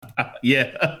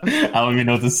Yeah, I don't even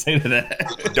know what to say to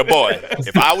that. The boy.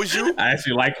 If I was you, I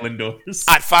actually like Lindors.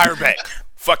 I'd fire back.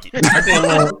 Fuck it.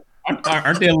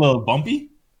 Aren't they a little bumpy?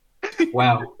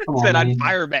 Wow. Come on, Said man. I'd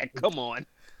fire back. Come on.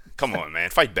 Come on, man.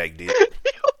 Fight back, dude.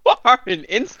 You are an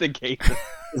instigator.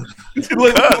 Look,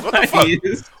 What the fuck?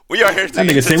 We are here to That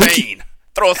nigga say, entertain.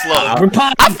 Throw a slug.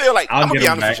 I feel like, I'm I'll going to get be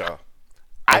him honest with back. y'all.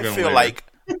 I'll I get him feel later. like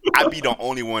I'd be the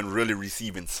only one really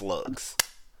receiving slugs.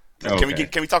 Okay.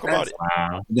 Can we talk about it?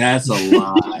 Wow. That's a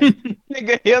lie.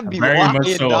 Nigga, he'll be Very lying. much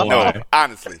so dog. No, Why?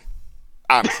 honestly.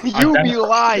 You be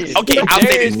lying. Okay, I'll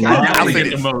say this. Darius I I'll only say get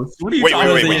the this. most. What are you Wait,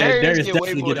 talking wait, about? wait. Darius Darius get way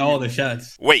definitely more get all than the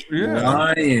shots. Wait, Yeah.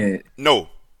 Lying. no,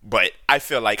 but I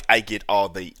feel like I get all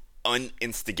the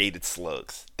uninstigated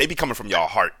slugs. They be coming from y'all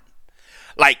heart.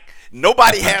 Like,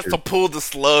 nobody has to pull the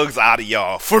slugs out of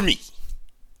y'all for me.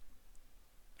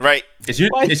 Right? It's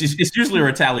usually a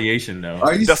retaliation, though.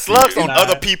 Are you The slugs on Nah.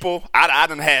 other people, I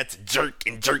done had to jerk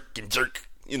and jerk and jerk,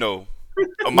 you know.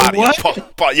 Amadi.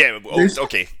 Yeah,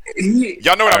 okay. He,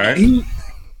 Y'all know what I mean.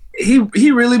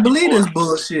 he really believed this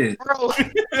bullshit. Bro,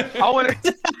 I want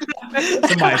to.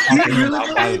 Somebody talking really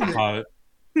outside believe the pod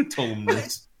told him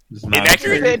this. It's not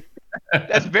Inaccurate?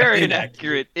 That's very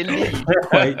inaccurate, indeed.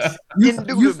 Quite. You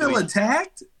Indubitably. feel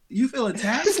attacked? You feel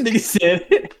attacked? This nigga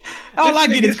said, all I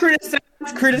get is criticize.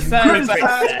 Criticize.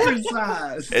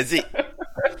 Is it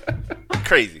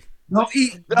crazy?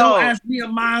 Don't ask me a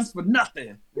mines for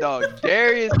nothing. Dog,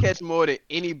 Darius catch more than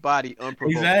anybody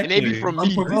unprovoked. And they be Exactly. from me.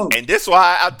 Unprovoked. And this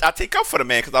why I take up for the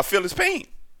man because I feel his pain.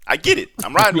 I get it.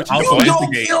 I'm riding with you. I'll You always don't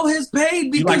instigate. feel his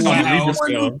pain You like because when I you're read the,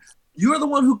 one this who, you're the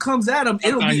one who comes at him.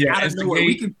 It'll Sometimes be you out of nowhere.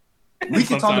 We instigate.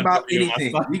 can talk Sometimes about you feel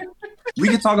anything. my We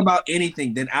can talk about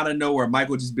anything. Then out of nowhere, Mike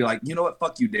will just be like, "You know what?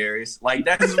 Fuck you, Darius." Like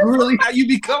that's really how you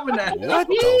be coming at him. What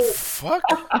the fuck?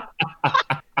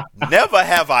 Never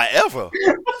have I ever.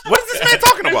 What is this man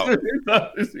talking about?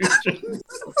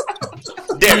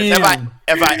 Darius,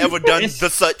 have I ever done the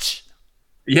such?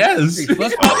 Yes.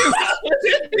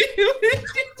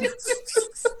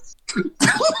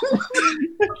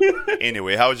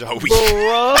 Anyway, how was your week?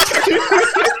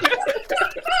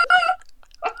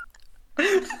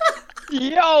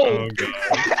 Yo, Oh, God.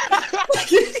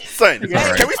 Son,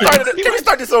 right. can we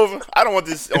start this over? I don't want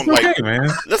this on It's like. okay, man.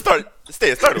 Let's start It's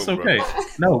over, okay. bro.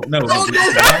 No. Oh, no,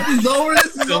 this is over.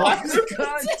 This is over. This is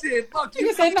content. Fuck you.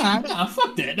 You say, nah,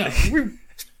 fuck that. No.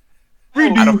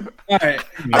 I don't, All right.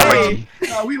 hey,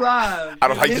 No, we live. I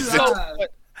don't like We this live.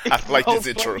 I don't like so this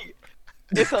intro. funny.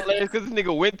 It's hilarious because this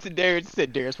nigga went to Darius and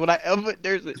said, Darius, would I ever?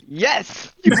 There's a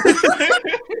yes. He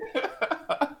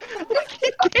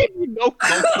gave me no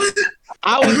context.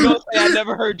 I was gonna say I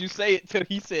never heard you say it till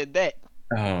he said that.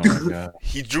 Oh my God.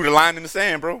 He drew the line in the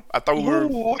sand, bro. I thought we were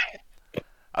Ooh.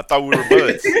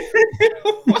 buds.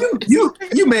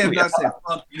 You may have not said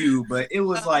fuck you, but it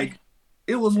was like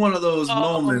it was one of those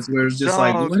moments where it's just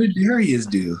like, dog. what did Darius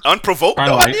do? Unprovoked though,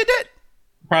 Alright. I did that.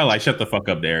 Probably like shut the fuck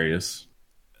up, Darius.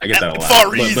 I get that a lot. For a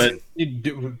But- reason.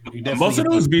 But most of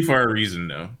those be for a reason,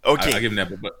 though. Okay. I give him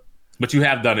that. But you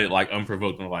have done it like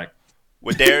unprovoked and like.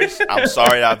 With Darius, I'm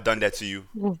sorry I've done that to you.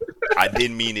 I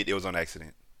didn't mean it. It was on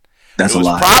accident. That's It a was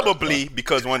lie. probably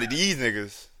because one of these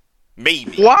niggas made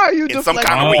me. Why are you In some deflecting?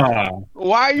 kind of way.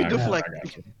 Why are you I got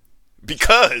deflecting? you.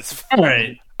 Because All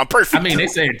right. I'm perfect. I mean, they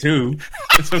say it too.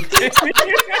 It's okay.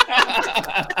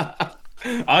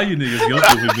 All you niggas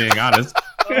guilty for being honest.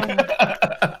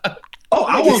 Oh,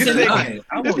 I won't This deny nigga- it.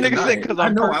 I this won't nigga deny said it. 'cause I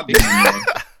I'm know I've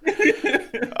perfect.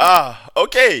 been there.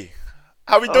 Okay.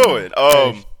 How we doing?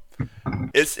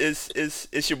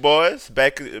 It's your boys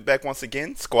back once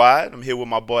again. Squad. I'm here with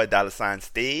my boy $sign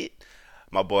Stead,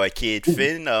 my boy Kid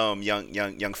Finn,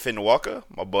 young Finn Walker,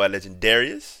 my boy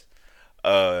Legendarius,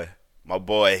 my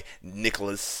boy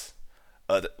Nicholas.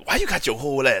 Why you got your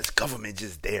whole ass government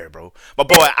just there, bro? My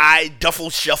boy I Duffel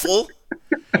Shuffle,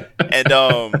 and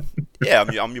yeah,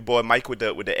 I'm your boy Mike with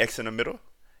the X in the middle,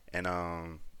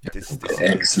 and this is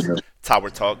Excellent. Tower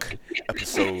Talk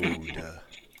episode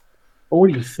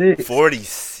 46.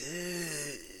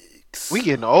 46. We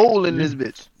getting old in this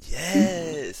bitch.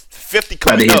 Yes, 50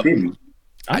 Try to coming hit up. 50.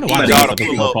 I know need why y'all these to pull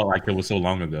people up. felt like it was so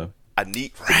long ago. I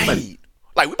need right.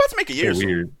 Like we about to make a year. So So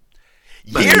weird.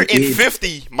 year and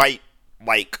 50 might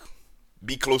like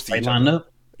be close to They each line other.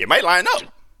 up. It might line up.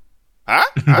 Huh?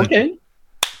 Huh? Okay.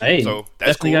 Hey, So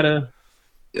that's definitely cool.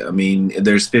 gotta. I mean,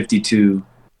 there's 52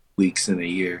 weeks in a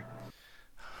year.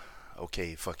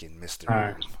 Okay, fucking Mr.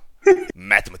 Alright.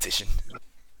 Mathematician.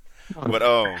 But You want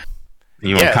to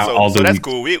yeah, count all so the that's weeks?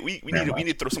 cool. We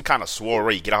need to throw some kind of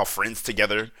soiree, get our friends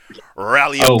together,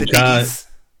 rally Oh, up the God. niggas,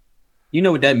 You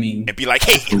know what that means. and be like,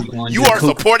 hey, Going you to are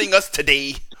cook. supporting us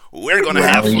today. We're gonna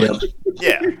have Rally fun. up.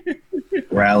 Yeah.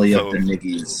 Rally So, up the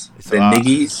niggas. it's The a lot.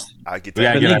 niggas. I get We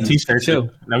gotta that. get our niggas, t-shirts. chill.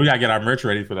 No, we gotta get our merch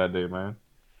ready for that day, man.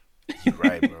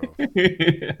 Right, bro.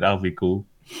 That would be cool.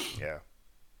 Yeah.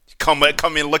 Come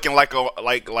in looking like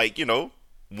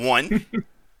one.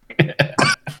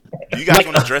 You guys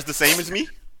want to dress the same as me?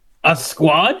 A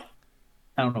squad?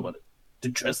 I don't know about the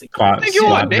dressing. Squad- I think you squad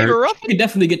want David merch. We Ruffin? could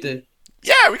definitely get the.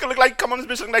 Yeah, we could look like come on this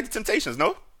bitch looking like the Temptations,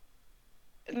 no?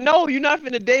 No, you're not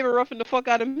finna David Ruffin the fuck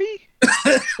out of me.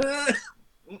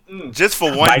 Just for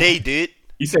one Mike- day, dude.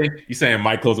 You saying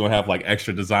Mike clothes gonna have like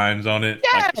extra designs on it?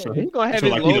 Yeah, Like, he's gonna have so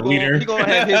his like he's a logo. leader. He's gonna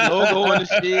have his logo on the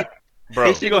shit. Bro,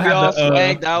 His shit gonna be all have the,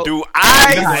 swagged out. do You know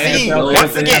I how see NFL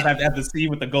once they again? have the C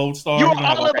with the gold star. You're you know,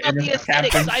 all like about the NFL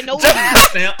aesthetics. captain I know you.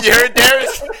 stamp. You heard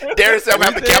Darius? Darius said I'm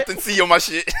gonna have the What's that? Captain C on my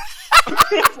shit.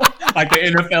 Like the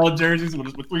NFL jerseys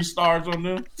with 3 stars on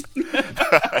them.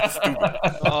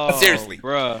 Oh, Seriously.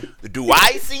 bruh. Do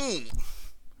I seem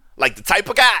like the type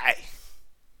of guy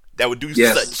that would do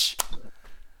Yes. such?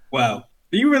 Wow.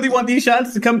 Do you really want these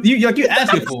shots to come? You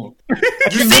asking for them.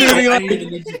 You literally see? like-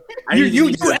 You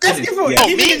asking for it. Oh,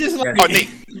 You me? just like- Oh, Nick.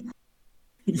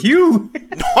 You.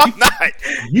 No, I'm not.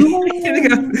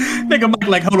 Nigga Mike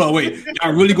like, hold on, wait.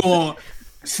 Y'all really gonna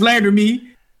slander me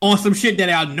on some shit that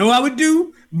I know I would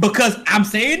do because I'm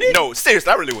saying it? No,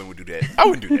 seriously, I really wouldn't do that. I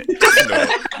wouldn't do that. Just to know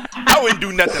that. I wouldn't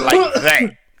do nothing like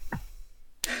that.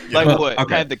 Like Well, what?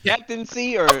 okay. Have the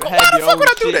captaincy or Why have the your fuck own would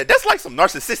I do shit? that? That's like some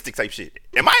narcissistic type shit.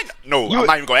 Am I? No, You I'm would-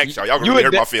 not even gonna ask y'all. Y'all you gonna really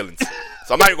would hurt my de- feelings.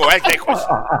 So I'm not even gonna ask that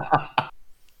question.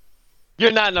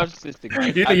 You're not narcissistic.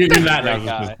 Mike. You're I think not you're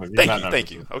a great guy.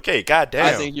 Thank you. Okay, goddamn.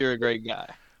 I think you're a great guy.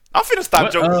 I'm finna stop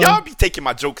What, joking. Y'all be taking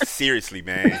my jokes seriously,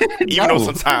 man. Even though No.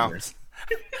 sometimes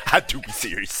I do be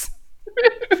serious.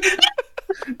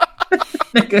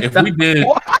 If we did,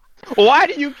 Why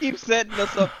do you keep setting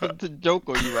us up to joke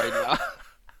on you right now?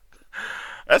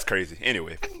 That's crazy.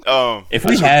 Anyway, if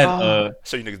we had,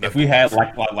 show you niggas. if nothing. we had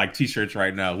like t-shirts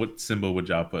right now, what symbol would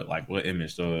y'all put? Like what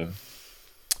image? So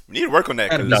We need to work on that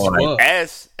Gotta be because No, like-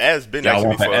 as been y'all asking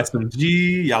me want the for.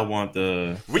 SMG? Y'all want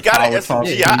the We got an Power Talk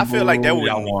SMG. I feel like that symbol? would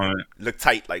Y'all want. look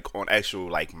tight, like on actual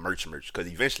like merch because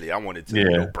eventually I wanted to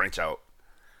Yeah. branch out.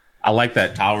 I like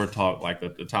that Tower Talk, like the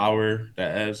tower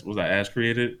that Ash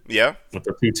created Yeah, with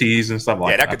the 2 T's and stuff.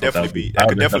 Like that I could thought definitely would be- that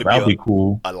would definitely be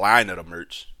cool. a line of the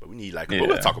merch, but we need like. But Yeah.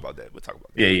 we'll talk about that. We'll talk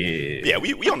about that. Yeah. Yeah,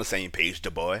 we on the same page, the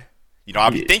boy. You know,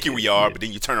 I be Yeah. thinking we are, but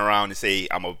then you turn around and say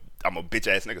I'm a bitch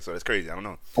ass nigga, so that's crazy. I don't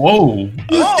know. Whoa! He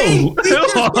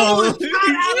just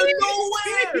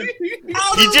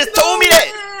He just told me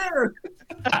that.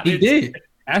 He did.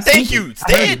 I Thank seen you.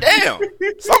 Stay down. I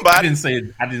Somebody. didn't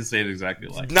say it exactly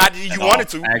like. Not that you at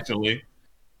wanted all, to. actually.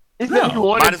 Is that you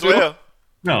wanted Might as to? well.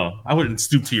 No, I wouldn't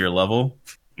stoop to your level.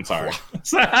 I'm sorry.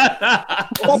 My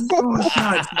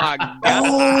God.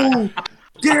 Oh,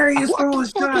 Darius throwing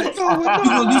shots. You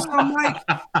gonna do something, Mike?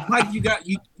 Mike, you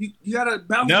gotta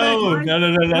bounce No. back, Mike. No.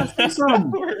 Do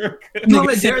something. We're good. You gonna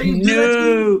let Darius do that to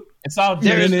you? It's all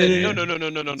Darius good. said, no.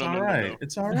 It's all right.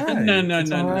 It's all right. No.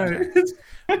 It's all right.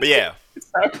 But yeah,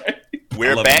 It's all right.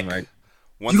 we're I love back him, Mike.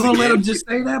 once You gonna let again. him just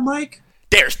say that, Mike?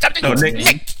 There, stop it. No, Nick.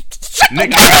 Nick, shut Nick,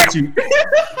 the I got you.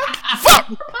 fuck.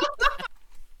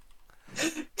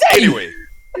 Anyway,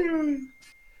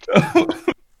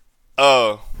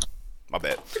 my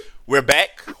bad. We're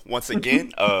back once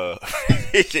again.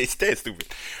 Stay stupid.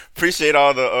 Appreciate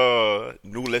all the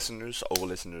new listeners, old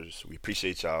listeners. We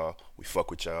appreciate y'all. We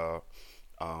fuck with y'all.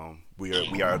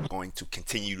 We are going to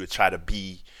continue to try to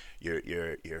be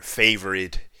your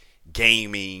favorite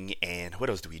gaming and what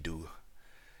else do we do?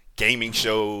 Gaming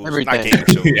shows, not Everything. gaming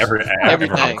shows.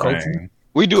 Everything.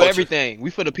 We do Culture. everything. We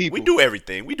for the people. We do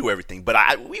everything. But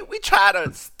we try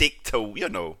to stick to we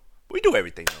do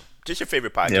everything though. Just your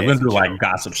favorite podcast. Yeah, we're gonna do in like general.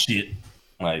 gossip shit.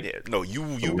 Like, Yeah, no, you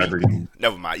Whatever.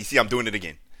 never mind. You see, I'm doing it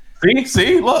again.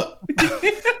 see, look.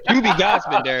 You be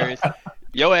gossiping, Darius.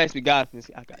 Your ass be gossiping.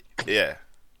 I got you. Yeah,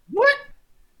 What?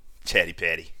 chatty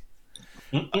patty.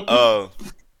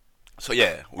 So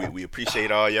yeah, we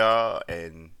appreciate all y'all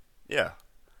and yeah.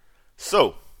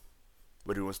 So,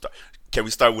 where do we want to start? Can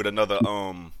we start with another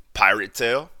pirate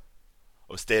tale?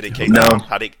 Or Stead and K No. Town?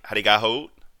 How they got hold?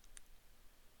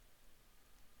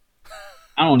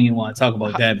 I don't even want to talk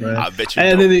about that, bro. I bet you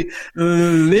I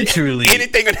don't. literally.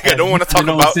 Anything a nigga don't want to talk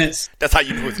no about, sense. that's how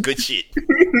you do it's good shit.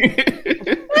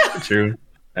 True.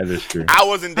 That is true. I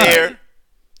wasn't there,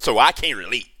 so I can't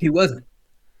relate. He wasn't.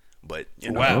 But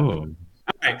you know, Wow. Oh.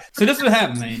 All right, so this is what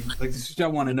happened, man. Like, this is what I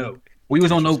want to know. We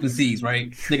was on the open seas, right?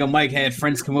 Nigga Mike had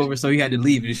friends come over, so he had to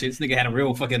leave and shit. This nigga had a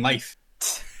real fucking life.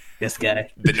 This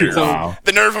guy. the nerve, Wow.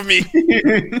 the nerve of me.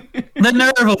 The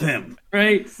nerve of him,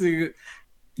 right? So,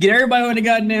 get everybody on the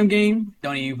goddamn game.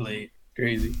 Don't even play it.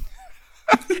 Crazy.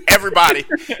 Everybody,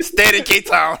 stand in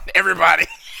K-Town. Everybody.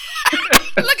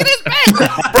 Look at this man. Bro,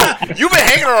 you been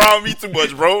hanging around me too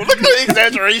much, bro. Look at the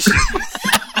exaggeration.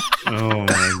 Oh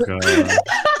my god.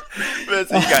 Man,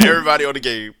 so you got everybody on the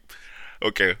game.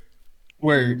 Okay.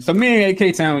 Word. So me and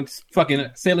AK Town fucking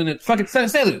sailing the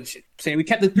shit. Saying we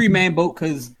kept the 3-man boat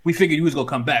because we figured you was gonna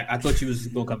come back. I thought you was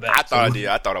gonna come back. I thought I did.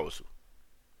 I thought I was.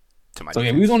 To my So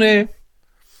yeah, we was on there,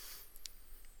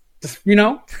 just,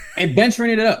 and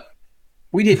venturing it up.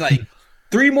 We did like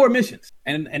 3 more missions,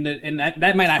 and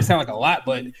that might not sound like a lot,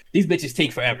 but these bitches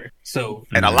take forever. So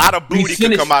and a lot of booty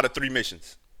could come out of 3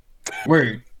 missions.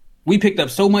 Word. We picked up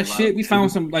so much shit. We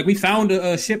found we found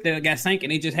a ship that got sank,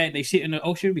 and they just had their shit in the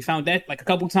ocean. We found that like a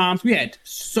couple times. We had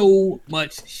so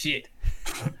much shit,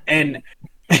 and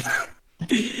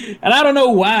and I don't know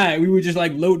why we were just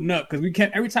like loading up because we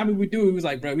kept every time we would do it, we was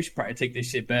like, bro, we should probably take this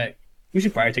shit back.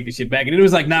 And it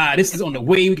was like, nah, this is on the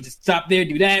way. We could just stop there,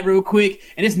 do that real quick,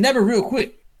 and it's never real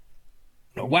quick.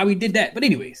 I don't know why we did that, but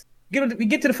anyways, we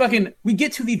get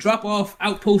to the drop off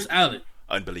outpost island.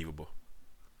 Unbelievable.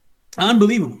 Son.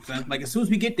 Like as soon as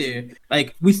we get there,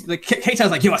 like K-Town's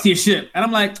like, yo, I see a ship, and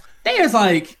I'm like, there's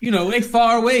like, they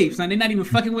far away, son. They're not even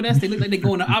fucking with us. They look like they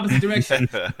go in the opposite direction.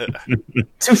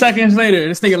 2 seconds later,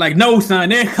 this nigga like, no, son,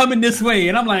 they're coming this way,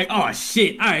 and I'm like, oh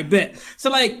shit, all right, bet. So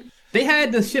like, they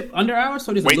had the ship under ours,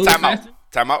 so there's a little faster.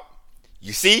 Time out.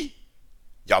 You see,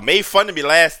 y'all made fun of me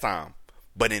last time,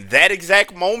 but in that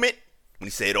exact moment when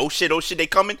he said, oh shit, they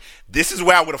coming, this is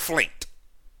where I would have flanked.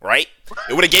 Right?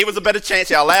 It would have gave us a better chance.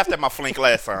 Y'all laughed at my flank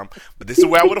last time, but this is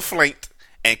where I would have flanked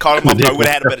and called him up. I would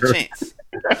have had a better chance.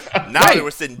 Now they were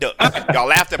sitting ducks. Y'all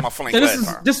laughed at my flank last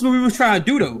time. This is what we were trying to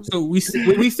do, though. So we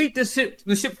see the ship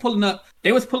pulling up.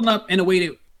 They was pulling up in a way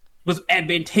that was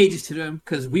advantageous to them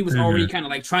because we was already kind of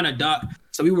like trying to dock.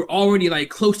 So we were already like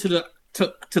close to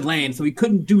land, so we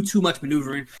couldn't do too much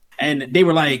maneuvering. And they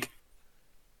were like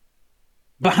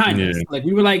behind us. Like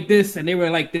we were like this and they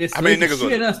were like this. How many niggas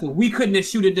shoot at us, but we couldn't have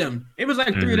shoot at them. It was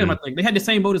like 3 of them, I think. They had the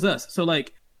same boat as us. So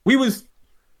like we was,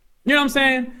 you know what I'm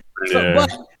saying? Yeah. So,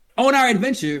 but on our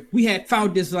adventure, we had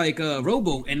found this like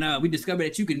rowboat, and we discovered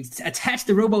that you can attach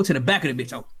the rowboat to the back of the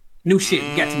bitch. Oh, new shit.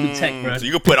 We got some new tech, bro. So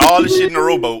you can put all the shit in the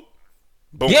rowboat.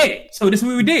 Boom. Yeah. So this is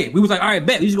what we did. We was like, all right,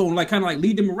 bet. We just gonna like kind of like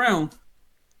lead them around,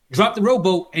 drop the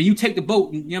rowboat, and you take the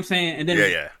boat. And, you know what I'm saying? And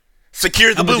then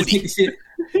secure the booty. Take the shit.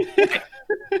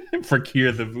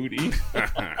 Procure the booty.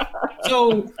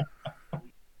 So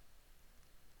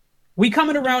we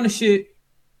coming around the shit.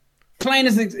 Plan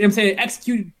is, I'm saying,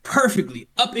 executed perfectly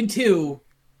up until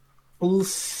a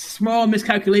small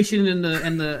miscalculation in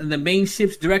the main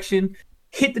ship's direction.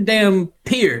 Hit the damn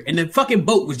pier, and the fucking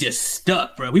boat was just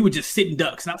stuck, bro. We were just sitting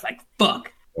ducks, and I was like,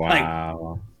 "Fuck!"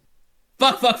 Wow.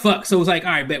 Like, fuck. So it was like,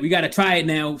 "All right, bet we gotta try it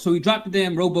now." So we dropped the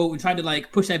damn rowboat and tried to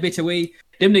like push that bitch away.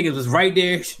 Them niggas was right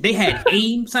there. They had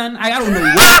aim, son. I don't know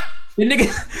what the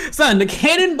nigga, son. The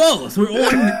cannonballs were on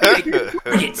the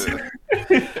targets.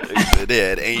 They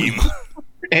had aim.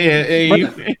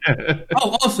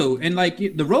 Oh, also, and like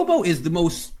the rowboat is the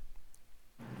most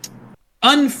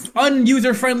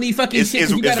unuser friendly fucking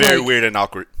shit. It's very weird and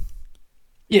awkward.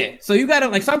 Yeah, so you gotta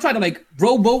like, so I'm trying to like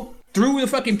rowboat through the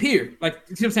fucking pier, like,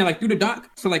 you see what I'm saying, like through the dock.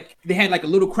 So like they had like a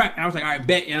little crack, and I was like, all right,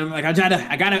 bet. And I'm like, I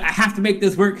have to make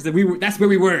this work because that's where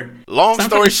we were. Long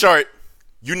story short,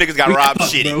 you niggas got robbed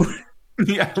shitty.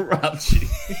 You got robbed shitty.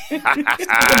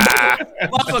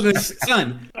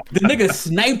 Son, the nigga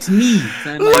sniped me.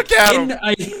 Son. Look like, at them.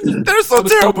 They're so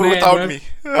terrible without me.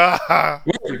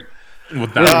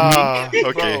 Without me.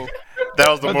 Okay. That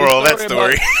was the moral of that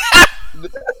story.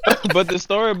 But the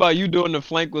story about you doing the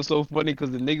flank was so funny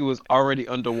because the nigga was already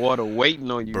underwater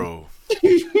waiting on you. Bro.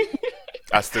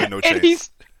 I stood no And chance.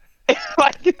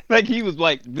 like he was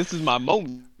like, this is my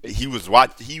moment. He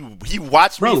watched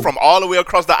me from all the way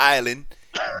across the island,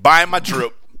 buying my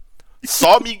drip,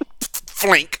 saw me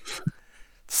flank,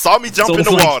 saw me jump in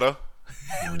the water,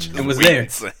 and was there.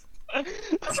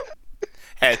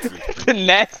 Had to. The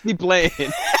nasty plan.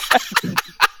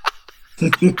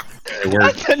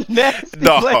 The nasty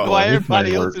plan while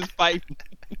everybody else is fighting.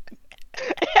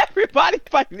 Everybody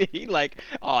fighting. He like,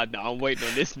 oh no, I'm waiting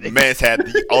on this nigga. Man's had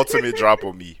the ultimate drop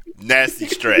on me. Nasty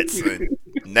stretch, son.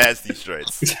 Nasty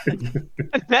stretch.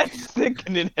 That's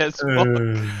sickening as fuck.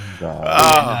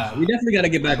 We definitely got to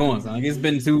get back on, son. Like, it's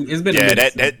been a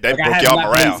minute. that broke y'all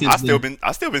morale.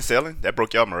 I still been selling. That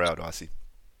broke y'all morale, though. I see.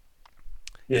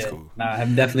 Yeah, cool. Nah, I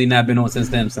have definitely not been on since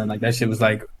then, son. Like that shit was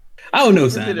like, I don't know,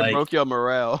 son. It broke your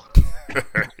morale.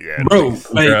 Yeah, bro.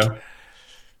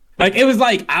 Like it was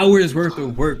like hours worth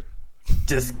of work,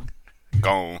 just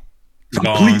gone.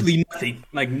 Completely nothing.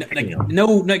 Like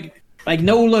no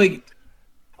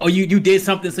oh, you did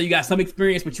something, so you got some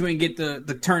experience, but you ain't get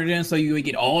the turn it in, so you ain't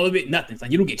get all of it. Nothing. It's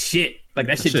like you don't get shit. Like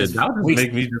that shit just that would just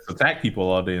make me just attack people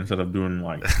all day instead of doing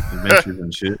like adventures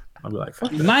and shit. I'll be like,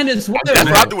 fuck that. Mine is what? That's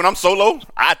what I do when I'm solo.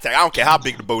 I attack. I don't care how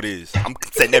big the boat is. I'm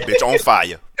setting that bitch on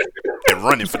fire and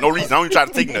running for no reason. I don't even try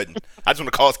to take nothing. I just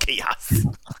want to cause chaos.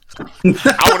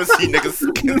 I want to see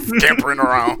niggas scampering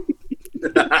around.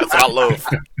 That's what I love.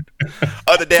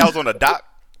 Other day I was on a dock.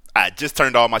 I had just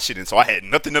turned all my shit in, so I had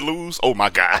nothing to lose. Oh my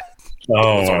god!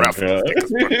 Oh,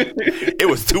 it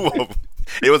was two of them.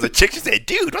 It was a chick. She said,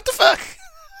 "Dude, what the fuck?"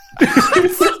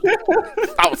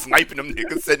 I was sniping them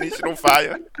niggas, setting this shit on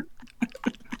fire.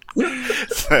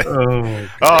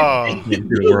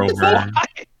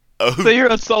 So you're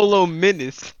a solo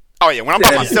menace. Oh yeah, when I'm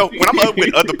by myself, when I'm up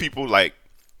with other people, like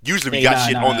usually we got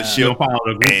shit on the ship.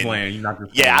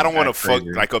 I don't want to fuck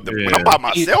like up. When I'm by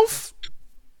myself,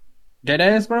 dead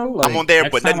ass, bro. Like, I'm on there,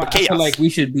 but nothing but chaos. I feel like we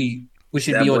should be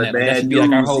on that. That should be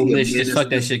like our whole list. Just fuck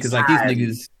that shit, because like these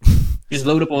niggas just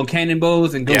load up on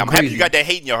cannonballs and go crazy. I'm happy you got that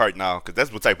hate in your heart now, because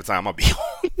that's what type of time I'll be on.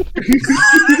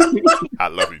 I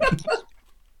love you,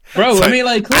 bro. So, I mean,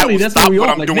 like clearly that's what we what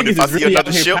are. I'm like, doing if I see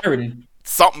another ship. Pirating.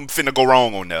 Something finna go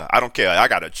wrong on there. I don't care. I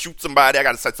gotta shoot somebody. I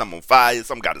gotta set something on fire.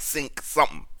 Something gotta sink.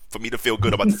 Something for me to feel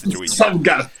good about the situation. Something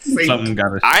gotta sink.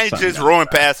 I ain't just rowing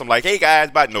past. I'm like, hey guys,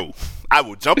 but no, I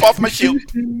will jump off my ship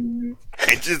and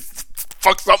just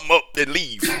fuck something up and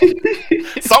leave.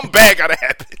 Something bad gotta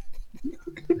happen.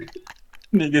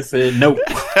 Nigga said nope.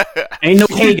 Ain't no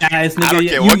hey guys. Nigga, I don't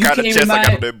care what kind of chest I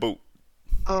got on that boat.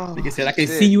 Nigga said I can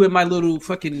see you in my little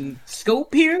fucking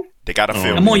scope here. They gotta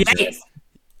film. I'm on your ass.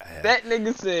 That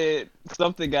nigga said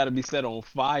something got to be set on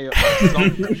fire. Or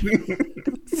something.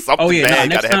 Oh yeah,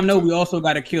 next time though, we also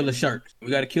got to kill a shark. We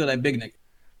got to kill that big nigga.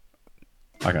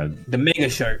 The mega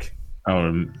shark.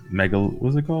 Oh,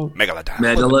 what's it called?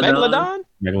 Megalodon.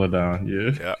 Megalodon.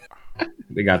 Yeah.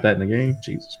 They got that in the game.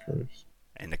 Jesus Christ.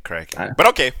 And the Kraken. But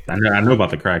okay. I know about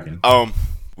the Kraken.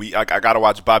 I gotta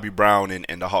watch Bobby Brown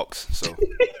and the Hawks. So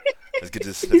let's get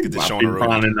this show on the road. Bobby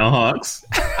Brown and the Hawks.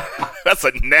 That's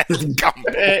a nasty comment.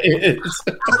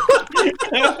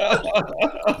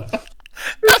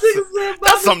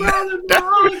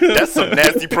 That's some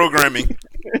nasty programming.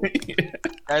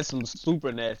 That's some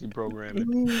super nasty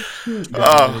programming.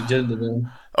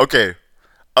 Okay.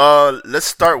 Let's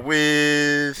start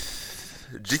with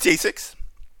GTA 6.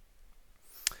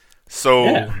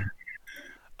 So,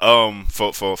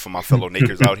 for my fellow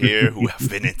Nakers out here who have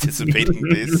been anticipating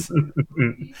this,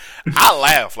 I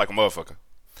laugh like a motherfucker.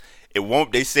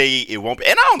 They say it won't be,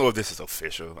 and I don't know if this is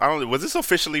official. Was this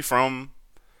officially from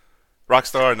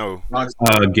Rockstar? No.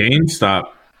 GameStop.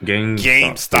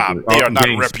 They are not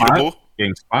reputable.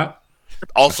 GameSpot.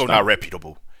 Also not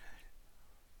reputable.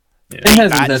 Yeah. It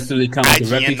hasn't necessarily come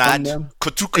directly from them.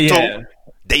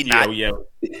 They not. Yeah.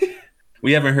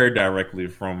 We haven't heard directly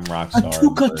from Rockstar.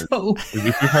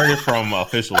 We've heard it from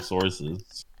official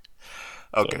sources.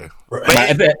 Okay. So.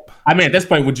 I mean, at this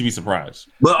point, would you be surprised?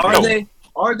 But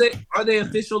are they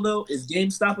official though? Is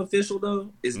GameStop official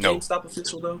though? GameStop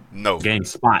official though? No.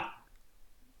 GameSpot.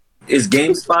 Is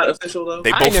GameSpot official though?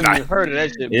 They both I ain't never heard of that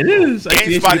shit. It is.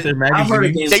 GameSpot. I've heard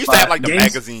of GameSpot. They used to have like the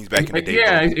magazines back in the day.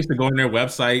 Yeah, I used to go on their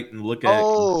website and look at.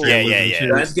 Yeah.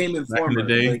 That's Game Informer.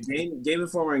 Game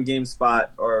Informer and GameSpot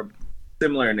are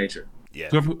similar in nature. Yeah.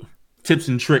 Tips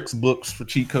and tricks books for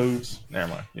cheat codes.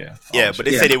 Never mind. Yeah. Yeah, but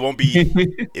they said it won't be.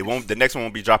 The next one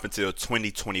won't be dropping until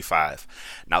 2025.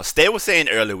 Now, Stead was saying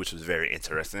earlier, which was very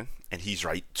interesting, and he's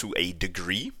right to a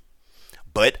degree.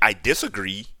 But I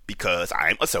disagree because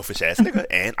I'm a selfish ass nigga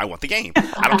and I want the game.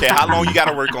 I don't care how long you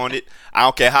gotta work on it. I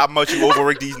don't care how much you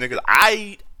overwork these niggas.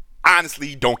 I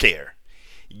honestly don't care.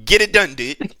 Get it done,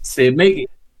 dude. Say make it.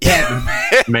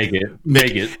 Yeah. Make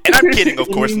it. And I'm kidding, of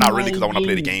course, not really because I want to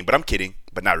play the game, but I'm kidding,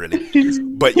 but not really.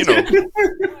 But you know.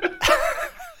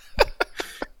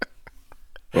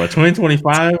 Well,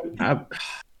 2025.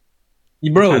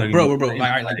 Bro.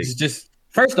 Like it's just.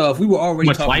 First off, we were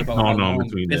already talking about how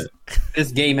long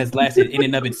this game has lasted in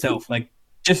and of itself. Like,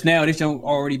 just now, this show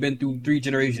already been through 3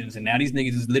 generations, and now these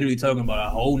niggas is literally talking about a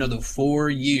whole nother 4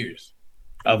 years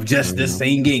of just the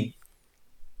same game.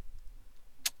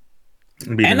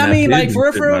 And I mean, like,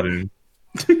 for real,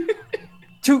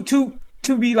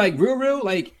 to be, like, real,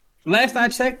 like, last I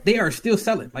checked, they are still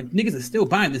selling. Like, niggas are still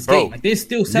buying this game. Like, they're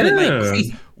still selling like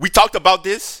crazy. We talked about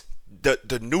this.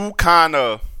 The new kind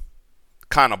of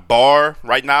bar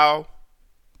right now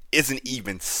isn't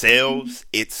even sales,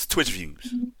 it's Twitch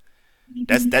views.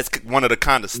 That's one of the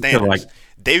kind of standards.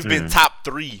 They've been top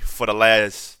 3 for the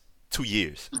last 2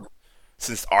 years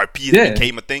since RP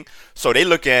became a thing. So they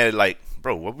look at it like,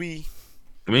 bro, what we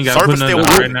servers still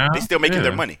working. They still making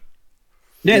their money.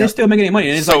 Yeah, they're still making their money,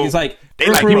 and it's like they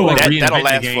like that'll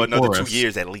last for another 2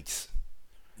 years at least.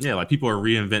 Yeah, like people are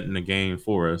reinventing the game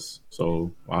for us.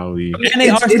 So while we and they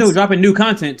are still dropping new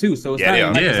content too. So it's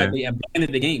not like they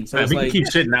abandoned the game. So we can keep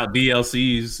shitting out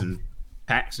DLCs and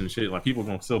packs and shit. Like people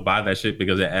gonna still buy that shit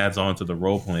because it adds on to the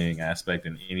role playing aspect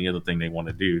and any other thing they want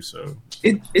to do. So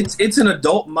it's an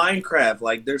adult Minecraft.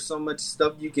 Like there's so much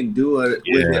stuff you can do with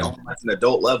it at an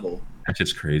adult level. That's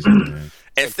just crazy, man.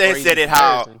 And Stan said it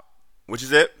how. Which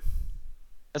is it?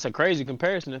 That's a crazy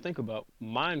comparison to think about.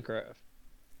 Minecraft.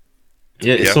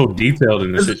 Yeah, it's so detailed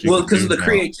in the shit. Well, because of the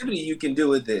creativity you can do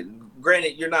with it.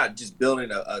 Granted, you're not just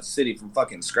building a city from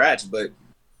fucking scratch, but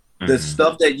the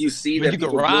stuff that you see that you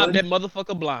can rob that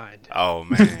motherfucker blind. Oh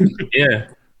man, yeah.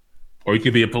 Or you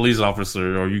could be a police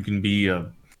officer, or you can be a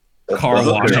car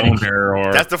wash owner,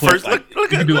 or that's the first. Look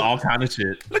you can do all kind of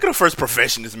shit. Look at the first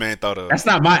profession this man thought of. That's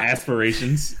not my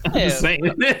aspirations. I'm just saying.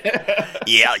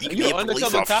 Yeah, you can be a police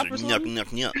officer.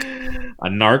 Yuck. A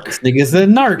narc. This nigga's a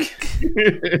narc.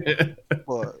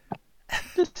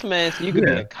 This man, you could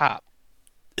be a cop.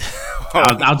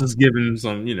 I'll just give him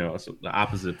some, the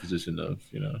opposite position of,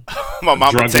 my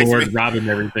mama drug text lord, me, robbing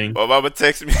everything. My mama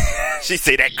texted me. She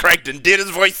say that cracked and did his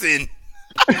voice in.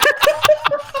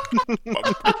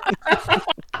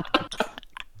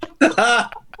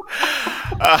 But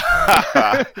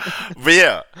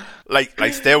yeah,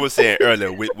 like Stan was saying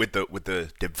earlier, with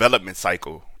the development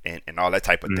cycle and all that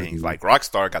type of things, like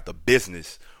Rockstar got the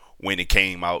business when it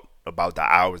came out about the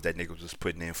hours that niggas was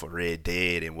putting in for Red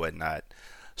Dead and whatnot.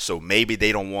 So maybe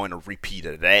they don't want a repeat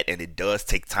of that, and it does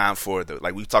take time for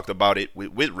like we talked about it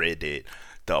with Red Dead.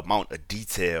 The amount of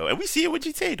detail, and we see it with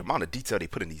GTA, the amount of detail they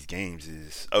put in these games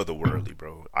is otherworldly,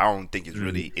 bro. I don't think it's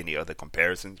really any other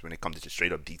comparisons when it comes to just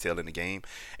straight up detail in the game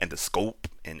and the scope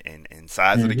and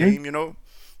size of the game,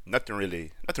 Nothing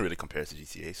really compares to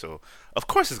GTA. So of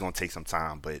course it's gonna take some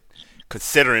time, but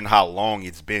considering how long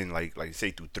it's been, like you say,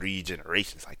 through 3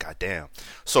 generations, like goddamn.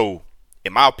 So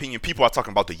in my opinion, people are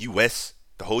talking about the US.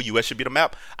 The whole U.S. should be the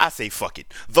map. I say fuck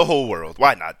it. The whole world.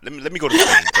 Why not? Let me go to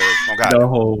Spain. Oh God. The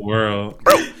whole world,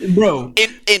 bro.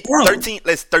 In 13.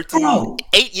 Let's 13. Bro.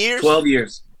 8 years. 12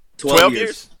 years. 12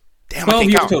 years. Damn, 12 I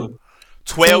can't years count. total.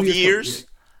 12 years.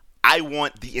 I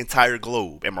want the entire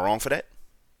globe. Am I wrong for that?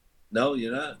 No,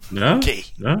 you're not. No. Okay.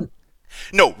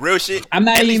 No, real shit. I'm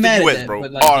not even mad US, at that, bro.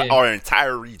 like, our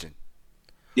entire region.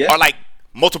 Yeah. Or like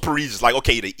multiple regions. Like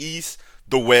the East,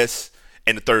 the West,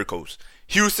 and the Third Coast.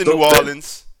 Houston, New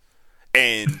Orleans,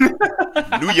 and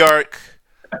New York,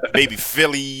 maybe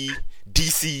Philly,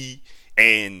 DC,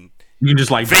 and you can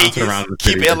just like Vegas. Around the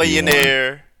keep LA in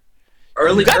there.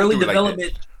 Early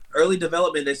development. Early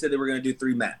development. They said they were going to do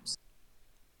 3 maps.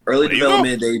 Early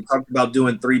development. They talked about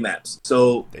doing 3 maps.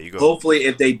 So hopefully,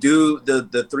 if they do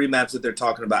the 3 maps that they're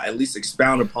talking about, at least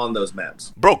expound upon those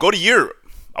maps. Bro, go to Europe.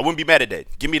 I wouldn't be mad at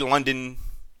that. Give me London,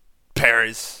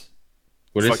 Paris.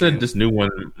 Well, they said this new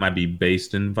one might be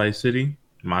based in Vice City,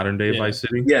 modern day Vice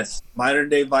City. Yes, modern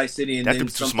day Vice City, and then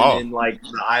something small. In like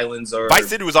the islands or Vice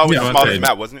City was always the smallest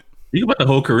map, wasn't it? You can put the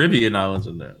whole Caribbean islands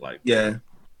in there, like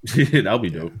that'll be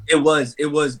dope. It was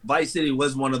Vice City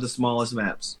was one of the smallest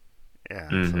maps. Yeah,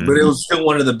 but it was still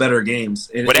one of the better games.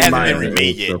 But it hasn't been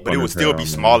remade yet. But it would still be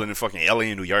smaller than fucking LA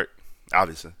and New York,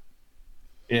 obviously.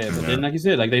 Yeah, but then like you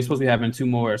said, like they're supposed to be having 2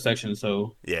 more sections,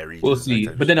 so we'll see.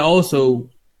 Like but then also,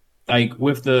 like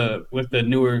with the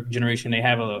newer generation, they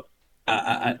have a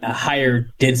higher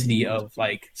density of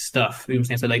like stuff. You know what I'm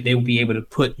saying? So like they will be able to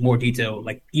put more detail,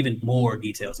 like even more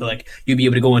detail. So like you'll be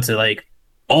able to go into like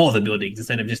all the buildings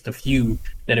instead of just a few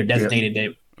that are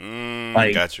designated.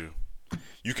 That got you.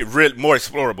 You can more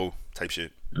explorable type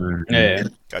shit. Yeah,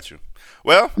 got you.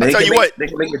 Well, I tell you what, they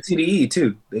can make it TDE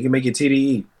too. They can make it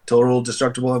TDE. Total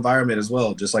destructible environment as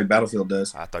well, just like Battlefield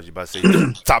does. I thought you were about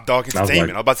to say Top Dog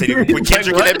Entertainment. I was about to say they put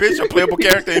Kendrick in that bitch, a playable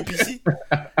character NPC.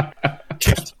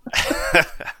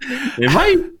 It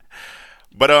might,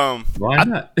 but why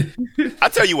not? I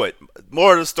tell you what,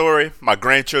 more of the story. My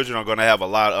grandchildren are gonna have a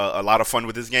lot of fun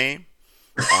with this game.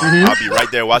 I'll be right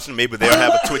there watching. Maybe they'll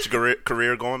have a Twitch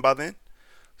career going by then.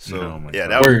 So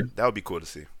that would be cool to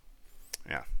see.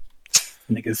 Yeah.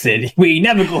 Nigga said we ain't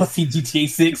never gonna see GTA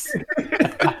 6.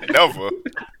 Never.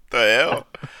 The hell?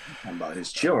 How about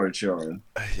his children?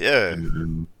 Yeah.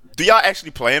 Do y'all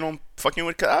actually plan on fucking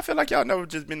with? Cause I feel like y'all never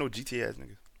just been no GTA ass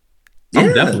niggas.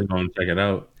 I'm definitely gonna check it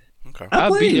out. Okay. I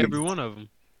beat every one of them.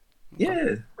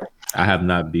 Yeah. I have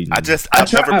not beaten. I've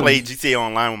never played GTA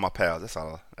Online with my pals. That's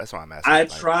all. That's why I'm asking. I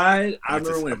tried. I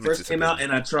remember when it first came out,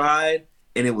 and I tried,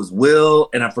 and it was Will,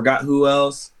 and I forgot who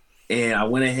else. and I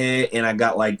went ahead and I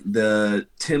got like the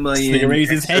 10 million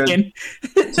extra,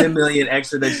 10 million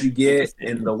extra that you get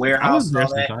in the warehouse. And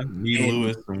all that. Me,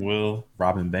 Lewis, and Will,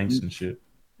 Robin Banks and shit.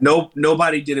 Nope,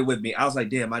 nobody did it with me. I was like,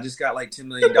 damn, I just got like $10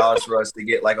 million for us to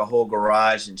get like a whole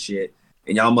garage and shit.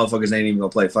 And y'all motherfuckers ain't even gonna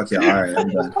play. Fuck y'all. All right, I'm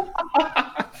done.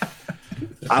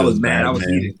 I was mad. I was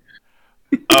heated.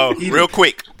 Oh, real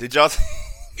quick. Did y'all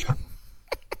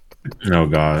Oh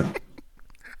God.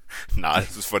 Nah,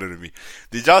 this was funny to me.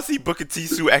 Did y'all see Booker T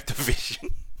sue Activision?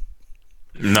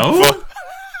 No.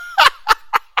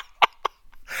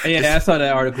 Yeah, I saw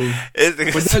that article.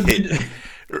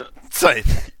 Son,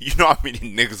 you know how many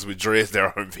niggas with dreads there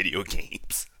are in video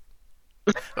games?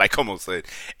 Like, come on, son.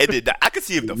 And I could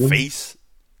see if the face,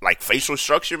 like facial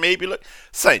structure, maybe look.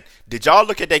 Son, did y'all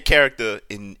look at that character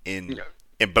in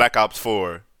Black Ops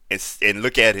 4 and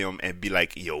look at him and be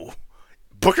like, yo,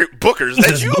 Booker, is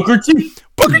that you? Booker T?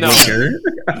 Booker?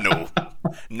 No.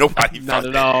 Nobody. Not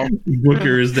at all.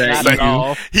 Booker is that Not at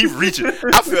all. He reaching.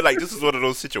 I feel like this is one of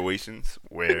those situations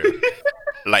where,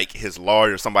 like, his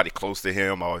lawyer, somebody close to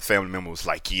him, or a family member was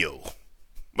like, yo,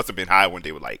 must have been high when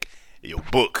they were like, yo,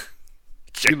 Book.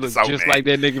 You look just like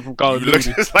that nigga from Call of Duty. You look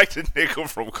just like the nigga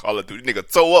from Call of Duty. Nigga,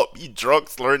 toe up. He drunk,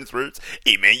 slurring his words.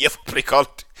 Hey, man, you ever play Call of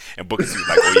Duty? And Booker T was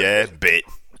like, oh, yeah, bet.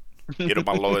 Get up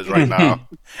my lawyers right now.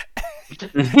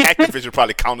 Activision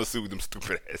probably countersued them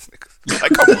stupid ass niggas.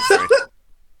 Like, come on, son.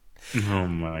 Oh,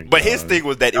 my God. But his thing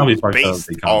was that it was based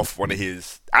off one of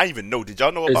his... I didn't even know. Did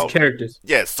y'all know about... His characters.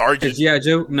 Yeah, Sergeant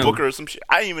Joe? No. Booker or some shit.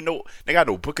 I didn't even know. Nigga, I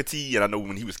know Booker T, and I know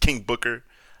when he was King Booker.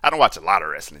 I don't watch a lot of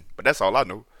wrestling, but that's all I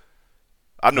know.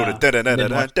 I know the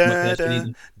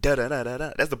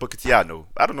da-da-da-da-da-da-da-da-da-da-da. That's the Booker T I know.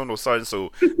 I don't know no Sergeant,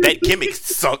 so that gimmick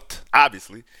sucked,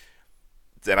 obviously.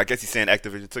 And I guess he's saying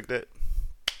Activision took that?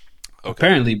 Okay.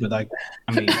 Apparently, but like,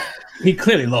 I mean, he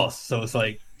clearly lost, so it's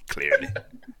like... Clearly.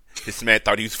 This man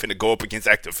thought he was finna go up against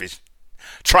Activision.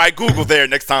 Try Google there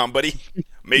next time, buddy.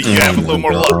 Maybe you have a little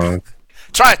more luck.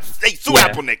 Try sue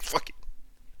Apple next. Fuck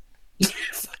it.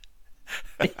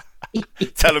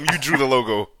 Tell him you drew the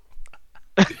logo.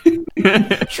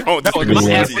 That was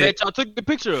my apple that y'all took the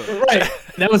picture of. Right.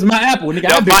 That was my apple. Nigga,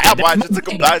 that was my apple. I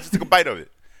just took a bite of it.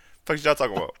 Fuck y'all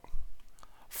talking about?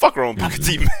 Fuck wrong Booker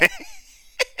T, man.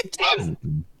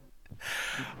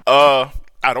 I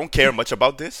don't care much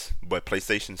about this, but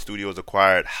PlayStation Studios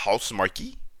acquired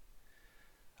Housemarque,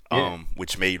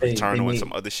 which made Returnal and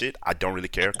some other shit. I don't really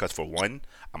care because for one,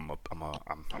 I'm not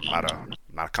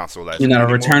a console ass. You're not a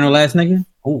Returnal ass nigga.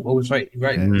 Oh, it's right.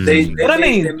 Mm. They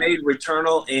made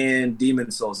Returnal and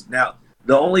Demon's Souls. Now,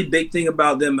 the only big thing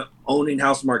about them owning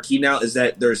Housemarque now is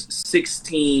that there's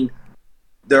 16.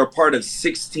 They're a part of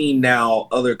 16 now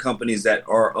other companies that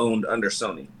are owned under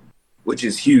Sony, which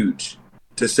is huge.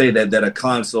 To say that a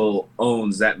console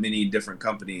owns that many different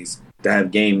companies to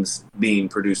have games being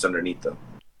produced underneath them.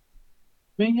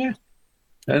 I mean, yeah.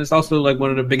 And it's also like one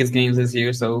of the biggest games this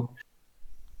year, so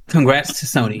congrats to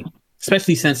Sony.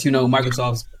 Especially since,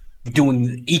 Microsoft's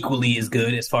doing equally as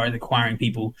good as far as acquiring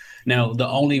people. Now, the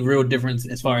only real difference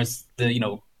as far as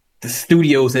the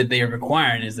studios that they are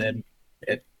acquiring is that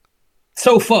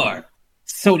so far,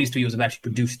 Sony studios have actually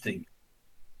produced things.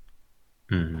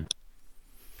 Mm-hmm.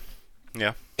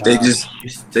 Yeah, they just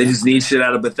need shit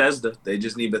out of Bethesda. They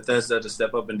just need Bethesda to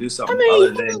step up and do something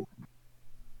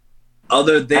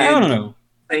other than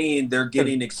saying they're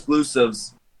getting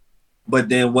exclusives. But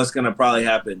then what's going to probably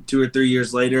happen? 2 or 3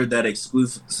 years later, that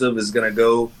exclusive is going to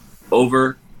go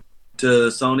over to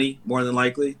Sony more than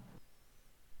likely.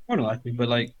 More than likely, but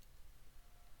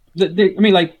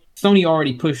Sony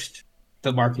already pushed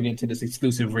the market into this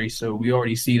exclusive race, so we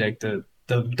already see the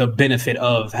benefit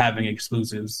of having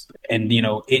exclusives, and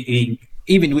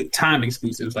even with time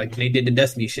exclusives, like they did the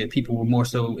Destiny shit, people were more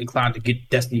so inclined to get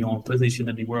Destiny on PlayStation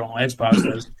than they were on Xbox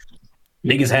because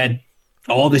niggas had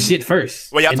all the shit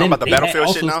first. Well, y'all talking about the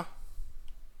Battlefield shit now?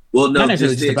 Well, no, not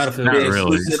necessarily just the Battlefield. Not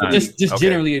really. Just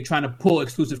generally trying to pull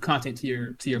exclusive content to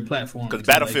your platform. Because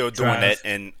Battlefield doing that,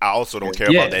 and I also don't care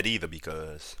about that either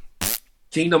because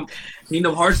Kingdom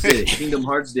Hearts did it. Kingdom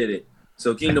Hearts did it.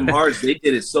 So Kingdom Hearts, they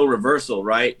did it so reversal,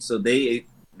 right? So they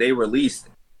released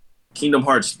Kingdom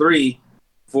Hearts 3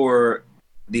 for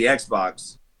the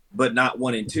Xbox, but not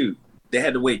 1 and 2. They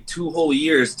had to wait 2 whole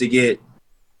years to get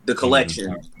the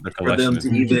collection for them to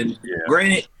even. Yeah.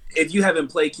 Granted, if you haven't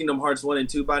played Kingdom Hearts 1 and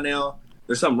 2 by now,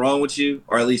 there's something wrong with you,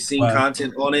 or at least seen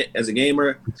content on it as a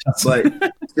gamer.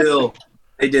 But still,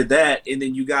 they did that, and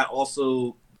then you got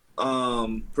also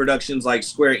productions like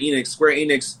Square Enix. Square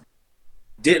Enix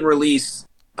didn't release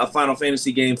a Final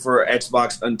Fantasy game for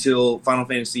Xbox until Final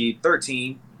Fantasy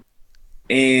 13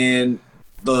 and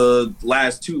the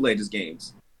last 2 latest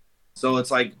games. So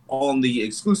it's like on the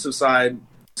exclusive side,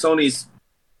 Sony's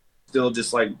still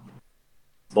just like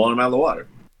blowing them out of the water.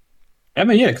 I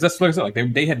mean, yeah, because that's what I said.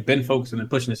 Like they had been focusing and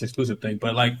pushing this exclusive thing,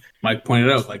 but like Mike pointed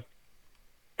out, like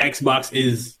Xbox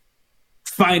is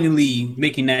finally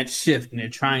making that shift, and they're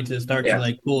trying to start to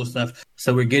like pull stuff.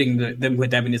 So we're getting them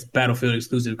with having this Battlefield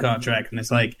exclusive contract, and it's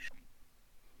like,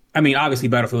 I mean, obviously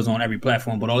Battlefield's on every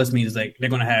platform, but all this means is like they're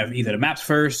gonna have either the maps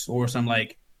first or some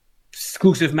like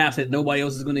exclusive maps that nobody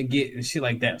else is gonna get and shit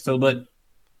like that. So, but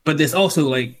there's also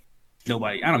like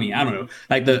nobody. I don't know.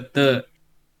 Like the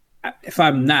if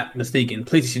I'm not mistaken,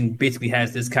 PlayStation basically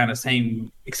has this kind of same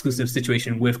exclusive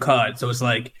situation with COD. So it's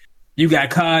like you got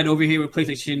COD over here with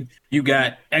PlayStation, you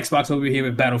got Xbox over here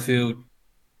with Battlefield.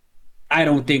 I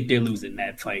don't think they're losing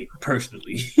that fight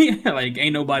personally. Like,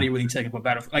 ain't nobody really checking for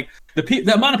Battlefield. Like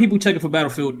the amount of people checking for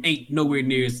Battlefield ain't nowhere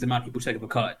near as the amount of people checking for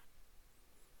COD.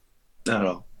 Not at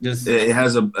all. Just it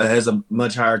has a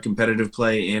much higher competitive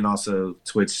play and also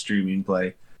Twitch streaming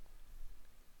play.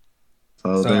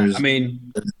 So I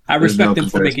mean, I respect them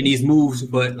for making these moves,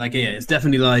 but like, yeah, it's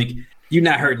definitely like you're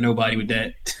not hurting nobody with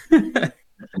that.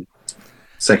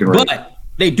 Second rate. But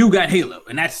they do got Halo,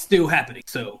 and that's still happening.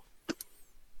 So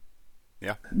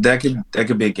yeah, that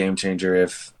could be a game changer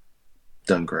if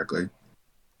done correctly.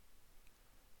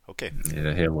 Okay. Yeah,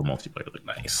 the Halo multiplayer look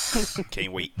nice.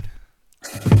 Can't wait.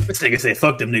 This nigga said,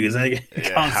 "Fuck them niggas." I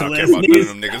don't care about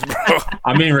them niggas, bro.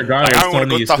 I mean, regardless,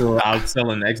 Sony is still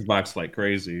outselling Xbox like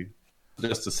crazy.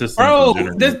 Just the system, bro.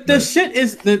 The shit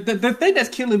is the thing that's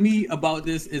killing me about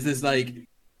this is like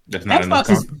Xbox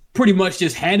is pretty much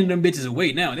just handing them bitches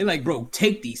away now. They're like, bro,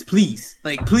 take these, please,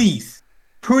 like, please,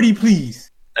 pretty please.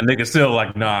 And niggas still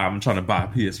like, nah, I'm trying to buy a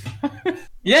PS5.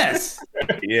 Yes.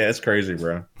 Yeah, it's crazy,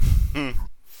 bro.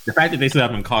 The fact that they still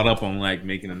haven't caught up on like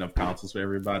making enough consoles for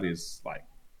everybody is like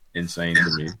insane to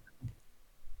me.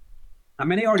 I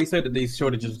mean, they already said that these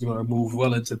shortages are going to move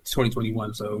well into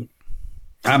 2021, so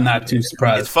I'm not too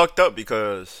surprised. It's fucked up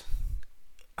because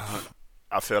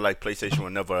I feel like PlayStation will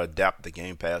never adapt the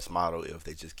Game Pass model if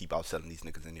they just keep outselling these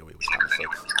niggas anyway, which kind of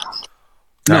sucks.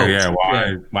 No,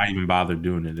 why even bother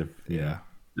doing it?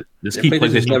 Just keep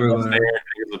PlayStation there.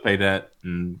 Niggas will pay that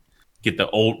and get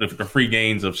the free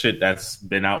games of shit that's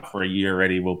been out for a year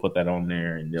already. We'll put that on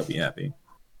there and they'll be happy.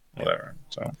 Whatever.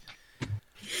 So,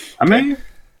 I mean,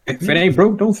 if it ain't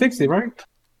broke, don't fix it, right?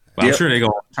 But I'm sure they're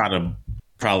gonna try to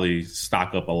probably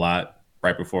stock up a lot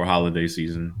right before holiday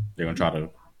season. They're gonna try to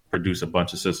produce a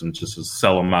bunch of systems just to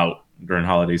sell them out during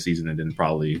holiday season, and then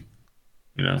probably,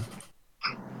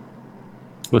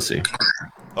 we'll see.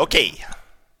 Okay.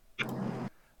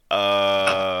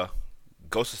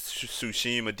 Ghost of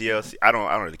Tsushima DLC. I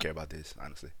don't really care about this,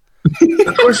 honestly.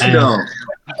 Of course you don't.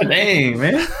 Dang,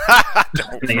 man.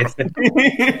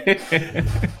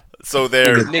 So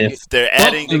they're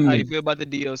adding. How you feel about the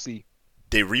DLC?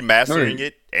 They're remastering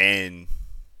it, and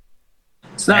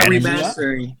it's not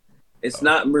remastering. It's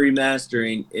not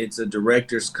remastering. It's a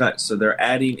director's cut. So they're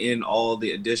adding in all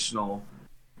the additional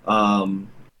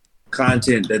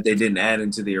content that they didn't add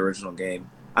into the original game.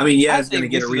 I mean, yeah, it's going to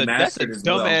get remastered as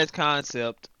well. That's a dumbass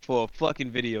concept for a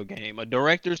fucking video game. A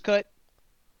director's cut?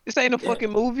 This ain't a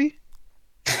fucking movie.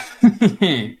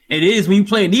 It is when you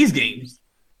play these games.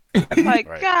 Like,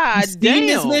 right. God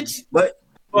damn. But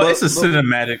it's a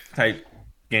cinematic type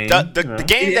game. The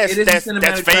game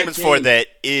that's famous for that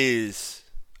is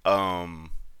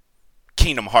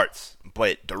Kingdom Hearts.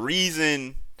 But the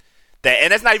reason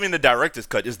and that's not even the director's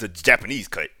cut, it's the Japanese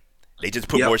cut. They just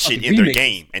put more shit in their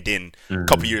game, and then a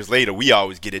couple years later, we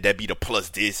always get it. That be the plus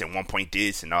this and 1 point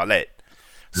this and all that.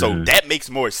 So that makes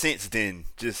more sense than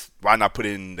just why not put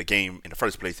it in the game in the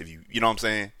first place? If you know what I'm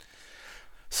saying.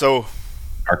 So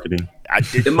marketing.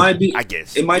 It might be. I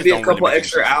guess it might be a couple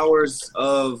extra hours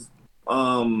of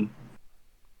and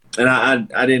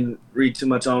I didn't read too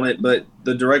much on it, but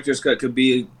the director's cut could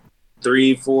be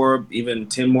 3, 4, even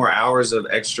 10 more hours of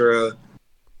extra.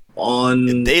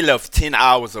 If they left 10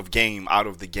 hours of game out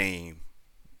of the game,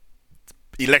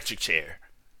 electric chair.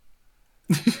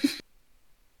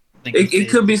 It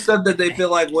could be stuff that they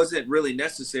feel like wasn't really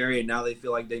necessary, and now they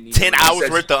feel like they need 10 hours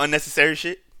worth of unnecessary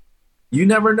shit. You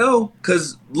never know,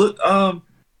 because look,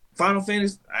 Final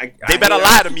Fantasy. They better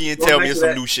lie to me and tell me it's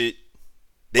some new shit.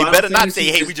 They Final better not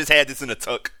say, "Hey, we just had this in a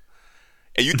tuck,"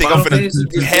 and you think I'm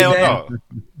finna hell no.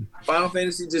 Final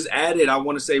Fantasy just added, I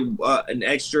want to say, an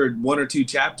extra 1 or 2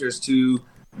 chapters to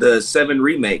the 7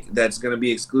 remake that's going to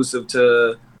be exclusive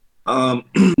to the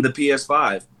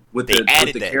PS5 with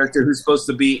the character who's supposed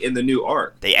to be in the new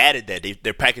arc. They added that.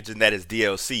 They're packaging that as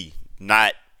DLC,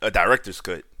 not a director's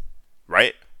cut,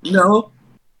 right? No.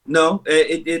 No,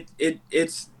 it's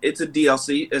a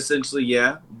DLC essentially,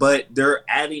 yeah. But they're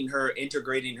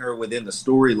integrating her within the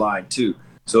storyline too.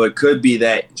 So it could be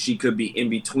that she could be in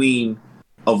between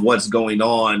of what's going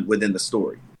on within the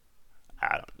story.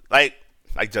 I don't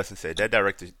like Justin said. That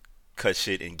director cut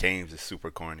shit in games is super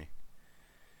corny.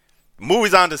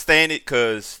 Movies, I understand it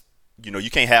because you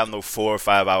can't have no 4 or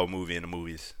 5 hour movie in the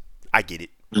movies. I get it.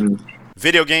 Mm-hmm.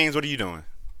 Video games, what are you doing?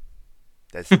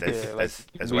 That's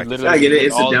wacky. I get it.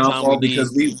 It's a downfall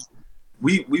because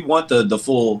we want the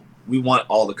full. We want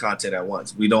all the content at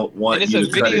once. We don't want you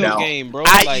to cut it out. It's a video game, bro.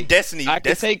 Destiny.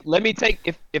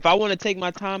 If I want to take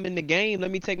my time in the game, let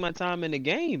me take my time in the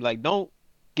game. Like, don't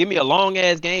give me a long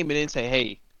ass game and then say,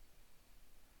 hey,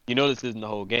 this isn't the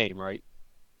whole game, right?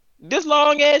 This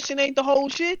long ass shit ain't the whole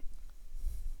shit.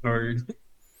 Or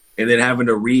and then having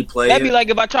to replay. That'd be like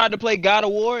if I tried to play God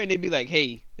of War and they'd be like,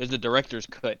 hey, there's a director's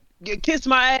cut. Kiss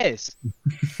my ass.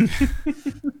 I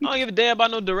don't give a damn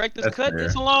about no director's cut. Fair.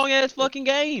 It's a long ass fucking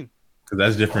game. Because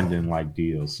that's different than like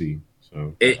DLC.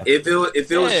 So if it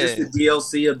was just the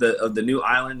DLC of the new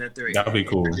island that they're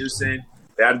introducing,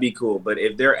 that'd be cool. But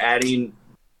if they're adding,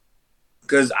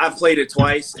 because I've played it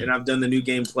twice and I've done the new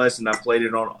game plus and I've played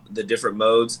it on the different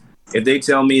modes. If they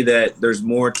tell me that there's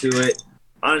more to it,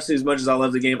 honestly, as much as I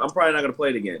love the game, I'm probably not going to play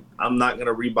it again. I'm not going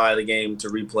to rebuy the game to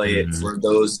replay it for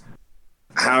those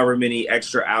however many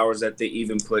extra hours that they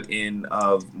even put in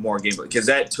of more gameplay. Because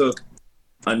that took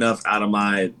enough out of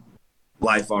my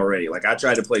life already. Like, I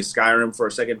tried to play Skyrim for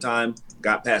a second time,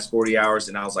 got past 40 hours,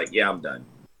 and I was like, yeah, I'm done.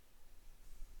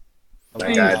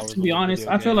 To be honest,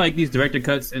 I feel like these director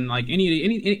cuts and like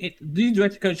any these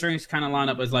director cut strings kind of line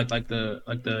up as like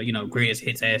the greatest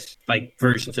hits ass like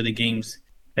versions of the games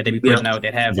that they be putting out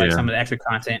that have like some of the extra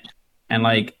content and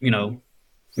like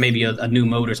maybe a new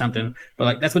mode or something. But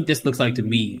like that's what this looks like to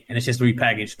me, and it's just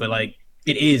repackaged. But like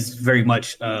it is very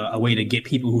much a way to get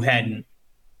people who hadn't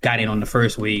got in on the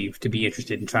first wave to be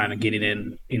interested in trying to get it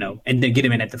in, and then get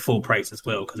them in at the full price as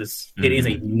well because it is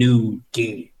a new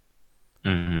game.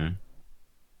 Mm-hmm.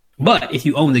 But if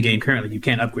you own the game currently, you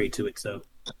can upgrade to it, so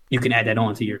you can add that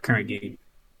on to your current game.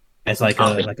 That's like a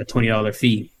 $20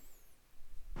 fee.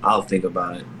 I'll think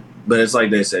about it, but it's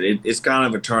like they said, it's kind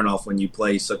of a turnoff when you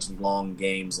play such long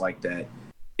games like that,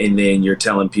 and then you're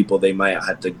telling people they might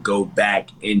have to go back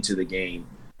into the game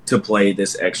to play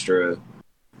this extra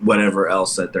whatever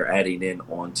else that they're adding in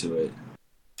onto it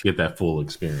to get that full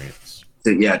experience.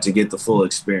 To get the full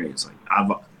experience. Like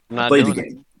I've played the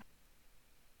game.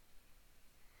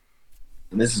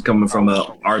 And this is coming from a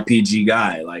RPG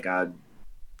guy. Like I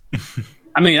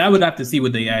would have to see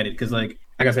what they added because, like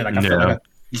I said, I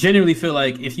genuinely feel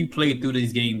like if you played through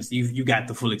these games, you got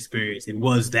the full experience. It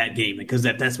was that game because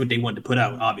that's what they wanted to put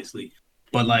out, obviously.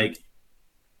 But like,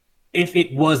 if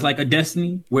it was like a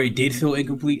Destiny where it did feel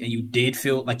incomplete and you did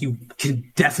feel like you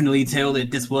can definitely tell that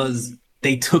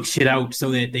they took shit out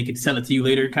so that they could sell it to you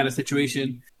later, kind of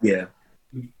situation. Yeah.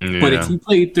 But if you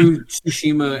played through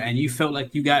Tsushima and you felt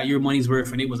like you got your money's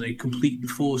worth and it was a complete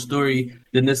full story,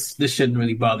 then this shouldn't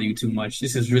really bother you too much.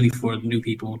 This is really for the new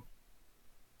people.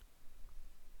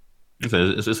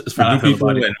 It's for new people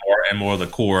and more the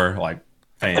core like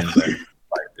fans, like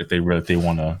if they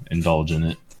want to indulge in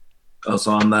it. Oh,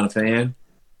 so I'm not a fan?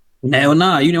 Hell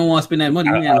nah, you don't want to spend that money.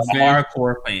 I'm a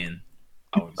hardcore fan.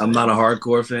 I'm not a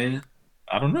hardcore fan.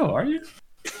 I don't know. Are you?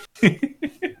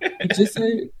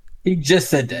 He just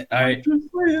said that. All right.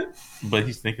 But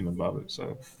he's thinking about it.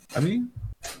 So, I mean,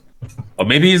 or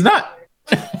maybe he's not.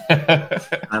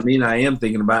 I mean, I am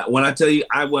thinking about it. When I tell you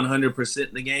I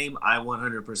 100% the game, I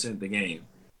 100% the game.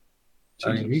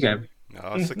 You got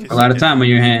a lot of time on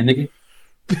your hand, nigga.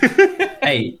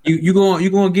 Hey, you going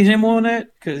to get him on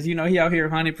that? Because, he out here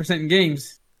 100% in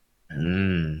games.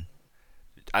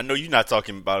 I know you're not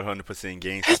talking about 100% in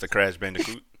games. It's the Crash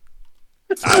Bandicoot.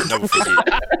 I'll never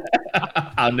forget.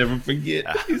 I'll never forget.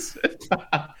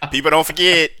 People don't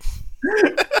forget.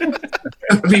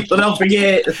 People don't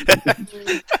forget.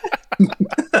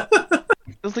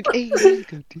 It's like, hey,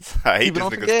 I hate this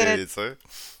nigga stead, sir.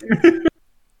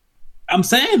 I'm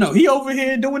saying though, he over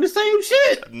here doing the same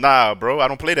shit. Nah, bro, I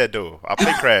don't play that though. I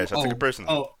play Crash. I take it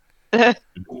personally. Nigga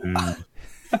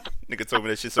told me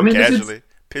that shit so casually.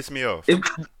 Pissed me off.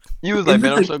 You was like,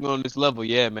 man, I'm struggling on this level.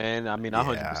 Yeah, man. I mean, I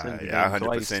 100%. Yeah, I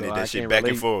 100% did that shit back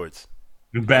and forwards.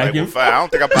 Back and forth. I don't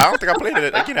think I played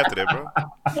it again after that, bro.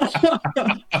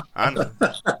 I know.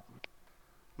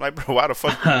 Like, bro, why the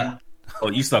fuck?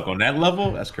 Oh, you stuck on that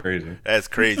level? That's crazy. That's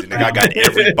crazy, nigga. I got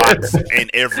every box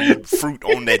and every fruit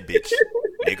on that bitch,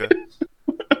 nigga.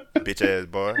 Bitch ass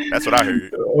boy. That's what I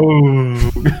heard.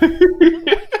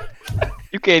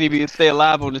 You can't even stay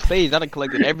alive on the stage. I done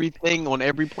collected everything on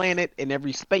every planet in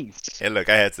every space. And look,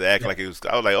 I had to act like it was.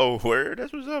 I was like, "Oh, word,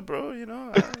 that's what's up, bro." You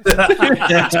know. Good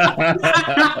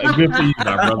for you,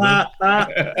 my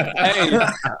brother. Hey,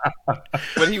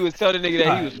 when he was telling the nigga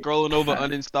that he was scrolling over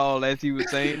uninstall as he was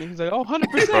saying, he was like, "Oh,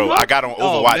 100%." Bro, I got on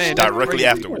Overwatch directly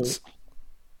afterwards.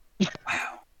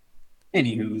 Wow.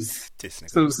 Anywho's,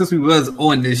 so since we was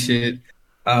on this shit,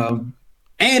 and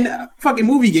fucking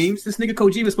movie games, this nigga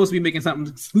Kojima is supposed to be making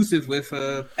something exclusive with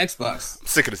Xbox. I'm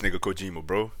sick of this nigga Kojima,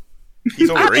 bro. He's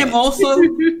overrated. I am also.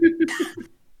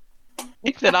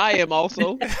 He said, "I am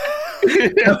also."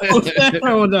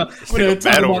 Oh no, we're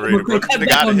cut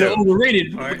back on the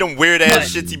overrated part. With them weird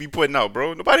ass shits he be putting out,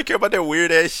 bro. Nobody care about that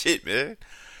weird ass shit, man.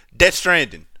 Death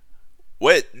Stranding,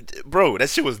 what, bro? That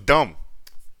shit was dumb.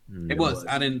 It was.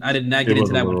 I did not get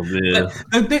into that one.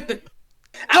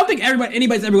 I don't think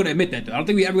anybody's ever going to admit that, though. I don't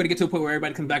think we ever going to get to a point where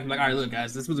everybody comes back and be like, all right, look,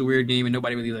 guys, this was a weird game, and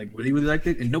nobody really liked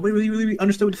it, and nobody really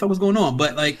understood what the fuck was going on.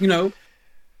 But, like, you know,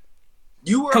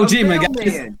 you were Kojima, a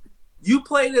mailman. You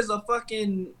played as a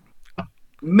fucking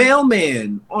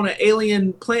mailman on an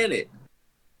alien planet.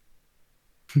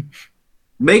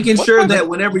 Making sure that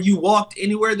whenever you walked,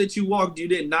 anywhere that you walked, you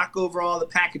didn't knock over all the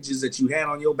packages that you had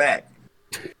on your back.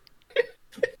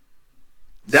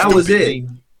 That was it.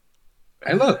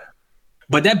 Hey, look.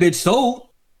 But that bitch sold.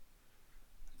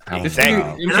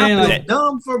 Exactly. And I was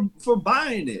dumb for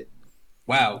buying it.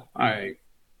 Wow. All right.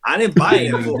 I didn't buy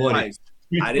it at full price.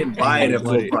 I didn't buy it at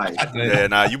full price. Yeah,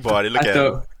 nah, you bought it. Look at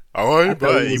it. Oh, I didn't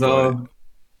buy it.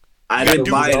 I didn't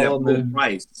buy it at full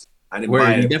price. I didn't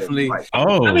buy it at full price.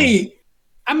 Oh. I mean,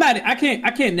 I'm not. I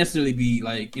can't necessarily be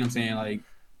like, you know what I'm saying, like,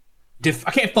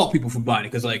 I can't fault people for buying it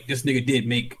because, like, this nigga did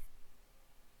make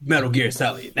Metal Gear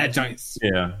Solid. That joint's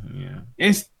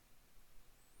it's,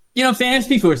 you know what I'm saying, it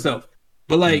speaks for itself.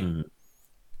 But like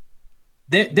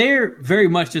they're very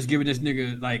much just giving this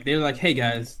nigga, like, they're like, hey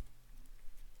guys,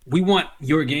 we want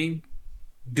your game,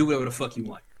 do whatever the fuck you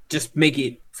want, just make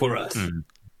it for us.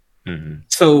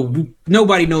 So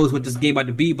nobody knows what this game about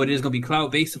to be, but it is gonna be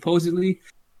cloud based supposedly.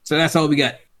 So that's all we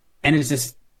got. And it's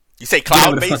just, you say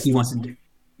cloud based? The fuck he wants to do.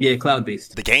 Yeah, cloud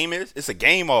based. The game is? It's a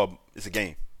game or it's a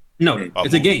game? No,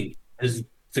 it's a game. It's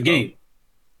a game.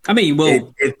 I mean,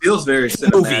 well, it feels very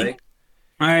cinematic. Movie.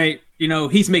 All right, you know,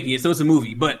 he's making it, so it's a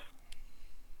movie, but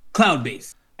cloud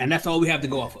based, and that's all we have to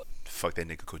go off of. Fuck that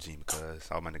nigga Kojima, cuz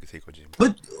all my niggas hate Kojima.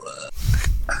 But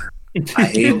I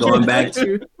hate going back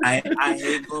to I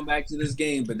hate going back to this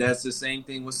game, but that's the same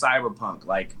thing with Cyberpunk.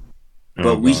 Like,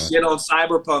 but we shit on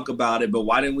Cyberpunk about it, but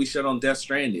why didn't we shit on Death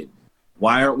Stranding?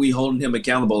 Why aren't we holding him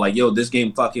accountable? Like, yo, this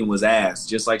game fucking was ass,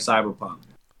 just like Cyberpunk.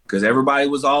 Because everybody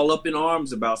was all up in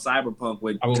arms about Cyberpunk.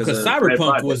 Because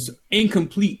Cyberpunk was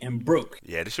incomplete and broke.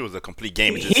 Yeah, this shit was a complete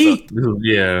game. It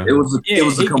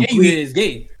was a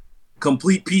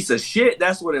complete piece of shit.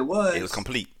 That's what it was. It was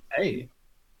complete. Hey,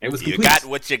 it was complete. You got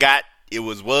what you got. It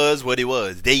was what it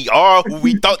was. They are who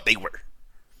we thought they were.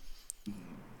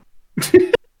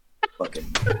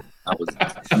 Fucking,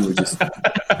 you were just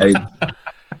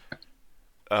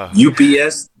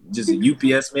UPS. Just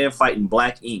a UPS man fighting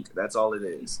black ink. That's all it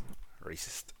is.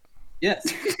 Racist. Yes.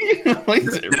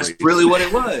 That's really what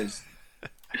it was.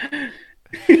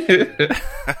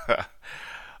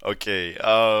 Okay.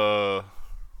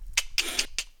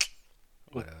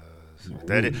 What else?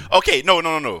 That it? Okay.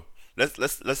 No. Let's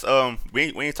we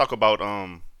ain't talk about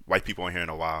white people in here in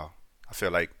a while. I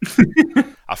feel like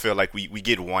we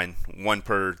get one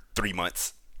per 3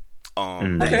 months. The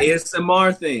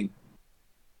ASMR thing.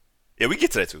 Yeah, we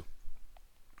get to that too.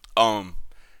 Y'all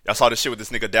saw this shit with this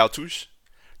nigga Daltouche.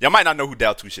 Y'all might not know who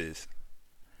Daltouche is.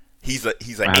 He's an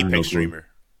Apex streamer.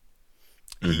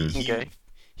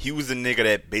 He was the nigga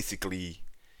that basically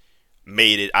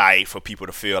made it aight for people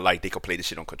to feel like they could play this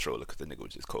shit on controller because the nigga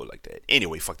was just cold like that.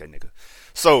 Anyway, fuck that nigga.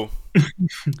 So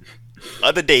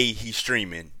other day he's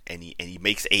streaming and he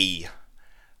makes a,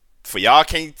 for y'all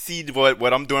can't see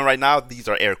what I'm doing right now, these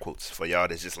are air quotes for y'all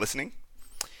that's just listening.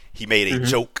 He made a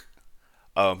joke.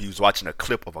 He was watching a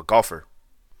clip of a golfer,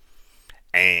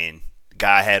 and the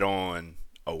guy had on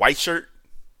a white shirt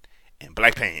and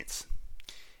black pants,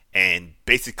 and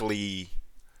basically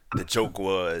the joke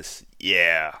was,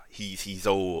 yeah, he's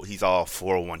old, he's all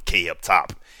 401k up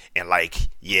top, and like,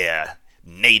 yeah,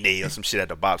 nay or some shit at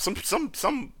the bottom, some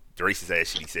racist ass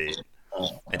shit he said,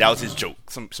 and that was his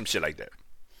joke, some shit like that,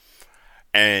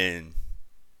 and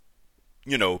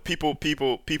you know, people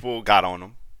got on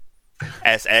him.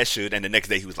 As should, and the next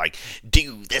day he was like,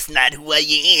 dude, that's not who I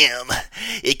am.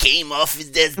 It came off as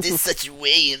this such a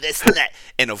way, and that's not.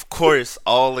 And of course,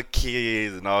 all the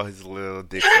kids and all his little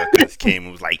dick suckers came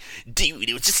and was like, dude,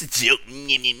 it was just a joke.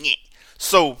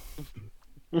 So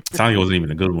Sonya wasn't even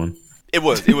a good one. It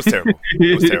was terrible.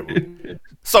 It was terrible.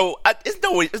 So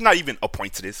it's not even a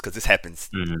point to this because this happens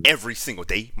every single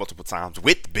day, multiple times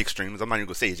with big streamers. I'm not even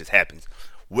gonna say it just happens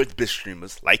with big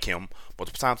streamers like him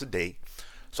multiple times a day.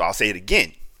 So I'll say it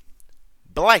again.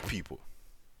 Black people,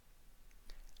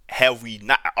 have we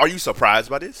not? Are you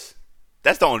surprised by this?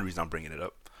 That's the only reason I'm bringing it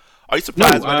up. Are you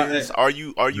surprised by this? Are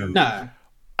you? Nah.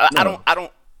 I don't. I'm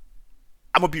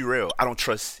gonna be real. I don't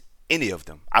trust any of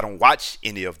them. I don't watch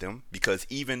any of them because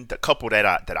even the couple that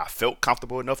I felt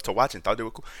comfortable enough to watch and thought they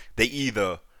were cool, they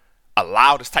either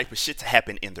allow this type of shit to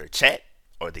happen in their chat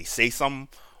or they say some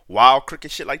wild crooked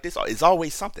shit like this. It's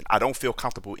always something. I don't feel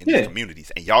comfortable in these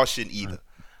communities, and y'all shouldn't either.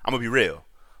 I'm gonna be real.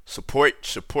 Support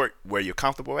where you're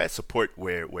comfortable at. Support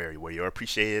where you're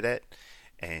appreciated at,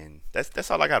 and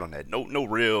that's all I got on that. No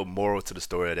real moral to the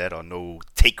story of that, or no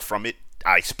take from it.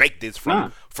 I expect this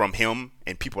from him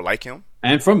and people like him.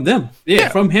 And from them. Yeah,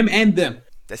 from him and them.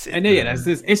 That's it. And that's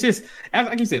just, it's just,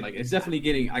 like you said, like, it's definitely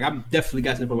getting, like, I'm definitely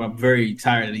got to the point where I'm very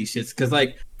tired of these shits. Because,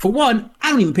 like, for one,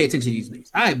 I don't even pay attention to these niggas.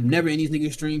 I'm never in these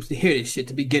niggas' streams to hear this shit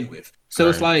to begin with. So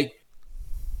it's like, you know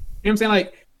what I'm saying?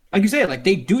 Like you said, like,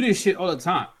 they do this shit all the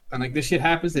time. And, like, this shit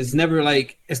happens. It's never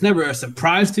a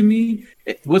surprise to me.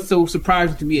 What's so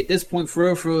surprising to me at this point,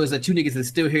 for real, is that you niggas are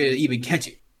still here to even catch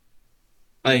it.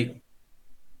 Like,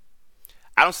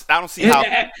 I don't see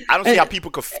how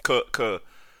people could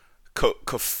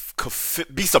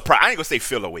be surprised. I ain't gonna say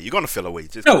feel away. You're gonna feel away.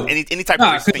 Just any type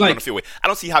of thing, you're gonna feel away. I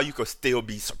don't see how you could still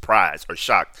be surprised or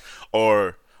shocked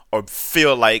or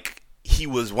feel like he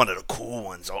was one of the cool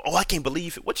ones. Or I can't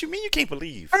believe it. What you mean you can't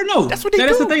believe? I don't know. That's what they do.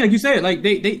 That's the thing. Like you said, like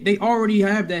they already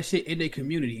have that shit in their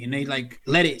community and they like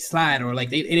let it slide or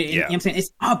like you know what I'm saying?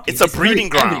 It's up. It's a breeding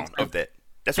ground of that.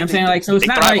 That's what I'm saying. Like, so it's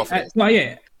not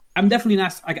like I'm definitely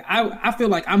not like I feel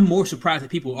like I'm more surprised that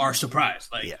people are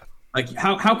surprised. Like, like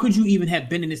how could you even have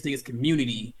been in this nigga's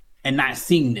community and not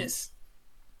seen this?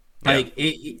 Like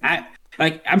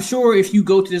I'm sure if you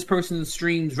go to this person's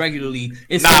streams regularly,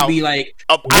 it's gonna be like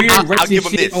weird racist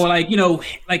shit or like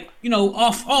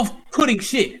off putting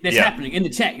shit that's happening in the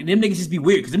chat. And them niggas just be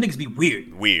weird because them niggas be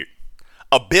weird.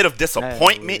 A bit of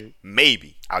disappointment,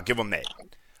 maybe. I'll give them that.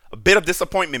 A bit of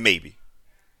disappointment, maybe.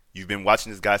 You've been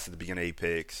watching this guy since the beginning of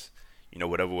Apex,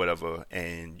 whatever,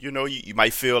 and you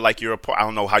might feel like you're a part. I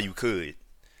don't know how you could,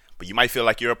 but you might feel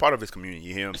like you're a part of his community.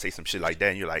 You hear him say some shit like that,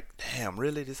 and you're like, "Damn,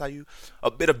 really? This how you?"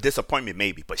 A bit of disappointment,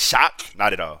 maybe, but shock,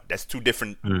 not at all. That's two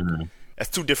different. Mm-hmm. That's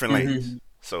two different lanes.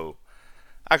 So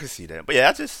I can see that, but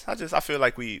yeah, I feel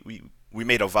like we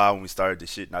made a vow when we started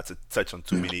this shit not to touch on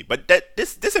too many, but that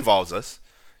this involves us,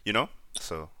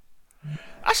 so.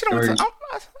 I'm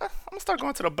gonna start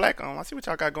going to the black. I see what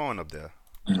y'all got going up there.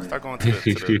 Start going to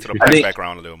the black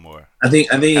background a little more. I think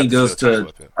it goes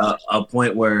to a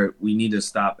point where we need to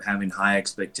stop having high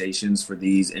expectations for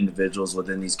these individuals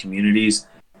within these communities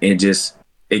and just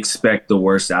expect the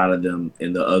worst out of them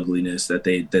in the ugliness that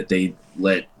they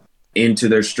let into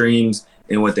their streams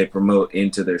and what they promote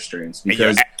into their streams,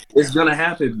 because it's gonna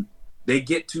happen. They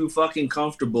get too fucking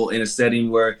comfortable in a setting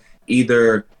where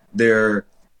either their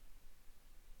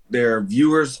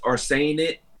viewers are saying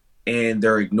it and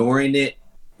they're ignoring it,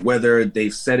 whether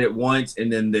they've said it once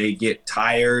and then they get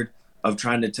tired of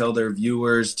trying to tell their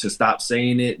viewers to stop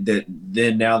saying it, that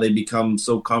then now they become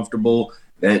so comfortable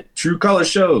that true color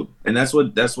showed. And that's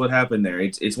what happened there.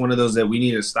 It's one of those that we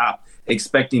need to stop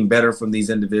expecting better from these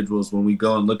individuals when we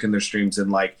go and look in their streams and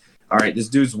like, all right, this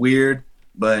dude's weird,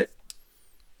 but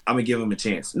I'm gonna give him a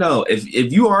chance. No, if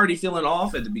you already feeling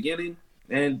off at the beginning,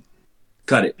 then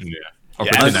cut it.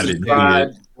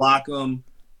 Unsubscribe, block them.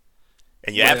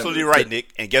 And you're absolutely right, Nick.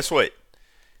 And guess what?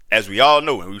 As we all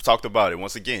know, and we've talked about it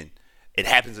once again, it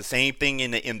happens the same thing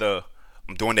in the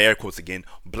I'm doing the air quotes again,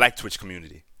 Black Twitch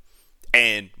community.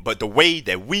 But the way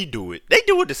that we do it, they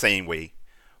do it the same way,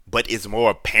 but it's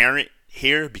more apparent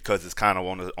here because it's kind of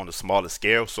on the smaller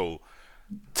scale. So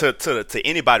to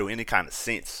anybody with any kind of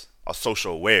sense or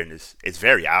social awareness, it's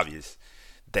very obvious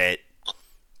that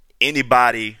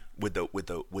anybody with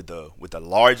the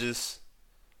largest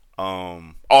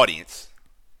audience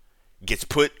gets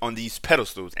put on these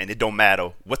pedestals, and it don't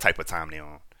matter what type of time they're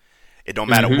on. It don't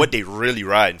matter what they really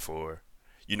riding for.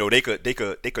 They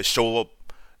could show up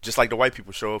just like the white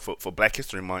people show up for Black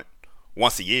History Month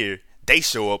once a year. They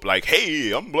show up like,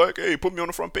 hey, I'm black. Hey, put me on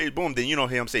the front page. Boom. Then you don't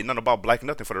hear them say nothing about black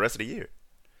nothing for the rest of the year.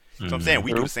 So I'm saying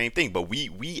we do the same thing, but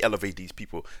we elevate these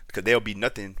people because they'll be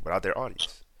nothing without their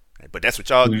audience. But that's what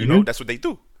y'all, that's what they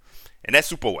do, and that's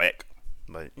super whack.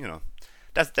 But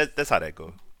that's how that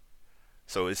goes.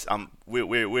 So it's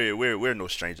we're no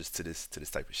strangers to this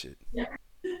type of shit.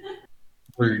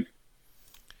 Word.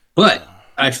 But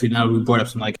actually, now we brought up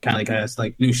some like kind of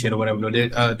like new shit or whatever.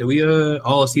 Did we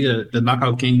all see the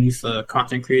Knockout Kings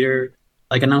content creator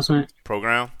like announcement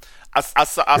program? I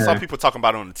saw people talking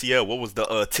about it on the TL. What was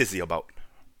the tizzy about?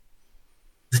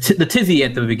 The tizzy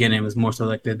at the beginning was more so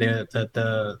like the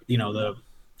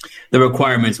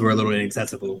requirements were a little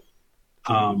inaccessible,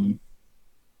 and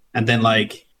then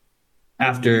like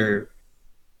after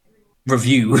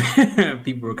review,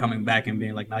 people were coming back and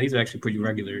being like, "Nah, these are actually pretty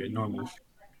regular and normal,"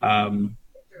 and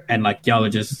like y'all are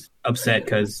just upset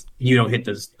because you don't hit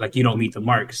this, like you don't meet the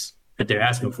marks that they're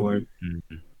asking for,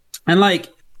 and like.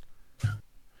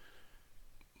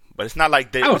 But it's not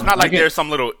like there's some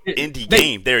little indie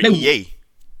game. They're EA.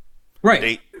 Right. You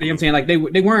know what I'm saying? Like they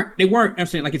weren't I'm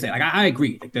saying, like you said, like I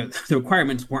agree. Like the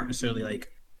requirements weren't necessarily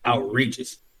like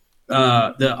outrageous.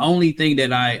 The only thing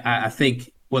that I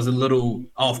think was a little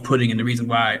off putting, and the reason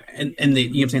why and the, you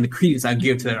know what I'm saying, the credence I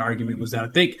give to that argument was that I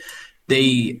think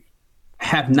they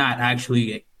have not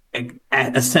actually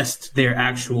assessed their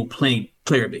actual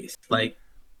player base. Like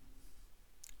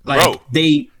Bro.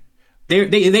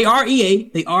 They are EA.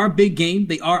 They are big game.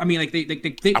 They are. I mean, like they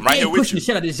right pushing the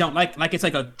shit out of this jump like it's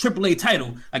like a AAA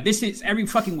title. Like this shit's every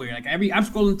fucking where. Like I'm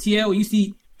scrolling TL, you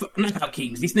see Knockout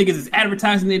Kings. These niggas is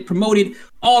advertising it, promoted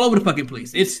all over the fucking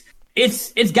place.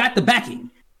 It's got the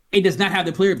backing. It does not have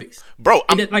the player base, bro.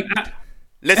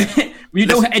 Listen,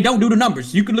 it don't do the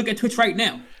numbers. You can look at Twitch right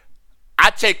now. I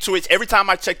check Twitch every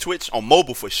time I check Twitch on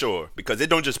mobile for sure, because it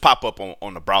don't just pop up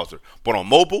on the browser. But on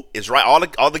mobile, it's right.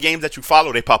 All the games that you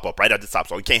follow, they pop up right at the top,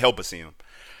 so you can't help but see them.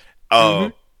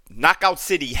 Knockout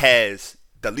City has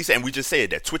the least, and we just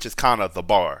said that Twitch is kind of the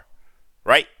bar,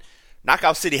 right?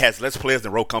 Knockout City has less players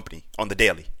than Rogue Company on the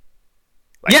daily.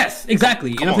 Like, yes, exactly.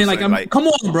 You know what I'm saying? Like, come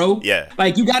on, bro. Yeah.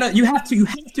 Like you have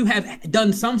to have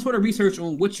done some sort of research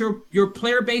on what your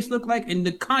player base look like and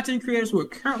the content creators who are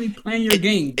currently playing your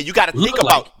game. And you got to think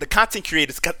about the content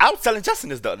creators. Cause I was telling Justin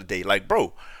this the other day. Like,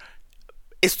 bro,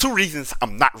 it's two reasons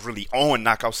I'm not really on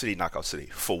Knockout City.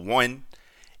 For one,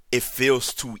 it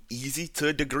feels too easy to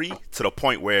a degree, to the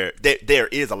point where there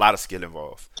is a lot of skill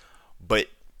involved. But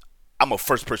I'm a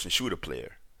first-person shooter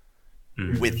player.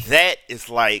 With that, it's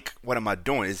like, what am I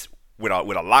doing? Is with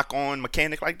a lock-on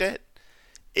mechanic like that,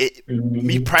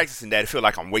 me practicing that, it feel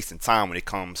like I'm wasting time when it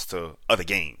comes to other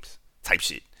games type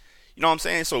shit. You know what I'm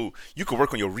saying? So you can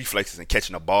work on your reflexes and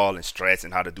catching a ball and strats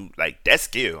and how to do like that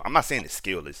skill. I'm not saying it's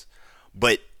skillless,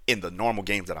 but in the normal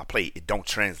games that I play, it don't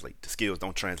translate. The skills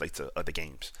don't translate to other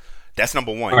games. That's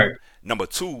number one. Right. Number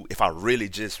two, if I really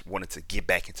just wanted to get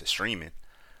back into streaming,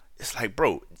 it's like,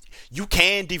 bro, you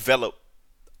can develop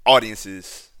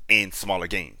audiences in smaller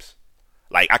games.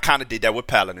 Like I kind of did that with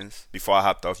Paladins before I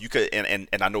hopped off. You could, and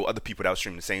I know other people that were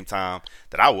streaming the same time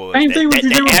that I was. Same thing with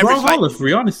Brawlhalla, to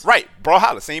be honest. Right,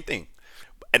 Brawlhalla, same thing.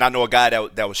 And I know a guy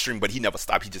that was streaming, but he never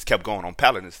stopped. He just kept going on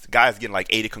Paladins. The guy's getting like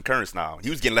 80 concurrents now.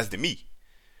 He was getting less than me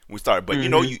when we started. But you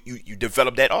know, you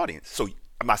develop that audience. So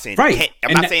I'm not saying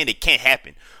saying it can't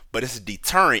happen, but it's a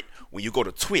deterrent when you go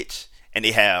to Twitch and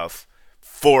they have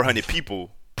 400 people,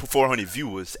 400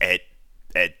 viewers at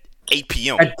 8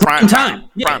 p.m. at prime time.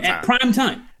 Yeah, at prime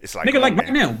time. It's like, nigga, like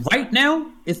right now,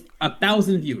 it's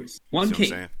 1,000 viewers,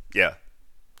 1K. Yeah.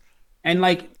 And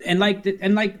like, you know what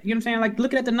I'm saying? Like,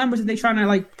 looking at the numbers that they trying to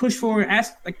like push for and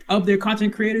ask like of their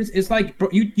content creators, it's like, bro,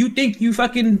 you think you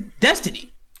fucking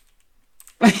Destiny?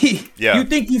 Like, you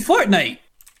think you Fortnite?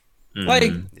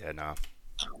 Like, yeah, no,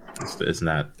 it's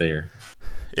not there.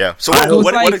 Yeah. So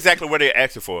what exactly were they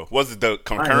asking for? Was it the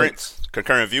concurrent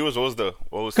viewers? What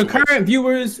was concurrent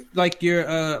viewers? Like your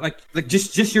like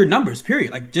just your numbers.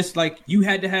 Period. Like just like you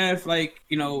had to have like,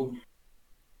 you know,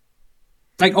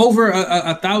 like over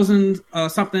 1,000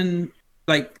 something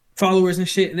like followers and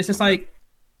shit. And it's just like,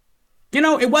 you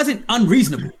know, it wasn't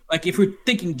unreasonable. Like if we're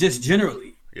thinking just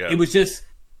generally, it was just,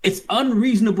 it's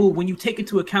unreasonable when you take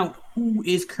into account who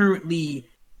is currently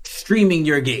streaming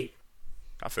your game.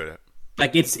 I feel that.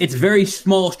 Like it's very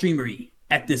small streamery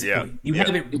at this point. You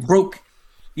haven't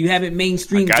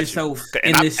mainstreamed yourself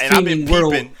in this streaming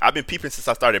world. I've been peeping since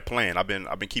I started playing. I've been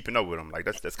keeping up with them. Like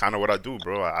that's kind of what I do,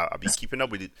 bro. I be keeping up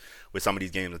with some of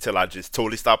these games until I just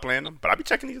totally stop playing them. But I be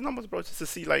checking these numbers, bro, just to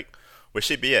see like where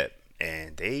shit be at.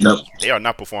 And they are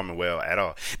not performing well at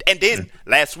all. And then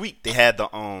last week they had the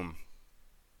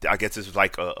I guess this was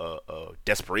like a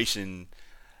desperation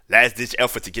last ditch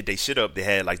effort to get their shit up. They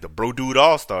had like the Bro Dude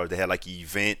All Stars. They had like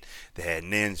Event. They had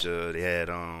Ninja. They had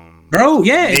Bro,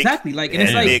 yeah, Nick, exactly. Like and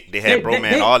it's like Nick. They had Bro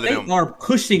Man. All of them. They are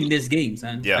pushing this game,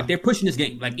 son. Yeah, like they're pushing this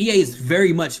game. Like EA is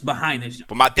very much behind this.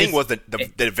 But my thing was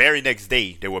the very next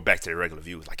day they were back to their regular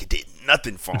views. Like it did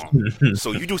nothing for them.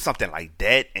 So you do something like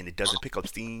that and it doesn't pick up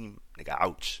steam, nigga.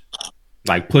 Ouch.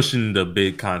 like pushing the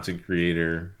big content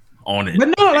creator on it.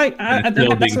 But no, like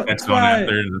that's why.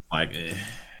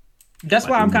 That's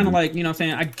why I'm kind of like, you know what I'm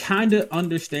saying? I kind of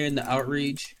understand the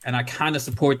outrage and I kind of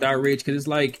support the outrage because it's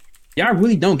like, y'all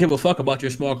really don't give a fuck about your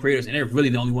small creators and they're really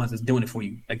the only ones that's doing it for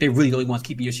you. Like, they're really the only ones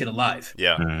keeping your shit alive.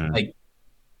 Yeah. Like,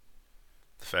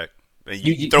 the fact. And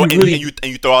you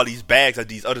throw all these bags at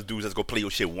these other dudes that's go play your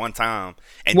shit one time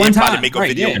and then try to make a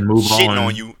video shitting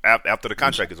on you after the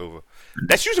contract is over.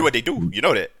 That's usually what they do. You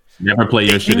know that. Never play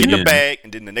your shit again. Get the bag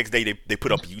and then the next day they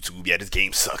put up YouTube. Yeah, this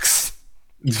game sucks.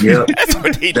 Yeah, that's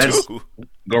what they do.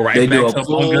 Go right back to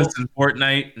Among Us and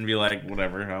Fortnite and be like,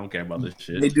 whatever, I don't care about this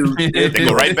shit. They do. They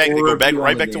go right back. They go back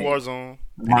right back to Warzone,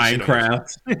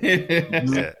 Minecraft.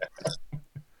 Yeah.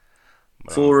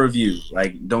 Full review.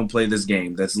 Like, don't play this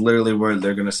game. That's literally where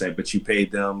they're gonna say. But you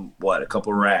paid them what, a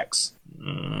couple racks?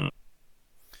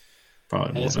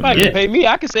 Probably. If somebody can pay me,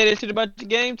 I can say that shit about the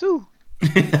game too.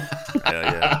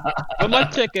 Yeah. Where my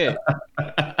check at?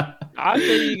 I'll tell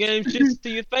you game shit to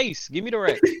your face. Give me the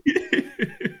rack.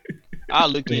 I'll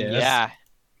look in your eye.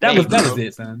 That was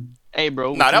it, son. Hey,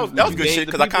 bro. Nah, that was good shit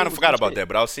because I kind of forgot about that,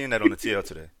 but I was seeing that on the TL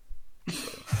today.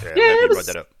 So, it brought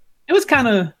that up. It was kind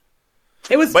of.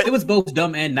 It was both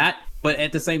dumb and not, but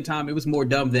at the same time, it was more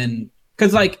dumb than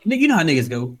because, like, you know how niggas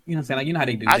go. You know what I'm saying? Like, you know how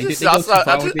they do. I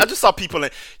just saw people.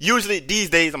 Usually these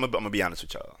days, I'm gonna be honest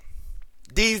with y'all.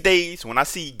 These days, when I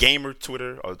see gamer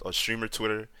Twitter or streamer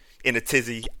Twitter in a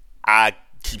tizzy, I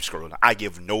keep scrolling. I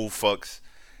give no fucks.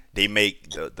 They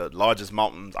make the largest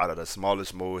mountains out of the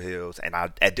smallest molehills, and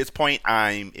at this point,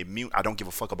 I'm immune. I don't give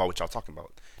a fuck about what y'all talking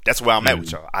about. That's where I'm at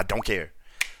with y'all. I don't care.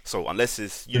 So unless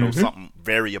it's something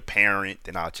very apparent,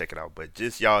 then I'll check it out. But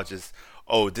this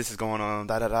is going on,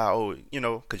 oh,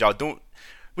 because y'all don't.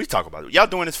 We talk about it. Y'all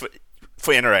doing this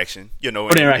for interaction, For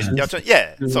interaction.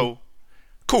 So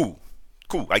cool.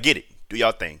 I get it. Do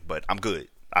y'all thing, but I'm good.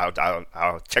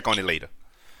 I'll check on it later.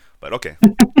 But okay,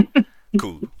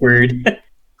 cool. Weird.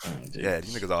 Yeah,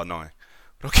 these niggas all annoying.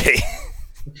 Okay.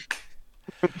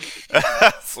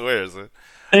 I swear, son.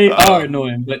 They are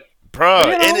annoying, but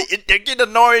bro, they get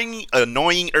annoying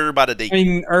by the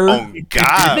day. Oh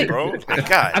God, bro.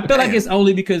 God, I feel like it's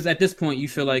only because at this point you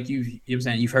feel like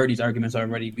you've heard these arguments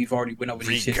already. We've already went over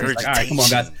these shit. So it's like, all right, come on,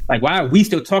 guys. Like, why are we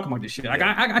still talking about this shit? Like,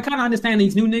 I kind of understand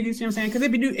these new niggas. You know what I'm saying? Because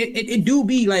it do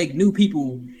be like new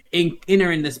people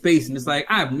entering the space, and it's like,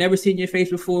 I've never seen your face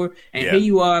before, and here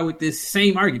you are with this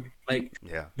same argument. Like,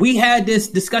 we had this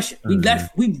discussion. We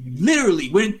literally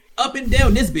went up and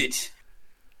down this bitch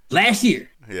last year.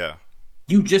 Yeah.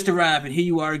 You just arrived, and here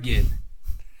you are again.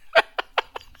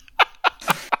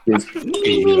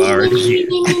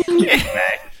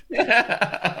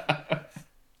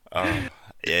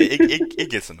 It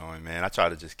gets annoying, man. I try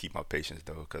to just keep my patience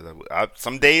though, because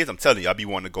some days I'm telling you, I be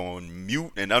wanting to go on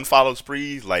mute and unfollow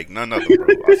sprees like none other, bro.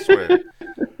 I swear.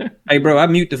 Hey, bro, I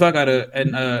mute the fuck out of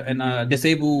and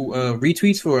disable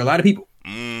retweets for a lot of people.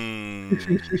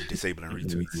 Disabling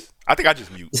retweets. I think I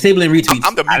just mute. Disabling retweets.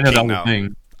 I'm the mute king now.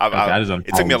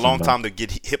 It took me a long time to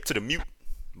get hip to the mute,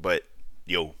 but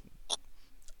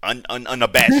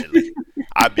unabashedly,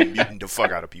 I've been muting the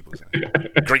fuck out of people.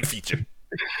 Great feature,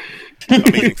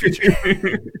 amazing feature.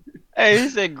 Hey, he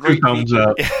said great thumbs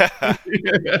feature. Up.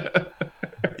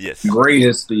 Yes,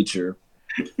 greatest feature.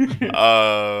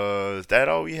 Is that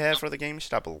all we had for the game?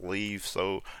 I believe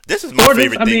so. This is my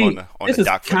favorite thing on the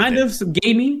dock. This is kind of some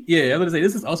gamey. Yeah, I was gonna say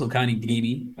this is also kind of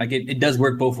gamey. Like it does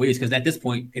work both ways because at this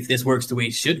point, if this works the way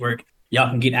it should work, y'all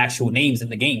can get actual names in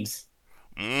the games.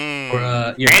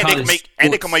 And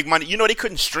they can make money. They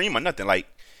couldn't stream or nothing like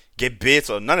get bits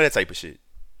or none of that type of shit.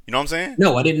 You know what I'm saying?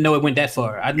 No, I didn't know it went that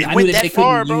far. I knew that they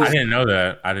far, bro. I didn't know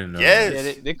that.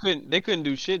 Yes. Yeah, they couldn't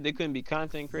do shit. They couldn't be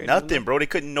content creators. Nothing, bro. They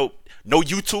couldn't no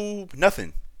YouTube,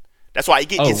 nothing. That's why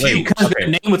it's huge. Because the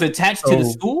name was attached to the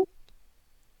school?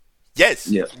 Yes.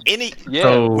 Yeah.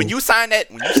 When you sign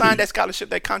that scholarship,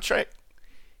 that contract,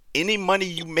 any money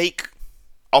you make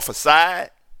off a side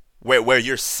where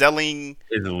you're selling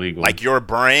is illegal. Like your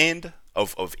brand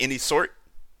of any sort,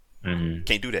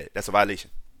 can't do that. That's a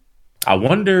violation. I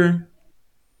wonder.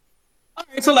 All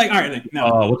right, so like, all right,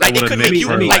 no, like they couldn't make you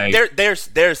like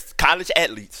there's college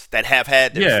athletes that have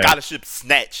had their scholarships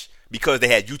snatched because they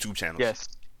had YouTube channels. Yes,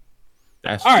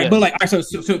 that's all right, but like, all right,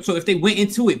 so if they went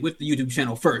into it with the YouTube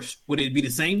channel first, would it be the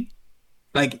same?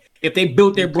 Like, if they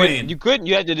built their brand, you couldn't.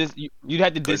 You had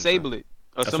to disable it,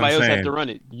 or somebody else had to run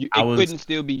it. It couldn't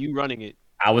still be you running it.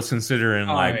 I was considering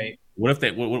what if the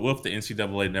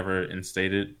NCAA never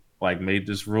made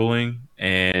this ruling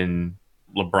and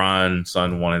LeBron's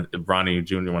son Bronny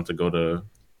Jr. wanted to go to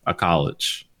a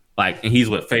college. And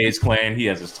he's with FaZe Clan. He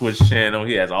has his Twitch channel.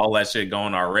 He has all that shit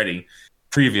going already.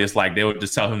 previous, like they would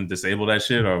just tell him to disable that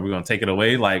shit, or we're gonna take it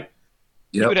away. Like,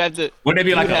 you would have to. Would they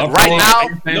be like right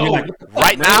now? No, like,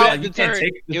 right now. It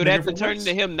would have to turn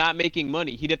into him not making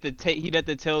money. He'd have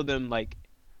to tell them like,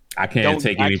 I can't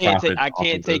take any profit. I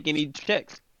can't take any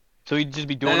checks. So he'd just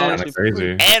be doing all this shit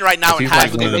crazy. And right now in high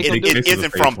school, it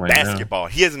isn't from basketball.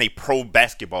 He isn't a pro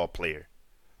basketball player,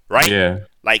 right? Yeah.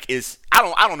 Like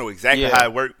I don't know exactly how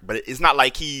it worked, but it's not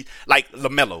like like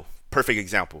LaMelo, perfect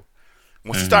example.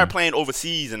 Once he started playing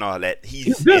overseas and all that,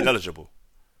 he's ineligible.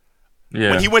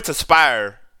 Yeah. When he went to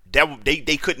Spire,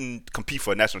 they couldn't compete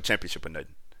for a national championship or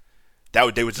nothing.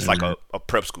 They were just like a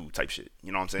prep school type shit.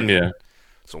 You know what I'm saying? Yeah.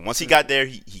 So once he got there,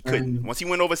 he couldn't. Once he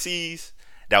went overseas,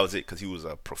 that was it because he was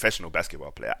a professional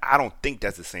basketball player. I don't think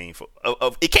that's the same for.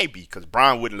 It can't be because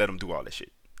Brian wouldn't let him do all that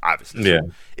shit. Obviously, yeah.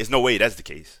 So it's no way that's the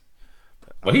case.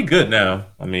 Well, he good now.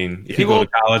 I mean, if he go to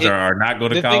college or not go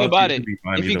to college, the thing about it,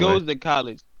 if he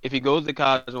goes to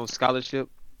college on scholarship,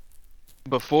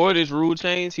 before this rule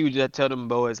change, he would just tell them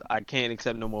boys, "I can't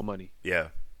accept no more money." Yeah,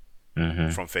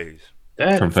 from FaZe.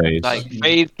 From FaZe, like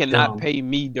FaZe cannot pay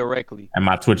me directly. And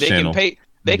my Twitch channel,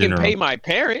 they can pay my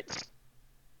parents.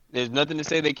 There's nothing to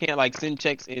say they can't like send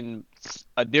checks in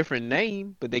a different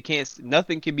name, but they can't.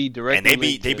 Nothing can be directly. And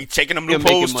they be checking them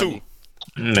loopholes too.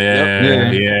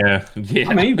 Yeah.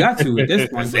 I mean, you got to at this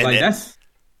point. But like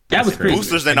that was crazy.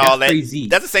 Boosters and all that. Crazy.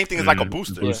 That's the same thing as like a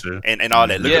booster. And all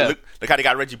that. Look how they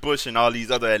got Reggie Bush and all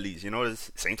these other athletes. You know, it's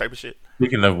the same type of shit.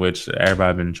 Speaking of which,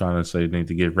 everybody been trying to say they need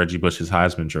to give Reggie Bush his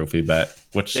Heisman Trophy back,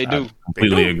 which they do. I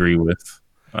completely agree with.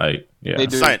 Like, yeah, they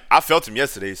do. Son, I felt him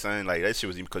yesterday, son. Like that shit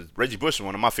was because Reggie Bush is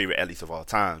one of my favorite athletes of all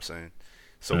time, son.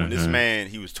 So when this man,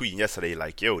 he was tweeting yesterday,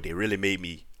 like, yo, they really made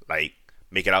me like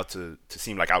make it out to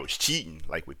seem like I was cheating,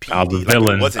 like with PED. I was a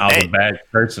villain. I was a bad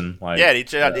person. Like,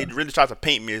 they really tried to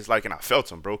paint me as like, and I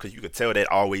felt him, bro, because you could tell that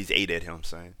always ate at him,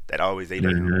 son. That always ate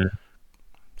at him.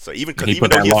 So even though he's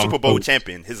a Super Bowl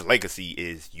champion, his legacy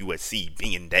is USC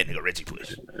being that nigga Reggie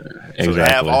Bush. Exactly. So to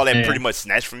have all that pretty much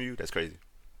snatched from you, that's crazy.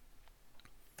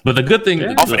 But the good thing,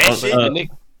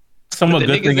 somewhat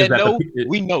good thing is that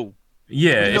we know.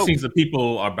 Yeah, it seems that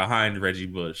people are behind Reggie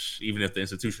Bush, even if the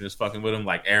institution is fucking with him.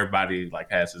 Like everybody, like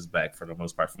has his back for the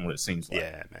most part, from what it seems like.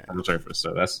 Yeah, man. On the surface,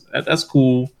 so that's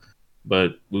cool.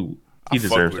 But he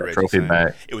deserves that trophy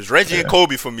back. It was Reggie and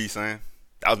Kobe for me, son.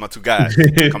 That was my two guys.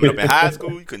 Coming up in high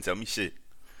school, you couldn't tell me shit.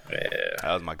 Yeah,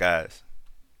 that was my guys.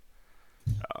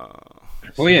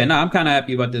 Well, yeah, no, I'm kind of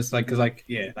happy about this, like, cause, like,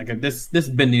 yeah, like this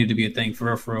been needed to be a thing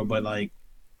for real, but like,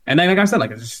 and then, like I said,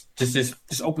 like, it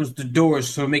just opens the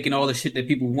doors for making all the shit that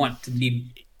people want to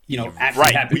be, you know,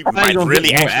 actually happen. We might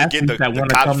really actually get the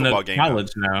college football game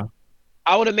now.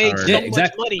 I would have made so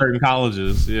much money. Certain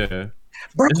colleges, yeah,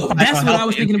 bro, that's what I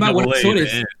was thinking about when I saw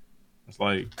this. It's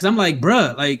like, cause I'm like,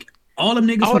 bro, like all them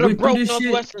niggas who went through this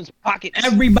shit,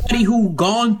 everybody who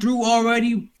gone through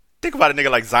already. Think about a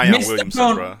nigga like Zion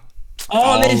Williamson, bro.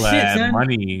 All this shit, man.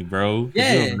 Money, bro.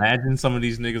 Yeah. Can you imagine some of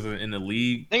these niggas in the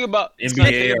league? Think about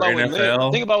NBA or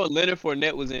NFL. Think about what Leonard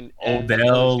Fournette was in.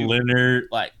 Odell, Leonard,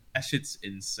 like that shit's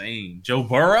insane. Joe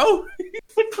Burrow,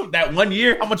 that 1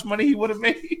 year, how much money he would have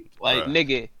made? Like,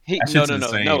 nigga,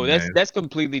 no. That's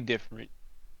completely different.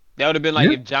 That would have been like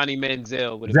if Johnny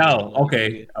Manziel would have.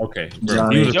 Okay.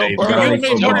 Joe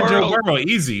Burrow,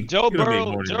 easy. Joe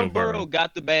Burrow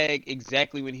got the bag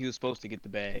exactly when he was supposed to get the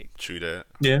bag. True that.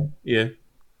 Yeah.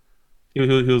 He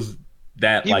was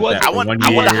that. I wonder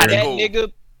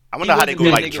how they go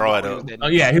like draw it up. Oh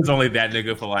yeah, he was only that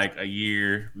nigga for like a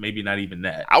year, maybe not even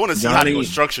that. I want to see how they go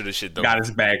structure this shit though. Got his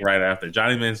bag right after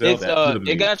Johnny Manziel.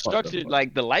 It got structured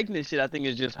like the likeness shit. I think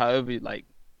is just however like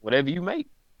whatever you make.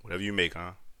 Whatever you make,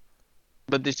 huh?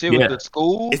 But the shit with the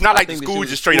school, it's not like the school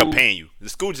just straight up paying you. The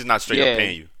school just not straight up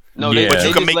paying you. No, but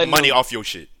you can make money off your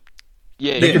shit.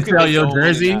 Yeah, they can sell your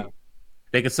jersey.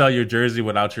 They can sell your jersey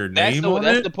without your name on it.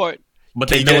 That's the part. But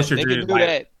they know it's your jersey.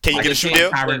 Can you get a shoe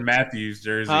deal? Tyrann Matthews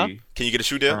jersey. Can you get a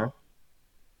shoe deal?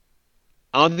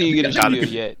 I don't think you get a shoe deal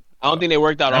yet. I don't think they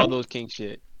worked out all those king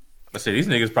shit. I say these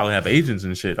niggas probably have agents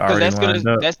and shit already lined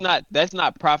up. That's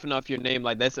not profiting off your name.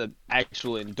 Like that's an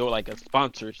actual like a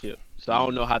sponsorship. So I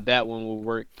don't know how that one will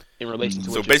work in relation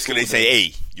to. So basically, they say,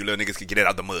 "Hey, you little niggas can get it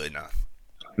out the mud now."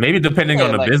 Maybe depending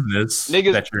on the business that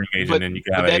you're engaging in, you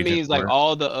can have an agent. That means like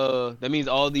that means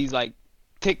all these like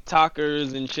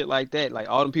TikTokers and shit like that. Like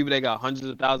all the people that got hundreds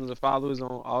of thousands of followers on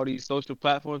all these social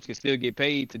platforms can still get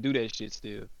paid to do that shit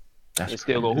still. And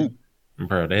still go hoop.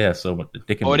 Bro, they have so much.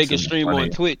 They can stream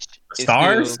on Twitch.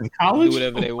 Stars in college, do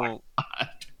whatever they want.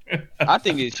 I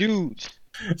think it's huge.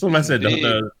 So I said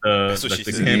the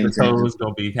campus hoes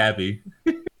gonna be happy.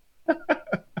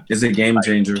 It's a game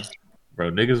changer, bro.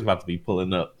 Niggas about to be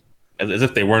pulling up as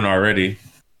if they weren't already.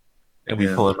 They'll be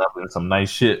pulling up in some nice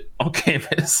shit on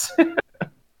campus.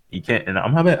 You can't, and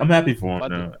I'm happy for him.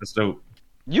 No, that's dope.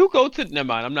 You go to never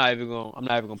mind. I'm not even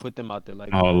gonna put them out there like.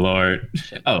 Oh Lord.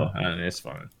 Oh, it's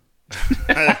fine.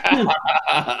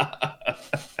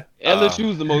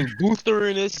 LSU's the most booster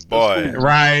in this. Boy,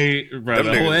 right, bro.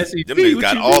 Them niggas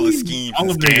got all the schemes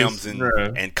and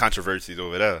scams and controversies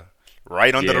over there,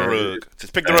 right under the rug.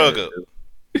 Just pick the rug up.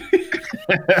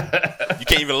 You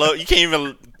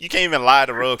can't even lie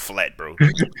the rug flat, bro.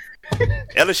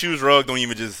 LSU's rug don't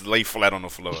even just lay flat on the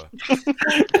floor.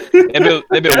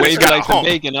 They've been waving like some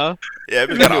bacon, huh? Yeah,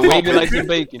 they've been waving like some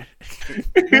bacon.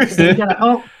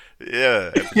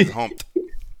 Yeah, it's humped.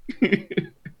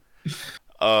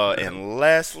 And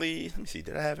lastly, let me see.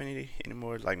 Did I have any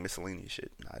more like miscellaneous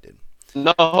shit? No, I didn't.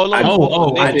 No, hold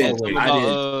on. I did.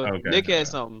 Nick had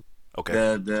something.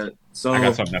 Okay. So I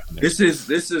got something after this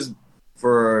is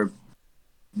for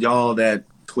y'all that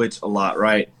Twitch a lot,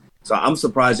 right? So I'm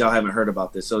surprised y'all haven't heard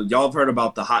about this. So y'all have heard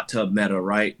about the hot tub meta,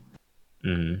 right?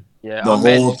 Mm-hmm. Yeah, the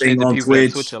whole thing on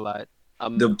Twitch a lot.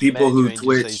 The people who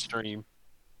Twitch stream.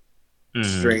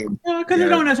 Stream. Because it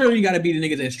don't necessarily got to be the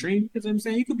niggas that stream. Because I'm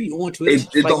saying you could be on Twitch.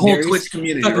 It's like the whole Twitch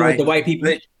community, right? With the white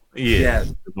people. Yeah.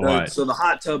 So the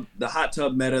hot tub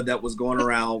meta that was going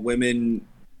around, women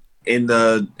in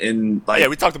like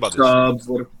we talked about subs,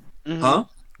 this. Huh?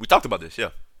 We talked about this, yeah.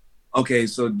 Okay,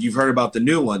 so you've heard about the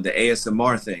new one, the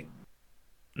ASMR thing.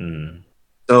 Mm.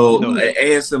 So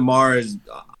ASMR is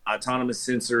autonomous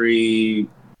sensory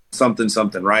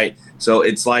something, right? So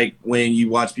it's like when you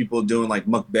watch people doing like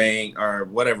mukbang or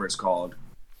whatever it's called.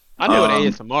 I know what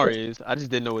ASMR is. I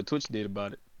just didn't know what Twitch did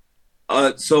about it.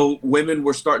 So women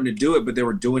were starting to do it, but they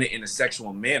were doing it in a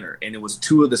sexual manner, and it was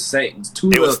two of the same.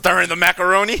 They were stirring the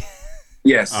macaroni.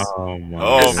 Yes. Oh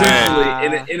my.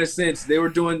 Essentially, in a sense, they were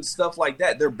doing stuff like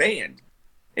that. They're banned,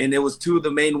 and it was two of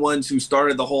the main ones who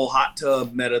started the whole hot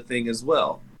tub meta thing as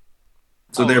well.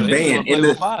 So they're banned.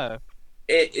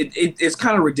 It's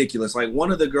kind of ridiculous. Like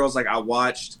one of the girls, like I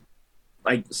watched,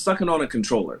 like sucking on a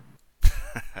controller.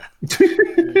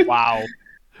 Wow.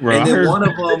 Bro, and then one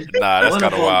of them, that's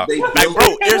kind of wild. Like,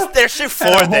 bro, there's shit for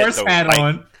that horse though. hat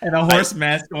on and a horse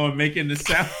mask on, making the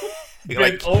sound.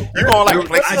 Like you going like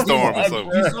Plexi Storm or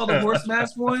something. You saw the horse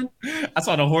mask one? I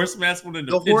saw the horse mask one and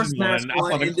the horse mask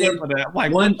one. I saw the clip of that. I'm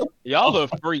like, one, y'all are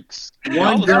freaks.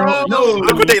 One girl,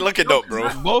 look what they looking up, bro.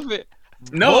 Both it.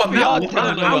 No, I'm not.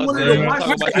 I wanted to watch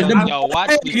y'all watch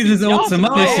this.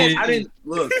 I didn't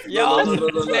look. Y'all,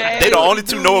 they the only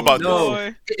two know about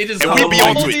this. It is and we be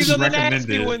on Twitch. These are the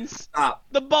nasty ones. Stop.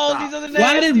 The baldies are the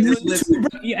nasty ones.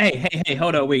 Hey,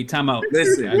 hold on, wait, time out.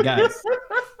 Listen, guys.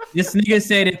 This nigga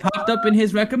said it popped up in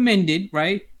his recommended,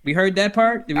 right? We heard that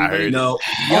part. I heard no.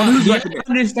 Y'all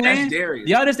understand?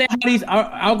 Y'all understand how these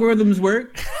algorithms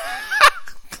work?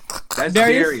 That's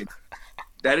Darius.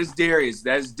 That is Darius.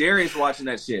 That is Darius watching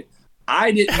that shit.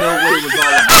 I didn't know what it was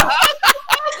all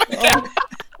about.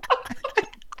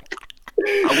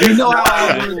 We know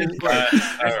how algorithms work.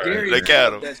 That's Darius. Look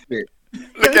at him.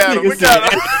 Look at him. Look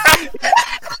at him.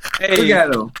 Hey, look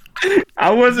at him. I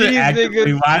wasn't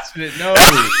actively watching it. No.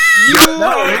 You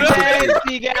are a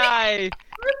nasty guy.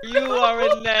 You are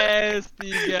a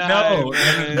nasty guy. No.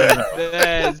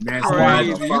 That's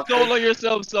crazy. You told on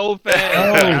yourself so fast.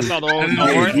 I saw the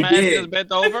horse mask just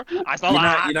bent over. I saw the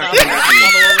one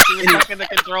she was stuck in the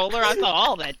controller. I saw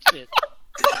all that shit.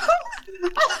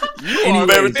 You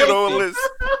better to the whole list.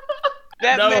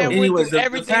 That man went through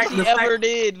everything he ever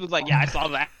did. Was like, yeah, I saw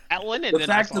that one. And the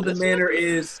fact of the matter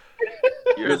is,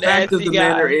 the fact of the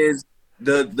matter is,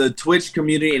 the Twitch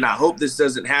community, and I hope this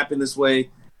doesn't happen this way,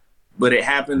 but it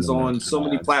happens on so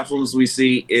many platforms we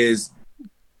see, is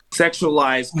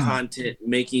sexualized content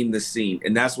making the scene,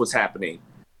 and that's what's happening.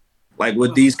 Like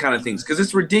with these kind of things, because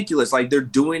it's ridiculous. Like they're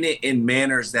doing it in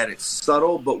manners that it's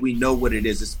subtle, but we know what it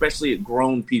is, especially at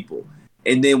grown people.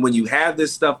 And then when you have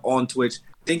this stuff on Twitch,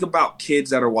 think about kids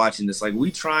that are watching this. Like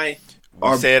we try.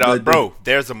 Bro,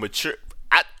 there's a mature.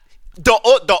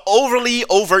 The overly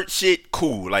overt shit,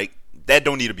 cool. Like that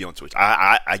don't need to be on Twitch.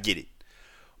 I get it,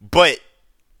 but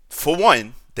for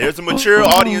one, there's a mature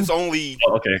audience only.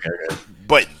 Okay.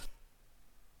 Button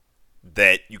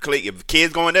that you click. If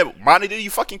kids going there, monitor you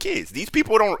fucking kids. These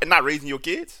people are not raising your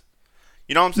kids.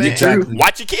 You know what I'm saying? Exactly.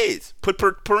 Watch your kids. Put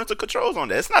parental controls on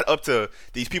that. It's not up to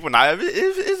these people now. If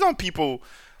it's on people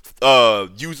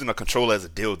using a controller as a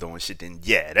dildo and shit, then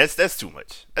yeah, that's too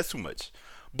much. That's too much.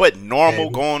 But normal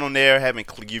going on there, having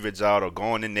cleavage out, or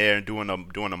going in there and doing a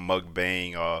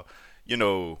mukbang, or in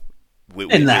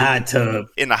the hot tub,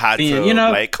 you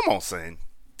know, like come on, son.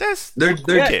 Who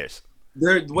cares?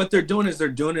 what they're doing is they're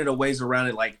doing it a ways around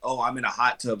it. Like, oh, I'm in a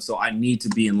hot tub, so I need to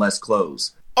be in less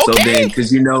clothes. Okay. So then,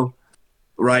 because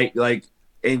right, like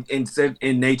in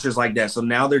nature's like that. So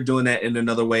now they're doing that in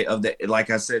another way of the, like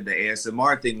I said, the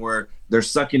ASMR thing where they're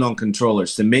sucking on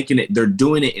controllers to they're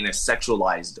doing it in a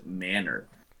sexualized manner.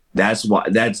 That's why.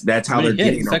 That's how they're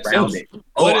getting around it.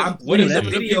 I'm playing the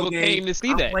video game. Came to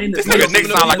see that. This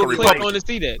nigga sound like a Republican. To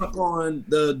see that. On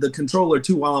the controller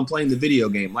too while I'm playing the video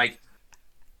game. Like,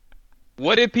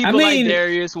 what if people like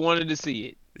Darius wanted to see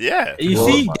it? Yeah, you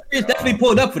see, Darius definitely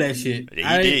pulled up for that shit.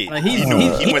 Yeah, he did. Like,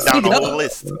 he went down the whole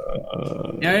list.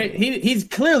 Right? He's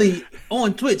clearly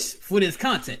on Twitch for this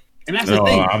content. And that's the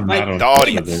thing. Like, the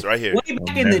audience right here. Way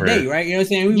back in the day, right? You know what I'm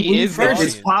saying? When we first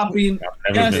it's popping. You know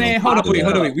what I'm saying? Hold up. We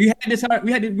had this.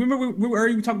 Remember we were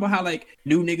earlier talking about how like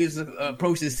new niggas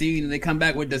approach the scene and they come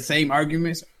back with the same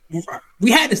arguments.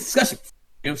 We had this discussion.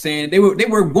 You know what I'm saying? They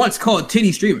were once called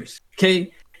titty streamers.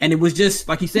 Okay, and it was just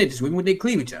like you said, just women with their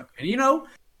cleavage up. And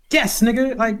yes,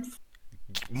 nigga, like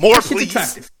more please.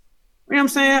 Attractive. You know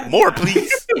what I'm saying? More,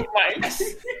 please.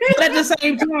 But at the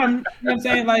same time, you know what I'm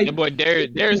saying? Like, your boy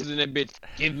Darius is in that bitch.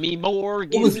 Give me more.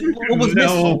 What was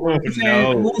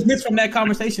missed from that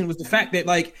conversation was the fact that,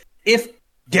 like, if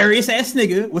Darius ass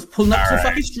nigga was pulling up to the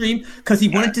fucking stream because he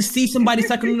wanted to see somebody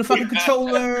sucking on the fucking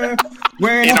controller,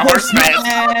 wearing a horse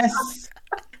mask,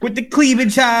 with the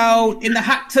cleavage out, in the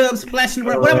hot tub splashing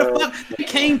around, whatever the fuck, they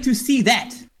came to see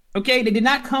that. Okay, they did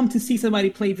not come to see somebody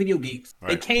play video games.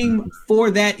 Right. They came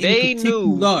for that. They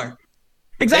knew.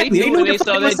 Exactly. They knew they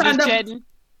saw that just chatting.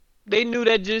 They knew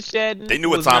that just chatting. They knew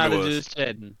what time it was. Just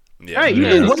chatting. Yeah. Right. You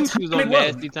knew what time was on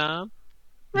nasty time.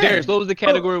 Right. Darius, what was the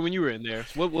category when you were in there?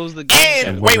 What was the game?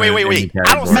 And wait.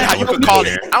 I don't see how you could call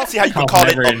it. I don't see how you could call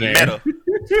it a meta.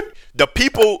 The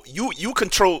people you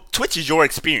control. Twitch is your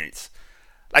experience.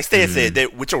 Like Stan said,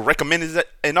 that with your recommendeds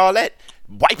and all that.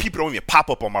 White people don't even pop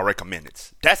up on my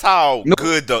recommendeds. That's how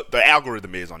good the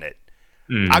algorithm is on that.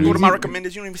 I go to my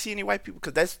recommendeds, you don't even see any white people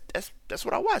because that's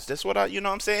what I watch. That's what you know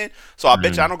what I'm saying? So I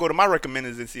bet you I don't go to my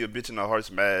recommendeds and see a bitch in a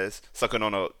horse mask sucking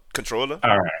on a controller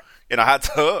in a hot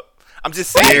tub. I'm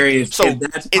just saying. So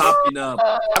that's popping up.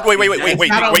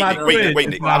 Wait.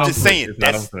 I'm just saying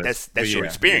that's your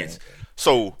experience.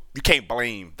 So you can't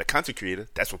blame the content creator.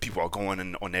 That's what people are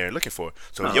going on there looking for.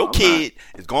 So if your kid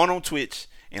is going on Twitch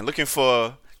and looking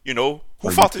for, who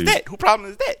fault is that? Who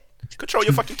problem is that? Control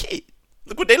your fucking kid.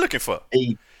 Look what they looking for.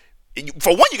 For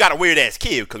one, you got a weird ass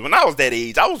kid. Because when I was that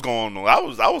age, I was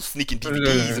sneaking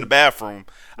DVDs in the bathroom.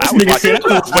 I was watching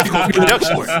West Coast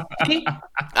Productions.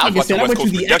 I was watching West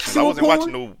Coast Productions. I wasn't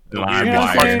watching no weird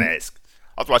horse mask.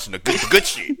 I was watching the good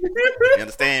shit. You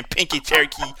understand? Pinky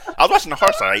Cherokee. I was watching the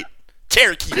horse, right?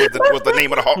 Cherokee was the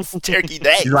name of the horse. Cherokee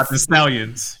that. You watching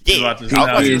Stallions. Yeah. I was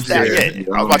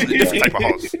watching a different type of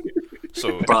horse.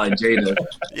 So probably Jada.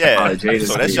 Yeah.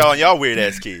 So that's y'all weird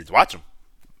ass kids. Watch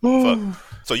them.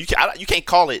 So you can't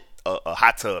call it a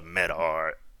hot tub meta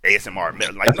or ASMR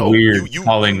meta. Like, that's weird. You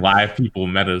calling live people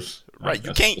metas. Right.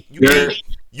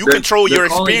 You control your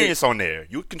experience on there.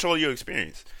 You control your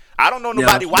experience. I don't know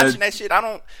nobody watching that shit.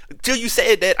 Until you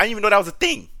said that, I didn't even know that was a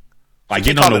thing. Like,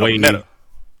 getting on the way meta.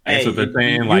 That's what they're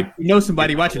saying. Like, you know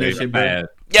somebody watching that shit, bad.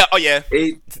 Yeah. Oh yeah.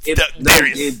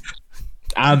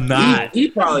 I'm not. He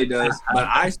probably does, but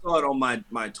I saw it on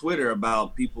my Twitter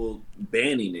about people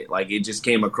banning it. Like, it just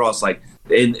came across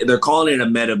and they're calling it a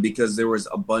meta because there was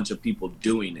a bunch of people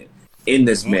doing it in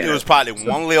this meta. It was probably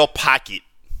one little pocket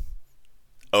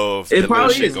of. It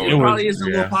probably is. It probably is a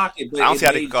little pocket. But I don't see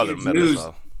how they call it a meta.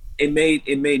 So. It made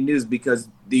news because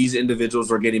these individuals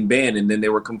were getting banned, and then they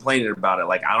were complaining about it.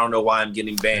 Like, I don't know why I'm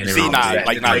getting banned. See, you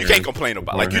can't complain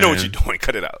about it. Like, you know what you're doing.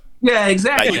 Cut it out. Yeah,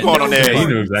 exactly. Like, you going on there, you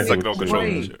know exactly no control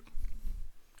and shit.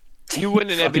 You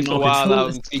went in that bitch for wild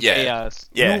out and see chaos.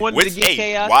 Yeah. You wanted to get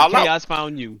chaos, chaos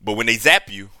found you. But when they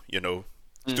zap you,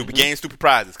 stupid games, stupid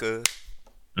prizes, cuz.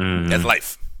 That's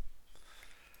life.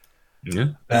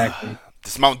 Yeah. Exactly.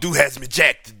 This Mountain Dew has me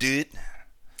jacked, dude.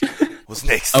 What's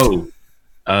next?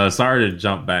 Sorry to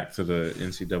jump back to the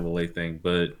NCAA thing,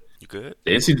 but you good?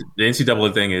 The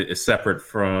NCAA thing is separate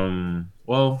from,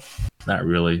 well, not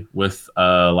really, with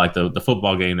the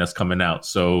football game that's coming out.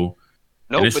 So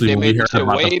but they made it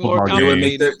way more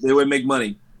complicated. They would make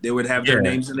money. They would have their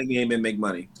names in the game and make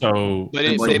money. So, but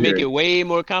they make it way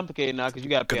more complicated now because you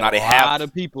got to pay a lot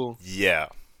of people. Yeah.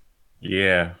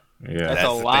 That's a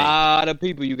lot of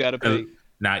people you got to pay.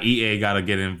 Now EA got to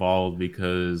get involved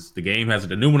because the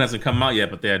new one hasn't come out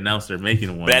yet, but they announced they're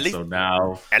making one. So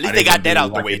now at least they got that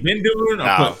out the way. Been doing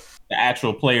or put the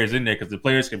actual players in there because the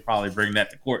players can probably bring that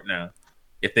to court now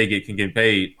if they can get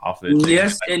paid off it.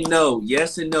 Yes and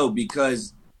no,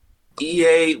 because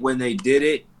EA when they did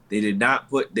it, They did not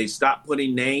put. They stopped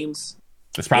putting names.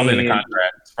 It's probably in the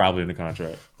contract. It's probably in the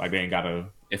contract. Like they ain't gotta.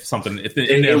 If something. If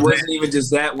it wasn't even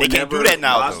just that. They can't do that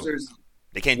now. Rosters, though.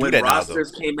 They can't do that now. When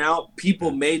rosters came out,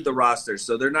 people made the rosters,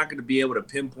 so they're not going to be able to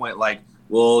pinpoint like,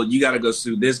 well, you got to go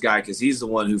sue this guy because he's the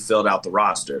one who filled out the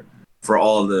roster for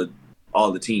all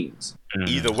the teams.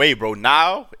 Either way, bro.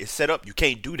 Now it's set up. You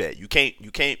can't do that. You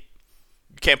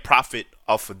can't profit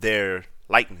off of their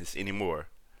likeness anymore.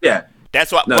 Yeah.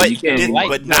 That's what, no,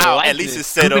 but now at least it's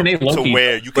set up to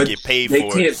where you can get paid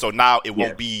for it. So now it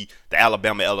won't be the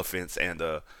Alabama Elephants and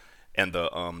the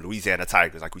Louisiana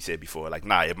Tigers, like we said before. Like,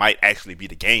 it might actually be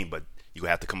the game, but you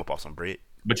have to come up off some bread.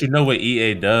 But you know what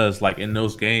EA does? Like in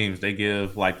those games, they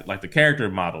give like the character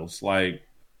models. Like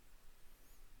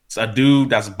a dude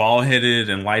that's bald headed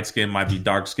and light skinned might be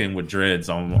dark skinned with dreads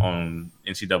on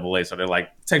NCAA. So they're like,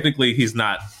 technically, he's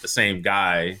not the same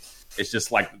guy. It's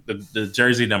just like the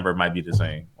jersey number might be the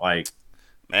same. Like,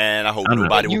 man, I hope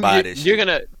nobody will buy this. You're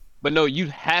gonna, but no, you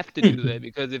have to do that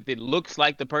because if it looks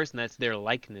like the person, that's their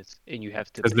likeness, and you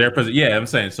have to. Yeah, I'm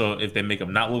saying so. If they make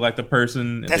them not look like the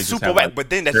person, that's super whack. But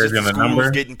then that's just the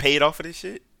schools getting paid off of this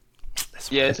shit.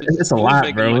 It's a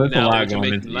lot, bro. It's a lot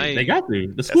going into it. They got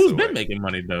to. The school's been making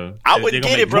money though. I wouldn't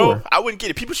get it, bro. I wouldn't get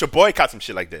it. People should boycott some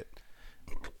shit like that.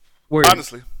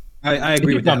 Honestly. I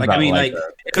agree with that. Like, I mean, like,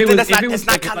 it's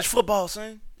not college football,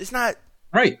 son. It's not.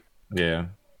 Right. Yeah.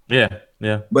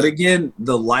 But again,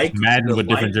 Madden with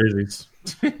different jerseys.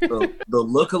 the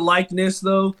look-alikeness,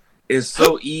 though, is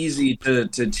so easy to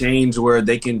change where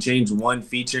they can change one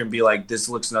feature and be like, this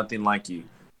looks nothing like you.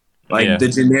 Like the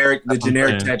generic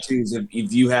tattoos.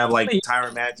 If you have like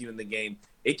Tyrann Mathieu in the game,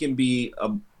 it can be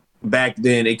back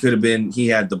then. It could have been he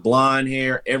had the blonde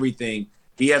hair, everything.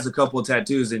 He has a couple of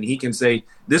tattoos, and he can say,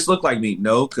 this looked like me.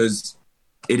 No, because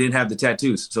it didn't have the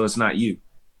tattoos, so it's not you.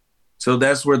 So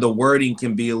that's where the wording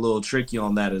can be a little tricky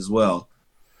on that as well.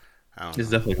 It's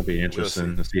definitely going to be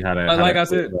interesting to see how that I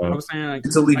said, I was saying, like,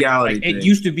 it's a legality like it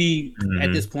used to be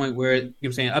at this point where, you know what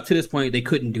I'm saying, up to this point, they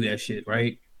couldn't do that shit,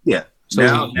 right? Yeah. So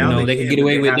now they could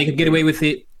get away with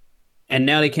it, and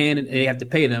now they can, and they have to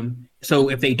pay them.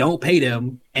 So if they don't pay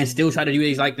them and still try to do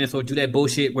these likeness or do that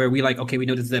bullshit where we like, okay, we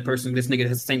know this is that person, this nigga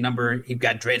has the same number, he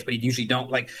got dreads, but he usually don't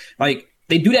like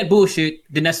they do that bullshit,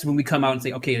 then that's when we come out and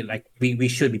say, okay, like we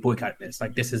should be boycotting this.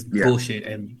 Like this is bullshit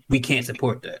and we can't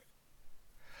support that.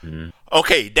 Mm-hmm.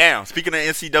 Okay, damn. Speaking of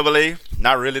NCAA,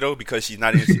 not really though, because she's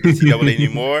not in NCAA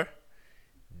anymore.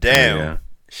 Damn. Yeah.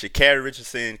 Sha'Carri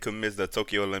Richardson could miss the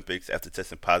Tokyo Olympics after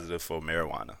testing positive for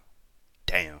marijuana.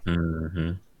 Damn.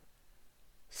 Mm-hmm.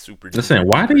 Super. Listen,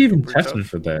 why are they even testing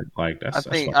for that? Like, that's I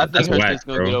think her shit's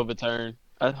gonna get overturned.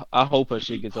 I hope her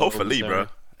shit gets overturned. Hopefully, bro.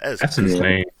 That's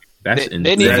insane. That's insane.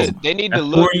 They need to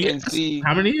look and see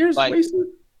how many years wasted.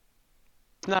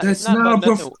 It's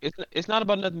not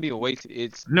about nothing being wasted.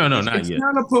 It's not yet. It's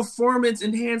not a performance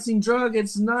enhancing drug.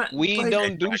 It's not. We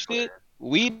don't do shit.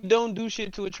 We don't do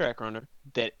shit to a track runner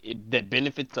that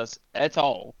benefits us at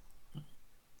all.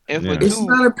 And for it's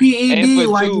not a PED.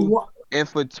 And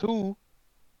for two.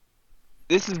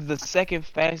 This is the second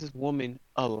fastest woman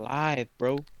alive,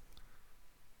 bro.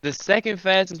 The second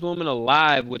fastest woman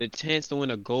alive with a chance to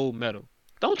win a gold medal.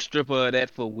 Don't strip her of that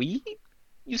for weed.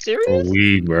 You serious? For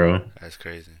weed, bro. That's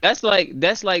crazy. That's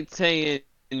like saying,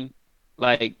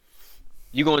 like,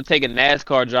 you're gonna take a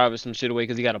NASCAR driver some shit away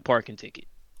because he got a parking ticket.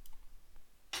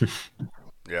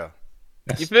 Yeah.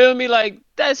 You feel me? Like,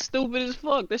 that's stupid as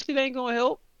fuck. That shit ain't gonna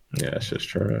help. Yeah, it's just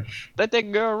trash. Let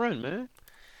that girl run, man.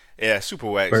 Yeah, super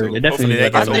whack. So hopefully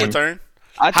that gets overturned.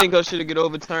 I think her should get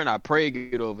overturned. I pray it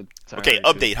get overturned. Okay,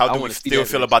 update. How do we still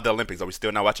feel about the Olympics? Are we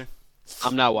still not watching?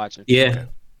 I'm not watching. Yeah.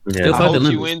 Okay. Still I hope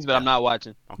she wins, but I'm not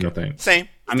watching. Okay. No thanks. Same.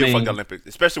 Still fuck the Olympics,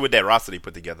 especially with that roster they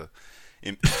put together.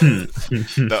 The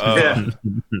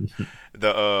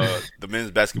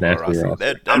men's basketball roster.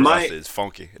 That roster is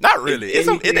funky. Not really.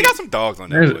 They got some dogs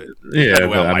on there.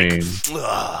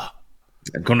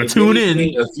 I'm gonna tune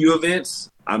in. A few events.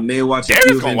 I may watch a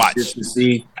few events just to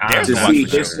see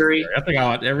history. I think I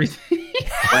watch everything.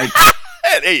 Like,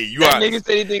 hey, you that nigga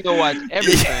said he think gonna watch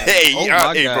everything. Hey,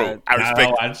 bro, I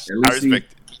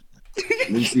respect it.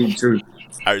 Let me see the truth.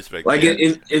 I respect. Like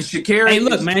if Sha'Carri. Hey,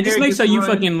 look, man, just make sure you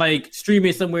fucking like stream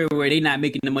it somewhere where they not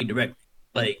making the money direct.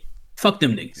 Like, fuck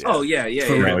them niggas. Oh yeah.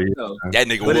 That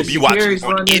nigga will be watching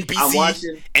on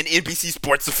NBC and NBC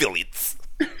Sports affiliates.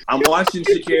 I'm watching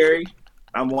Sha'Carri.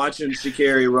 I'm watching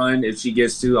Sha'Carri run if she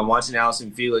gets to. I'm watching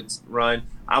Allison Felix run.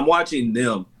 I'm watching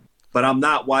them, but I'm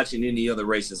not watching any other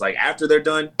races. Like after they're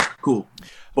done, cool,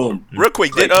 boom. Real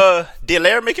quick, did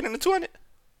Lair make it in the 200?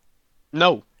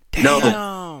 No.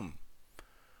 Damn.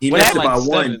 He missed it by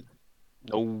 1.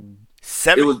 No.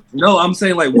 7? It was I'm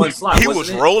saying like one slot. He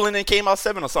was rolling and came out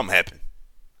 7, or something happened.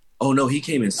 Oh no, he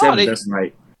came in 7. That's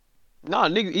right. No,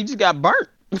 nigga, he just got burnt.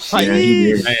 Yeah,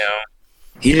 he did.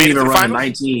 He didn't even run a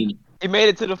 19. He made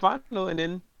it to the final and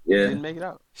then didn't make it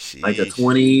out. Jeez. Like a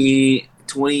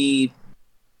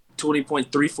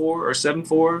 20.34 or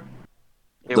 7.4.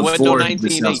 It wasn't no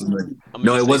 19.8.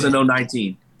 No, it wasn't no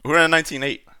 19. Who ran a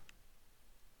 19.8?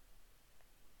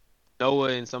 Noah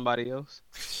and somebody else.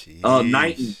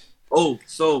 Knighton. Oh,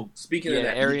 so speaking of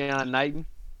that, Arion Knighton.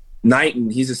 Knighton,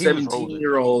 he's a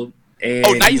 17-year-old,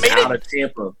 and he's out of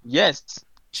Tampa. Yes.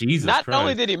 Jesus Not Christ.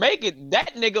 only did he make it,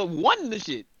 that nigga won the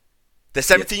shit. The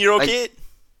 17-year-old kid?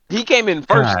 He came in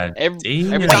first.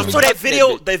 Every time so that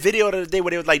video the other day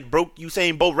where they was like broke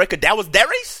Usain Bolt record, that was that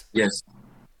race? Yes.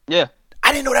 Yeah.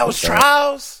 I didn't know that was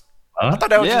trials. I thought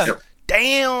that was just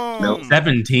damn. No.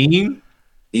 17?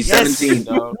 He's 17. He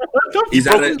broke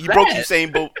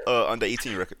Usain Bolt under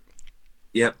 18 record.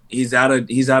 Yep, he's out of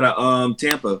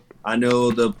Tampa. I know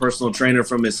the personal trainer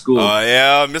from his school. Oh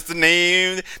yeah, Mr.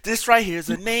 Name. This right here's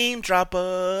a name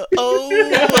dropper.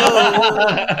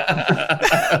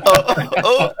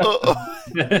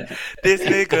 This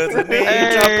nigga's a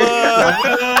name dropper.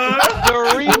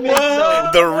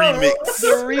 The remix.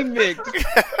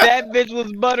 That bitch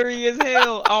was buttery as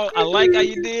hell. Oh, I like how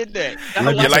you did that. You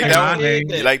like that one?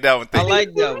 You like that one? I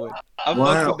like that one. I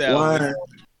fuck with that one.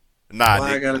 Nah,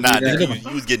 nigga,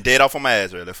 you was getting dead off on my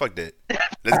ass earlier. Fuck that.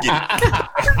 Let's get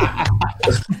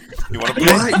it. You want to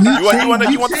play?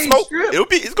 You want the smoke?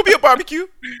 It's gonna be a barbecue.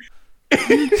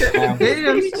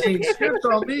 Damn, he changed script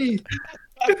on me.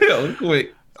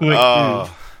 Quick. Oh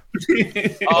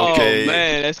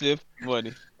man, that shit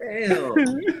funny. Damn.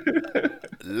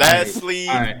 Lastly,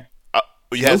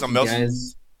 you had something else?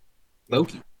 Guys.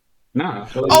 Loki. Nah.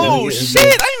 Oh shit!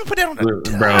 I didn't even put that on the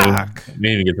doc. We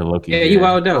need to get to Loki. Yeah, you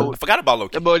wild out. I forgot about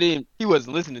Loki. That boy he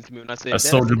wasn't listening to me when I said a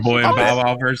Soldier Boy and Bow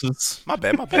Wow versus. My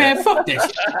bad. Man, fuck that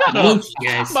shit. Loki,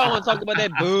 guys. I want to talk about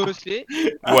that bullshit.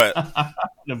 What?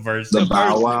 The verse. The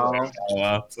Bow Wow.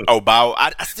 Oh, Bow.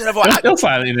 I still never. It was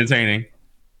finally entertaining.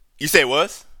 You say it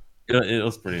was? It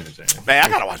was pretty entertaining. Man, I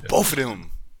gotta watch both of them.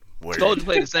 Soldier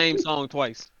played the same song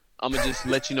twice. I'm gonna just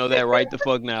let you know that right the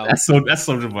fuck now. That's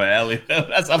Soldier Boy alley.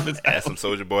 That's some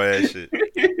Soldier Boy ass shit.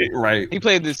 Right. He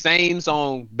played the same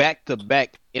song back to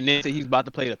back, and then he's about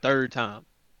to play the third time.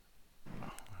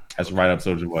 That's right up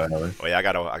Soldier Boy alley. Oh yeah, I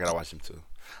gotta watch him too.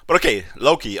 But okay,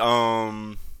 Loki.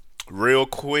 Real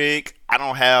quick, I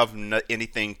don't have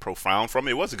anything profound from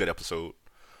it. It was a good episode.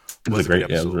 It was great.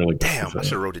 Yeah, it was really good. Damn, I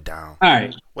should have wrote it down. All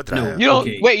right. What did I have? You don't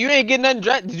wait. You ain't getting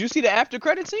nothing. Did you see the after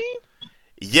credit scene?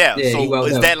 Yeah, so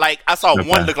is that like I saw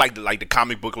one look like the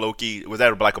comic book Loki? Was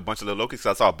that like a bunch of little Lokis?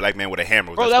 I saw a black man with a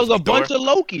hammer. Bro, that was a bunch of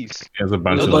Lokis. It was a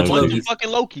bunch of fucking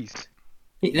Lokis.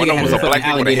 One of them was a black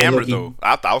man with a hammer though.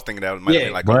 I was thinking that might be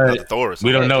like another Thor or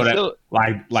something. We don't know that.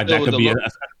 Like that could be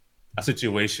a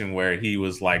situation where he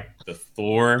was like the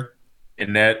Thor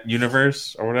in that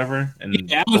universe or whatever. And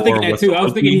yeah, I was thinking that too. I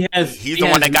was thinking he's the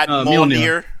one that got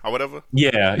Mjolnir or whatever.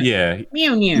 Yeah.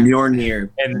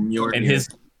 Mjolnir.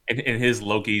 And in his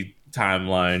Loki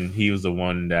timeline, he was the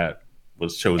one that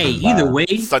was chosen. Hey, either way,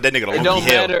 so that nigga it don't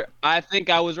matter. I think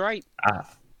I was right.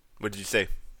 What did you say?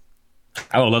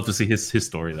 I would love to see his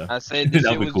story though. I said this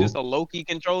shit was cool. Just a Loki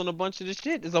controlling a bunch of the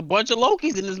shit. There's a bunch of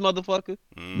Lokis in this motherfucker.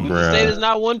 Who's to say there's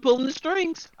not one pulling the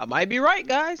strings? I might be right,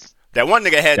 guys. That one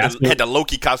nigga had the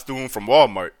Loki costume from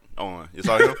Walmart on. You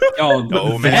saw him? The old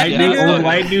man, old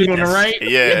white dude on the right.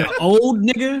 Yeah, the old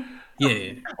nigga.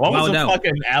 Yeah, what was a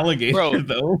fucking alligator? Bro,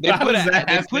 though? They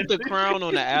put the crown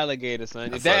on the alligator,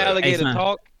 son. If that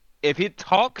alligator if it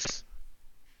talks,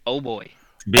 oh boy.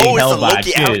 Being it's a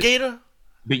Loki alligator.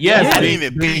 But yes,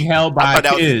 being held by a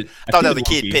kid. I thought that was a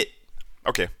kid pit.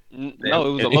 Okay. No,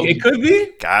 it was a Loki. It could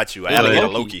be. Got you. Alligator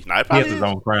Loki. Nah, he has his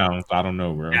own crown, so I don't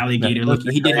know, bro. Alligator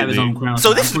Loki. He did have his own crown.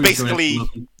 So this is basically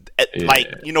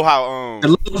like you know how the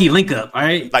Loki link up, all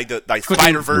right? Like the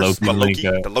Spider-Verse, but Loki,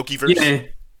 the Loki-verse.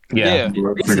 Yeah.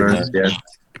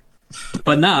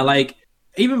 But nah, like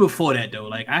even before that though,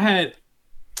 like I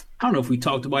don't know if we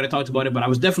talked about it, but I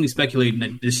was definitely speculating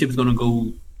that this ship is gonna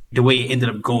go the way it ended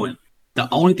up going. The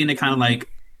only thing that kind of like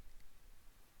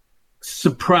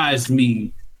surprised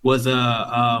me was the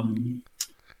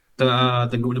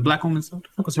black woman. What the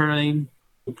fuck was her name?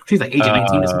 She's like Agent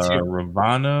 19 or some shit.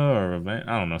 Ravana or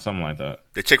I don't know, something like that.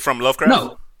 The chick from Lovecraft?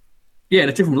 No. Yeah,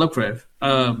 the chick from Lovecraft.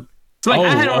 So like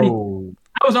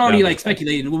I was already like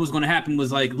speculating what was going to happen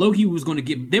was like Loki was going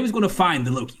to they was going to find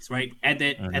the Lokis, right? At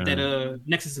that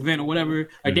Nexus event or whatever.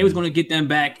 Like they was going to get them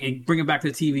back and bring them back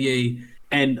to the TVA.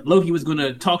 And Loki was going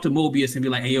to talk to Mobius and be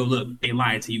like, hey, yo, look, they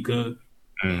lied to you, cuz.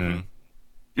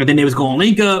 and then they was going to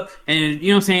link up, and you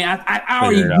know what I'm saying. I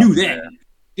already knew that.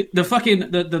 The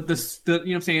fucking the you know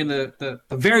what I'm saying, the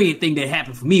variant thing that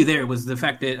happened for me there was the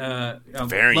fact that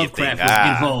Lovecraft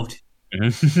was involved. You know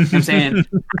what I'm saying?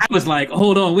 I was like,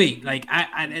 hold on, wait, like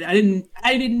I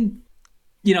didn't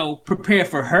you know, prepare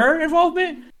for her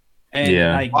involvement.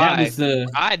 And like that was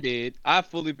I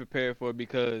fully prepared for it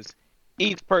because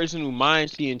each person who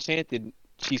she enchanted,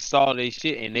 she saw their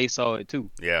shit and they saw it too.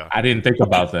 Yeah, I didn't think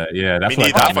about that. Yeah, that's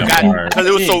what I forgot because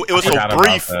it was so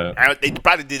brief. They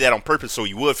probably did that on purpose so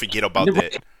you would forget about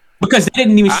that. Because they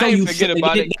didn't even show you.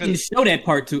 They didn't show that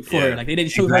part for her. Like they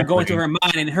didn't show her going through her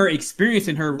mind and her experience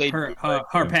in her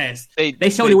past. They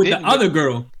showed it with the other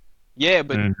girl. Yeah,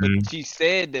 but she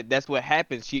said that's what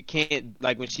happens. She can't,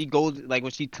 like when she goes, like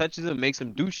when she touches him, makes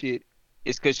him do shit.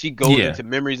 It's because she goes into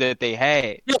memories that they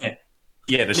had.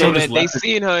 Yeah, the show that they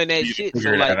seen her in that shit.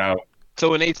 So like,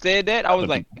 so when they said that, I was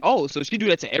like, oh, so she do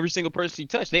that to every single person she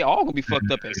touched. They all gonna be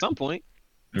fucked up at some point.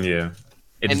 Yeah,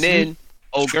 and then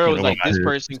old girl was like, this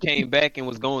person came back and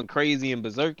was going crazy and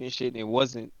berserk and shit, and it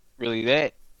wasn't really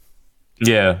that.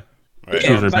 Yeah. Right.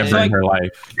 She was remembering her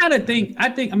life. I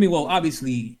mean, well,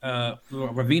 obviously,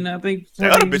 Ravina, I think. That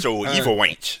other bitch old evil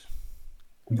wench.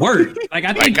 Word. Like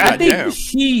I think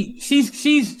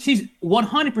she's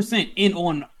 100% in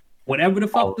on whatever the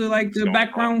fuck the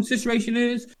background situation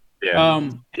is. Yeah.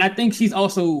 And I think she's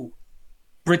also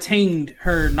retained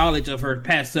her knowledge of her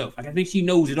past self. Like I think she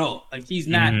knows it all. Like she's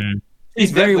not.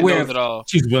 She's very aware of it all.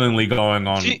 She's willingly going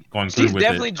through with it. She's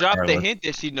definitely dropped the hint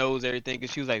that she knows everything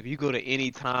because she was like, if you go to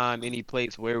any time, any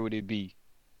place, where would it be?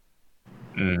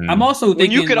 I'm also thinking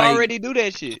when you could already do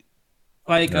that shit.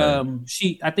 Like I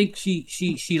think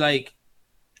she like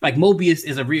Mobius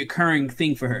is a reoccurring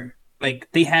thing for her. Like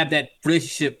they have that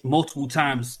relationship multiple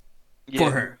times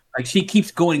for her. Like she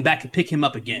keeps going back to pick him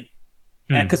up again.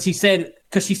 Because she said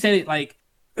it like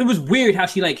it was weird how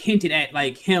she like hinted at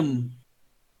like him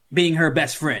being her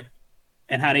best friend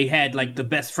and how they had like the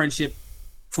best friendship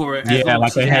for like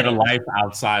they had a life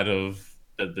outside of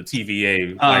the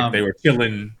TVA. Like they were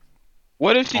chilling.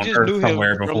 What if she just knew him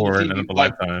somewhere before in another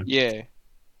lifetime? Yeah.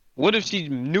 What if she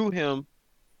knew him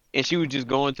and she was just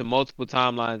going to multiple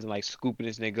timelines and like scooping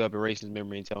this nigga up, erasing his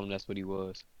memory, and telling him that's what he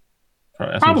was?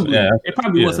 Probably. It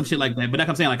probably was some shit like that. But like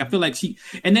I'm saying, like I feel like she,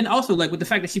 and then also like with the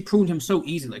fact that she pruned him so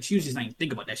easy, like she was just like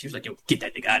think about that. She was like, "Yo, get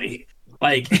that nigga out of here!"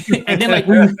 Like, and then like,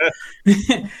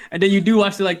 and then you do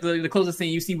watch the closest thing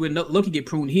you see when Loki get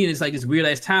pruned. He is like this weird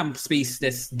ass time space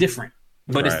that's different,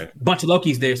 but it's a bunch of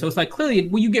Lokis there. So it's like clearly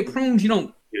when you get pruned, you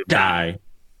don't die.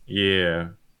 Yeah,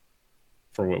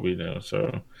 for what we know.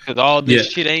 So because all this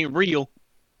shit ain't real.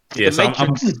 Yeah, so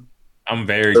I'm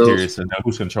very curious to know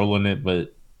who's controlling it,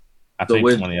 but. I think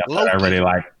 20 I already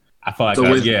like. I feel like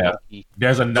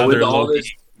there's another Loki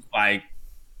like.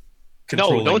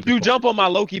 No, don't you jump on my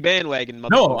Loki bandwagon.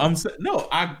 No,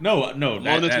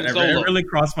 that really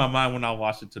crossed my mind when I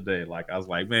watched it today. Like I was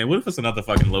like, man, what if it's another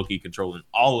fucking Loki controlling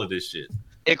all of this shit?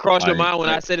 It crossed your mind when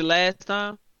I said it last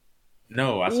time.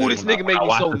 No, I said this nigga made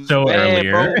me so mad,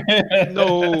 earlier. Bro.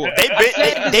 No,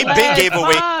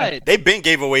 they been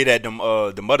gave away that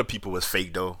the mother people was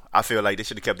fake though. I feel like they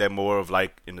should have kept that more of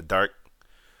like in the dark.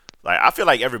 Like I feel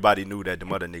like everybody knew that the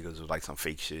mother niggas was like some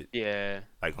fake shit. Yeah,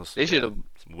 like they should have.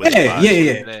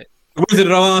 Yeah. Wizard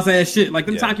of Oz ass shit. Like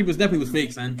them timekeepers definitely was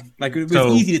fake, son. Like it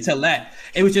was easy to tell that.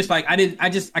 It was just like I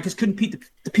just couldn't put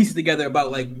the pieces together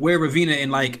about like where Ravina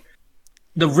and like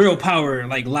the real power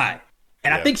like lie.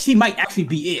 And I think she might actually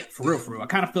be it for real. I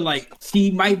kind of feel like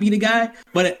she might be the guy,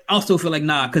 but I also feel like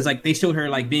nah, because like they showed her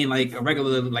like being like a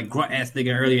regular like grunt ass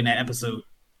nigga earlier in that episode.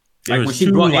 Like when she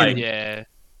brought in,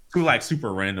 two like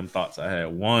super random thoughts I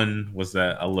had. One was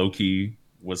that a Loki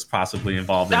was possibly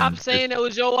involved. Stop saying that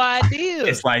was your idea.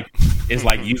 It's like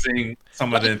using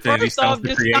some of the Infinity Stones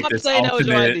to create this alternate. That was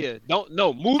your idea. Move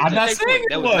to the next point.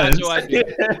 That was not your idea.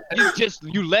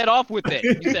 You let off with that.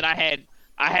 You said I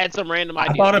had some random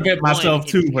idea. I thought of it myself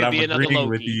too, but I'm agreeing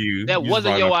with you. That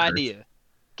wasn't your idea.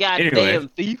 Goddamn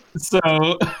thief.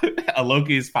 So a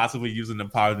Loki is possibly using the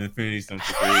power of the Infinity Stones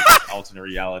to create alternate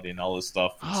reality and all this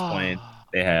stuff explained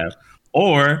they have.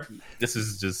 Or this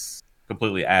is just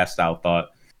completely assed out thought.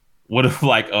 What if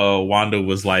like Wanda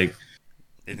was like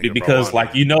because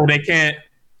like they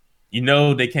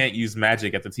can't use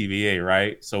magic at the TVA,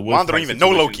 right? So Wanda don't even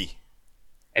know Loki.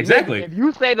 Exactly. If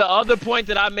you say the other point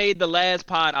that I made the last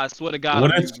pod, I swear to God,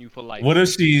 I'm leaving you for life. What if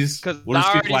she's... Because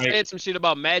I already said some shit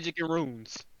about magic and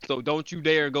runes. So don't you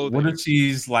dare go there. What if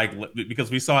she's like...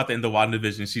 Because we saw at the end of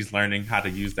WandaVision, she's learning how to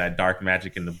use that dark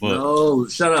magic in the book. No,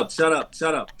 shut up. Let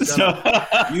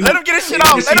him get his shit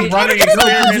off.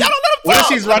 What if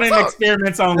she's running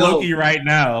experiments on Loki right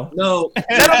now? No.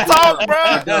 Let him talk,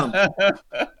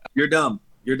 bro. You're dumb.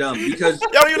 Because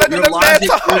you let your logic.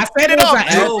 I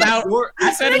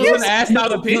said it was an asked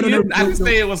out opinion. I didn't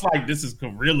say it was like this is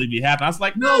could really be happening. I was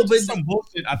like, no, but some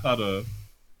bullshit. I thought of.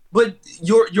 But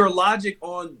your logic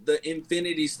on the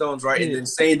Infinity Stones, right, and then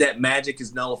saying that magic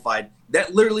is nullified,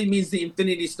 that literally means the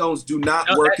Infinity Stones do not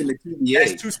work in the TVA.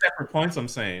 That's two separate points. I'm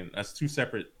saying that's two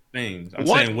separate things. I'm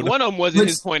saying one of them wasn't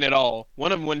his point at all.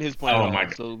 One of them wasn't his point at all. My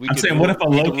God. So I'm saying, what if a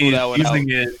Loki is using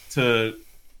it to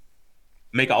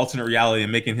make an alternate reality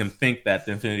and making him think that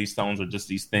the Infinity Stones are just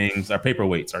these things, are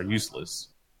paperweights, are useless?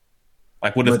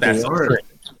 Like, what if that's a trick?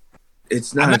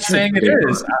 It's not. I'm not saying it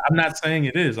is. I'm not saying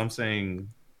it is. I'm saying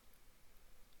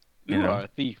you are a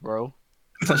thief, bro.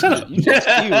 Shut up. You just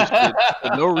steal shit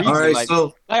for no reason. All right,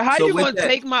 like how you gonna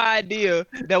take my idea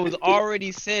that was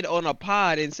already said on a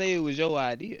pod and say it was your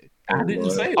idea? I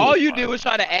didn't say it. All you did was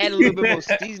try to add a little bit more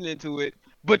seasoning to it.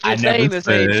 But you're saying the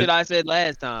same shit I said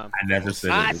last time. I never said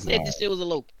I said this shit was a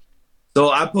Loki. So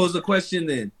I pose a question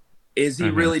then. Is he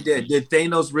really dead? Did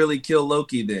Thanos really kill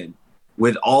Loki then?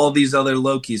 With all these other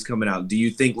Lokis coming out, do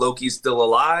you think Loki's still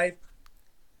alive?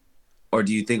 Or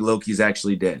do you think Loki's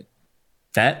actually dead?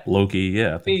 That Loki,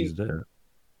 yeah, I think he's dead.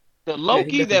 The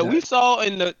Loki that we saw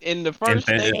in the first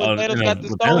thing when Thanos got the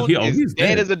stone is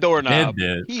dead as a doorknob.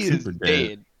 He is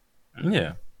dead.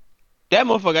 Yeah. That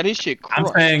motherfucker got his shit crushed. I'm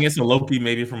saying it's a Loki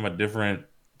maybe from a different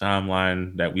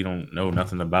timeline that we don't know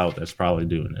nothing about that's probably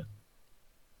doing it.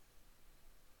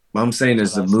 I'm saying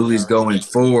as the movie's going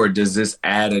forward, does this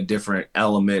add a different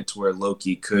element to where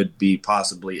Loki could be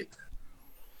possibly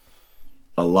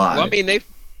alive? Well, I mean, they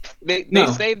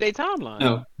saved their timeline.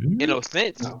 No. In no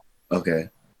sense. No. Okay.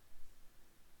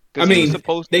 I mean,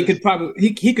 they could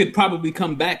probably he could probably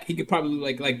come back. He could probably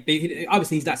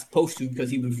obviously he's not supposed to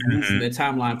because he was removed from that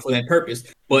timeline for that purpose.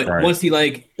 But once he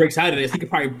breaks out of this, he could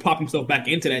probably pop himself back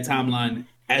into that timeline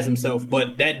as himself.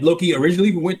 But that Loki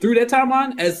originally who went through that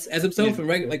timeline as himself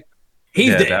and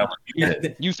he's dead.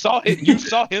 You saw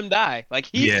him die. Like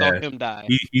he saw him die.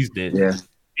 He's dead. Yeah.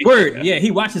 Word. Yeah, he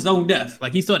watched his own death.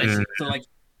 Like he saw that shit. So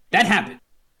that happened.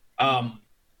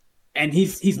 And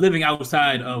he's living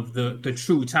outside of the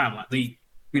true timeline, the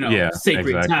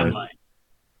sacred timeline,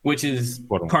 which is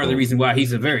part of the reason why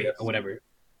he's a variant or whatever.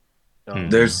 I'm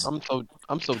so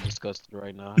disgusted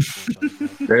right now.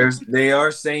 They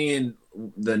are saying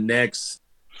the next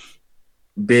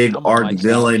big arc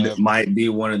villain might be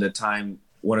one of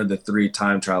the three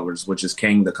time travelers, which is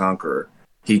Kang the Conqueror.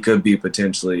 He could be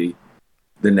potentially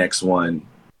the next one.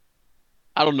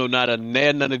 I don't know none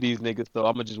of these niggas, so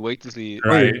I'm gonna just wait to see it.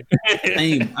 Right.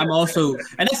 Same. I'm also,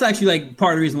 and that's actually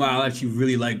part of the reason why I actually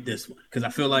really like this one because I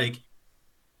feel like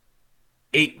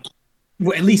it.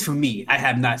 Well, at least for me, I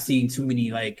have not seen too many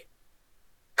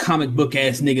comic book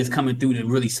ass niggas coming through to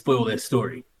really spoil that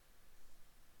story.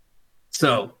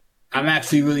 So I'm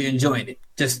actually really enjoying it,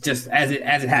 just as it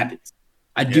happens.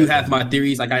 I do have my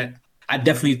theories. I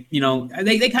definitely,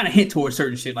 they kind of hint towards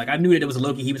certain shit. I knew that it was a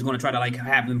Loki. He was going to try to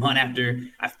have them hunt after.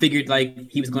 I figured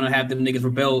he was going to have them niggas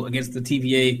rebel against the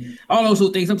TVA. All those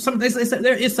little things.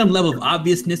 There is some level of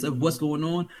obviousness of what's going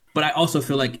on, but I also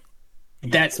feel like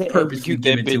that's purposely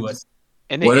given to us.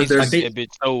 And they execute that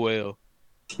bitch so well.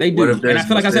 They do, and I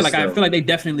feel like I feel like they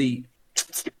definitely.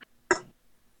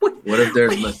 What if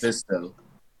there's Mephisto?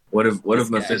 What if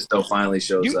Mephisto finally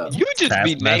shows up? You just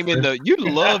be naming you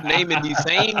love naming these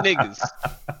same niggas.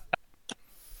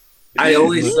 I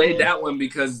only say that one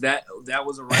because that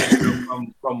was a writer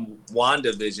from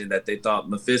WandaVision that they thought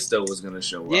Mephisto was going to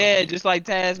show up. Yeah, just like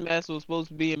Taskmaster was supposed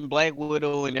to be in Black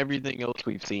Widow and everything else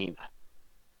we've seen.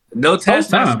 No,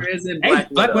 Taskmaster is in Black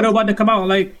Widow. Black Widow about to come out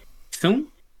soon?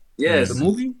 Yes. The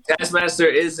movie? Taskmaster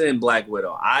is in Black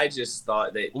Widow. I just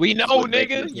thought that... We know,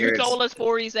 nigga. You told us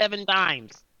 47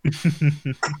 times.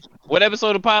 What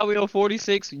episode of Pod we on?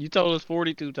 46? You told us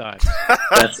 42 times.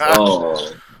 That's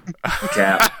all.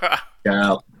 Cap.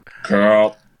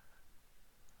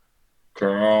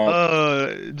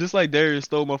 Just like Darius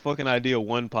stole my fucking idea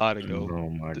one pod ago. Oh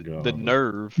my God. The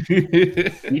nerve.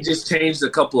 He just changed a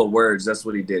couple of words. That's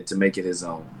what he did to make it his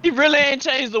own. He really ain't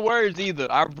changed the words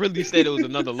either. I really said it was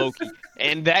another Loki.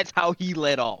 And that's how he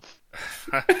let off.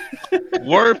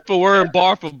 Word for word,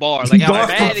 bar for bar. Bar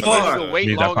for bar.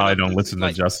 I probably don't listen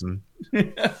to Justin.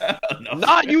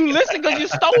 Nah, you listen because you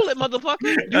stole it,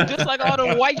 motherfucker. You just like all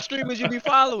the white streamers you be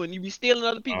following. You be stealing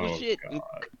other people's shit and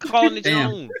calling it your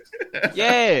own.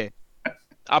 Yeah.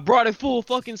 I brought it full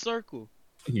fucking circle.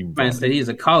 Man said he's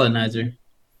a colonizer.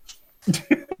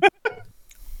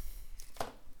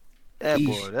 That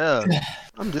boy,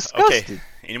 I'm disgusted. Okay.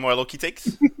 Any more low-key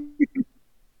takes?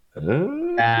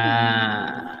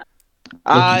 I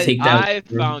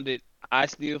found it. I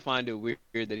still find it weird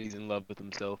that he's in love with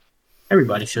himself.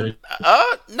 Everybody should.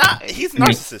 Nah, he's a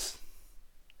narcissist.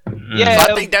 Yeah,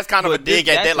 so I think that's kind of a dig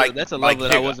at that. Like, that's a love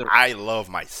that I wasn't. I love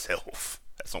myself.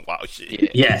 That's some wild shit. Yeah.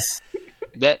 Yes.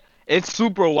 That it's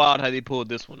super wild how they pulled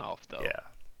this one off, though. Yeah.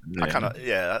 I kind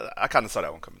of saw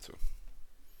that one coming too.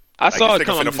 I saw it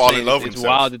coming. It's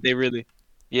wild that they really.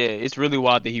 Yeah, it's really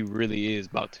wild that he really is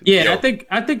about to. Yeah,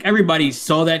 I think everybody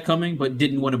saw that coming, but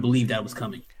didn't want to believe that was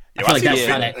coming. I feel like that's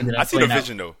how that ended up. I see the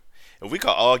vision though. If we could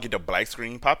all get the black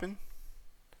screen popping,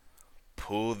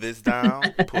 pull this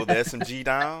down, pull the SMG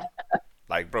down,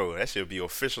 like bro, that should be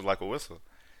official like a whistle.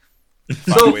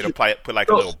 Find a way to put like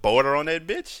a little border on that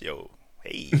bitch, yo.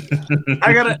 Hey,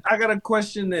 I got a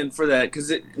question then for that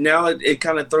because it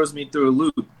kind of throws me through a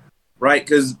loop, right?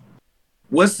 Because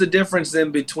what's the difference then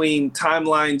between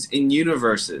timelines and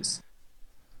universes?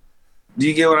 Do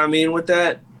you get what I mean with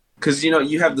that? Because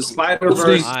you have the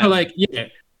Spider-Verse. So like, yeah,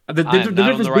 the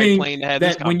difference being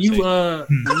that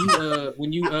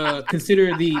when you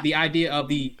consider the idea of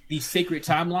the sacred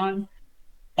timeline,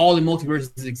 all the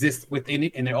multiverses exist within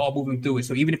it, and they're all moving through it.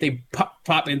 So even if they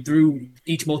pop in through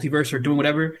each multiverse or doing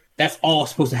whatever, that's all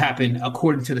supposed to happen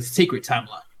according to the sacred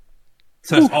timeline.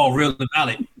 So that's all real and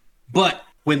valid. But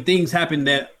when things happen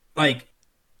that like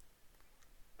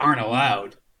aren't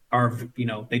allowed, or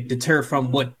they deter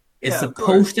from what is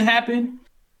supposed to happen,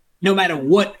 no matter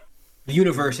what the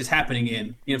universe is happening in. You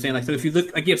know what I'm saying? Like, so if you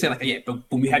look, like you're saying, but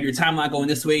when we have your timeline going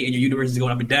this way and your universe is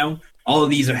going up and down, all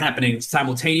of these are happening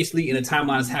simultaneously, and the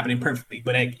timeline is happening perfectly.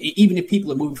 But like, even if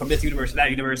people are moving from this universe to that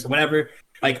universe or whatever,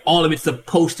 like all of it's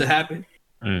supposed to happen.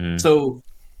 Mm-hmm. So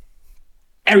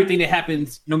everything that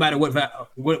happens, no matter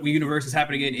what universe is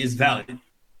happening in, is valid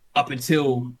up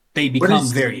until they become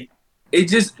variant. It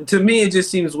just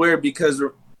seems weird because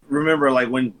remember, like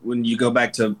when you go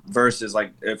back to verses,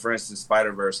 like for instance,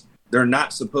 Spider-Verse, they're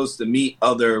not supposed to meet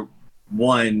other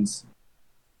ones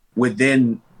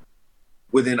within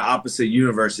opposite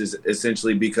universes,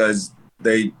 essentially, because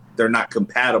they're not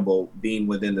compatible being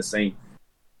within the same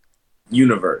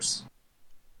universe.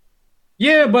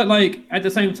 Yeah, but like at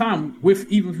the same time,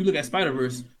 even if you look at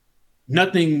Spider-Verse,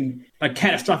 nothing like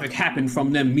catastrophic happened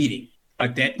from them meeting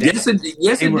like that. Yes, it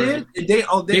did.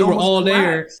 They were all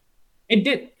there. It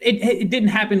didn't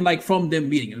happen like from them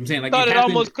meeting. You know what I'm saying, like I thought it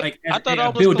almost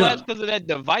collapsed because of that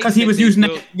device. Because he was using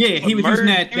that. Yeah, he was using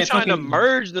that. He was trying to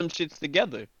merge them shits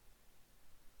together.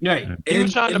 Right. He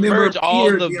was trying to merge all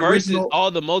the verses,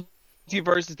 all the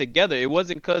multiverses together. It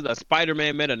wasn't because a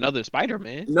Spider-Man met another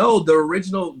Spider-Man. No, the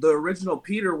original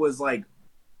Peter was like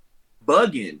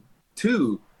bugging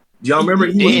too. Do y'all remember?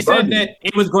 He said that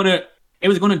it was gonna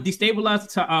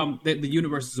destabilize the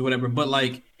universes or whatever, but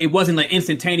like it wasn't like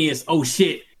instantaneous. Oh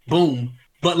shit, boom!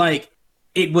 But like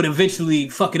it would eventually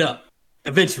fuck it up,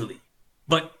 eventually.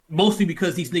 But mostly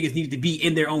because these niggas needed to be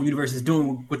in their own universes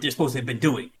doing what they're supposed to have been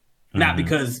doing, not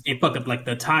because it fucked up like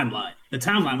the timeline. The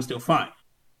timeline was still fine.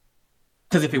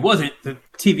 Because if it wasn't, the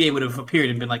TVA would have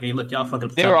appeared and been like, "Hey, look, y'all fucked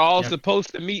up." They were all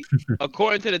supposed to meet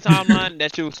according to the timeline.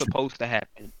 That shit was supposed to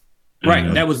happen.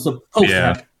 Right, that was supposed to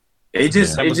happen. It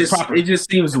just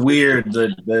seems weird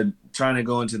the trying to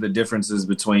go into the differences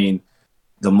between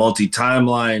the multi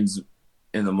timelines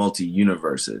and the multi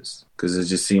universes, because it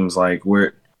just seems like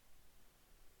where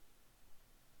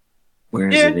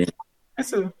is it in?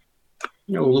 That's a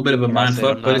little bit of a mind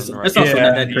fuck, but it's also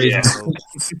not that crazy. Yeah.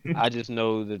 I just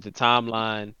know that the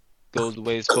timeline goes the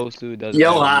way it's supposed to. Doesn't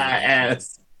yo high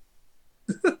ass.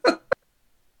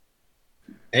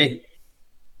 Hey,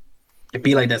 it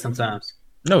be like that sometimes.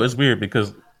 No, it's weird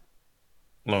because,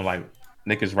 like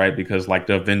Nick is right, because like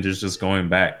the Avengers just going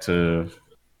back in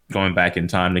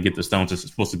time to get the stones is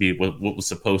supposed to be what was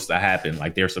supposed to happen.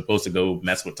 Like they're supposed to go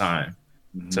mess with time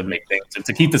to make things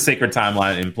to keep the sacred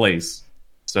timeline in place.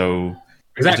 So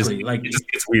exactly, it just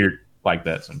gets weird like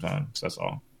that sometimes. That's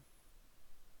all.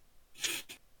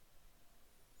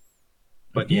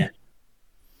 But yeah,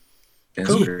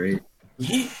 that's great.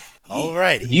 Yeah. All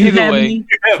right. Either way,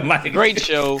 great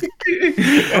show.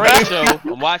 Great show.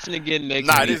 I'm watching again next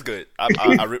week. It is good.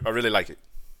 I really like it.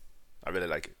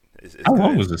 It's How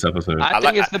long good. was this episode? I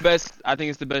think it's the best. I think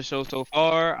it's the best show so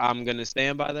far. I'm gonna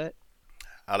stand by that.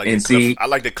 I like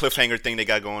the cliffhanger thing they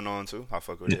got going on too. I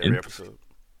fuck with it every episode.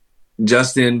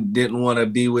 Justin didn't want to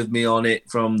be with me on it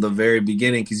from the very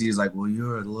beginning because he was like, well,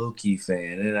 you're a Loki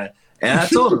fan. And I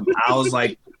told him, I was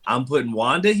like, I'm putting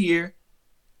Wanda here,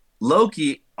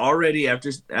 Loki already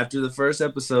after the first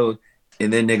episode,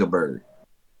 and then Nigga Bird.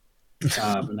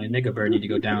 But like Nigga Bird need to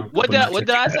go down. What did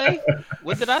I say?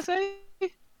 What did I say?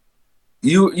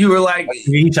 You were like,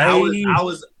 I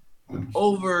was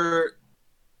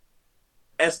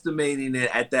overestimating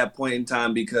it at that point in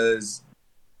time because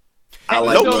I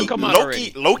like Loki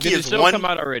is one. Come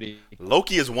out already.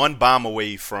 Loki is one bomb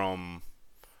away from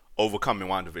overcoming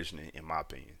WandaVision, in my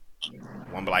opinion.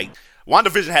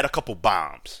 WandaVision had a couple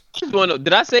bombs.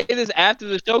 Did I say this after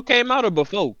the show came out or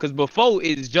before? Because before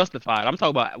it is justified. I'm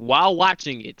talking about while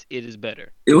watching it, it is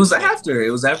better. It was after. It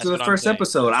was after the first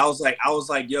episode. I was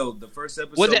like, yo, the first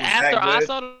episode. Was it after I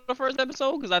saw the first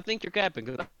episode? Because I think you're capping.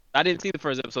 Because I didn't see the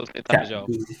first episode same time as y'all.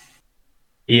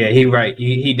 Yeah, he right.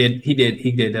 He did.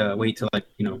 Wait till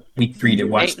week 3 to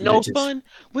watch. Ain't no fun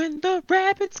when the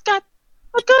rabbits got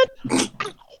a good.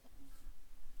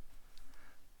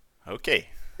 Okay.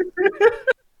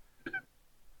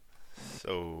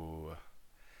 So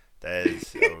that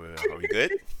is. Are we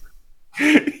good?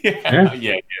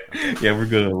 Yeah, we're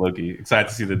good on Loki. Excited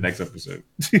to see the next episode.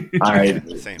 All right,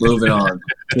 moving on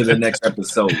to the next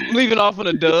episode. Leaving off on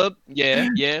a dub. Yeah,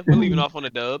 we're leaving off on a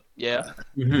dub. Yeah.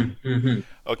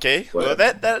 Okay, well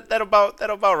that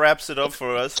about wraps it up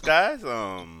for us, guys.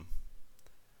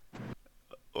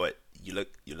 What you look?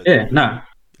 Yeah, nah. You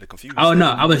look confused. Oh no,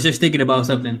 I was just thinking about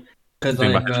something because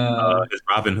his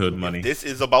Robin Hood money. If this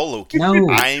is about Loki. No.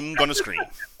 I'm gonna scream.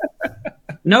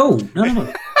 No.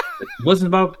 It wasn't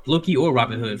about Loki or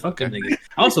Robin Hood. Fuck them niggas.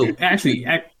 Also, actually,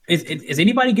 is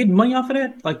anybody getting money off of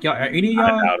that? Like, y'all, are any of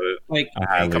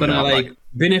y'all gonna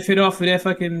benefit off of that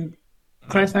fucking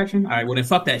class action? All right, well then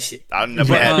fuck that shit. I've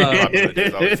never had Robin Hood.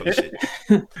 There's always fucking shit.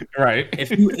 Right.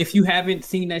 If you haven't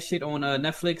seen that shit on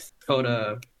Netflix, it's called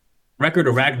Record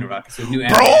of Ragnarok. It's a new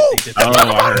anime. Let's talk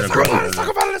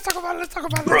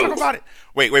about it.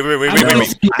 Wait.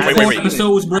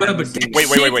 Episodes, bro.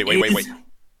 Wait.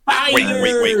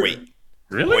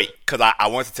 Really? Wait, because I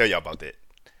want to tell y'all about that.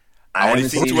 I only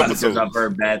seen 2 episodes. I've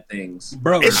heard bad things.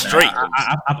 Bro, it's straight.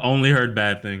 I've only heard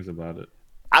bad things about it.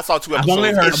 I saw 2 episodes. I've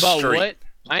only heard about straight. what?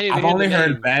 I've only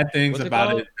heard bad things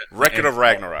about it. Record of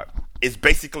Ragnarok. It's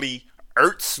basically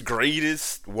Earth's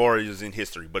greatest warriors in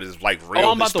history, but it's like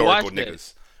real historical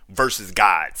niggas versus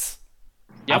gods.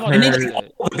 Yeah,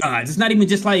 gods. It's not even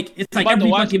just like it's like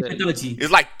every fucking mythology.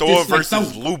 It's like Thor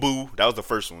versus Lubu. That was the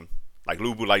first one. Like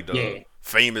Lubu, like the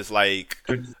famous like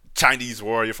Chinese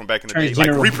warrior from back in the day.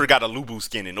 Like Reaper got a Lubu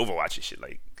skin in Overwatch and shit.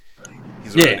 Like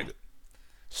he's a real nigga.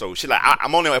 So shit, like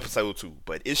I'm only on episode 2,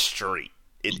 but it's straight.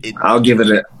 I'll give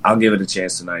it a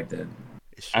chance tonight then.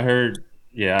 I heard.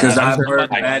 Yeah, because I've heard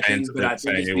bad things, but I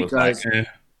think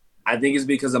it's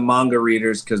because of manga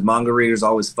readers. Because manga readers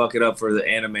always fuck it up for the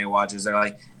anime watchers. They're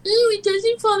like, "Oh, it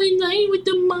doesn't fall in line with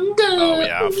the manga." Oh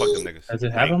yeah, I'll fuck them niggas. Does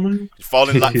it have a manga? Fall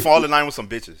in line with some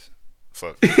bitches.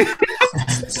 Fuck.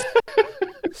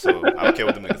 So I don't care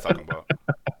what them niggas talking about.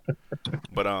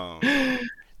 But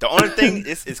the only thing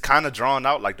is kind of drawn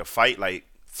out, like the fight, like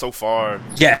so far.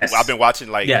 Yes, I've been watching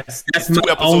like that's 2 my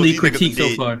episodes. Only critique so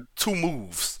far. 2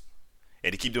 moves.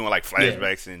 And they keep doing like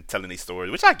flashbacks and telling these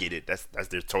stories, which I get it. That's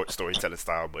their storytelling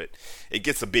style, but it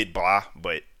gets a bit blah.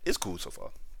 But it's cool so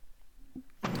far.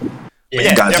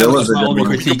 Yeah, Godzilla's a good one.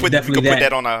 We can put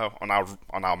that on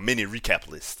our mini recap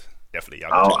list. Definitely,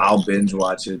 I'll binge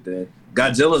watch it then.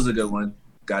 Godzilla's a good one.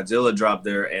 Godzilla dropped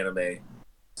their anime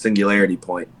Singularity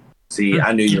Point. See,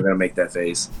 I knew you were gonna make that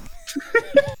face.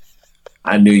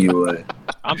 I knew you would.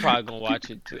 I'm probably gonna watch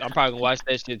it too. I'm probably gonna watch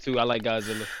that shit too. I like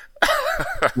Godzilla.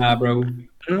 Nah, bro.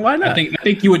 Why not? I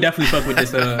think you would definitely fuck with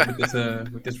this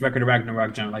with this Record of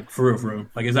Ragnarok jump, like for real.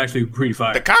 Like it's actually pretty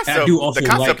fire. The concept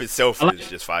itself is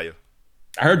just fire.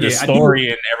 I heard the story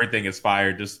and everything is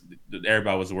fire. Just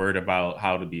everybody was worried about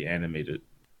how to be animated,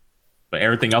 but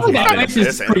everything else about it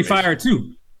is pretty fire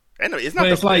too. It's not.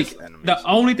 It's like the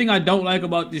only thing I don't like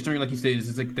about this joint, like you said,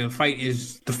 is like the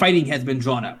fighting has been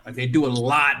drawn up. Like they do a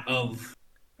lot of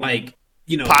like.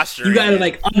 Posturing. You gotta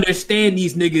like understand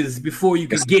these niggas before you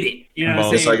can get it. You know what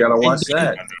I'm saying? I gotta watch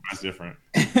that. That's different.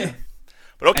 But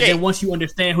okay. And then once you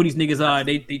understand who these niggas are,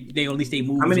 they at least they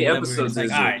move. How many episodes is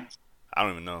it? I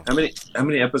don't even know. How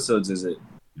many episodes is it?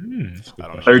 I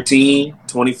don't know. 13,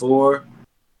 24?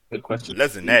 Good question.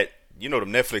 Less than that. You know, the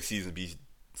Netflix season be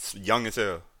young as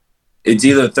hell. It's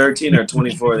either 13 or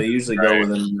 24. They usually go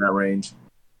within that range.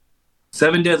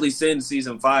 7 Deadly Sins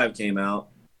season 5 came out.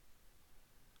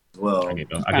 well,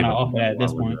 kind of off at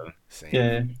this point.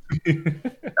 Yeah,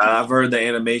 I've heard the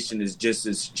animation is just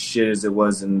as shit as it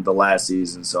was in the last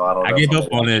season, so I don't know. I gave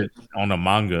up on it on the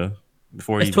manga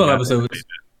before. It's 12 episodes.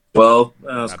 Well,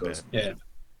 that's close. Yeah.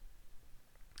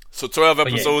 So 12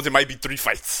 episodes, it might be 3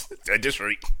 fights at this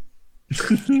rate.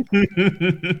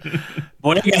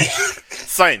 Boy, they got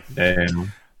Son,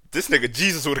 damn. This nigga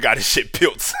Jesus would have got his shit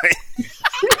built, son.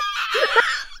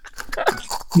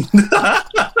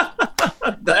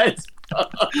 That's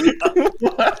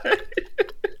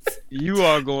You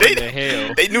are going to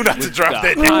hell. They knew not to drop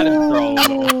that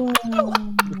nigga.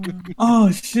 Oh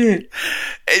shit!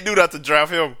 They knew not to drop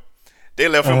him. They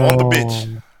left him on the bench.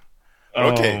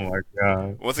 Okay. Oh my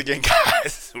god! Once again,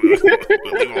 guys, we'll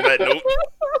leave on that note.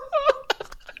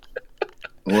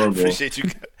 Appreciate you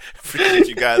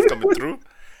guys coming through.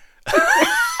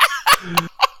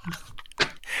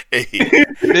 Hey,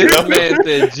 this man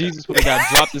said Jesus would have got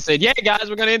dropped and said, "Yeah, guys,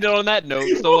 we're gonna end it on that note."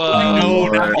 So, no,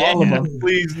 not all of them.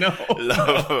 Please, no.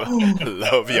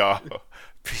 Love y'all.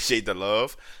 Appreciate the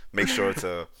love. Make sure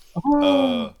to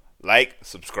like,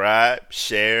 subscribe,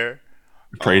 share.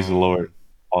 Praise the Lord.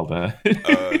 All that.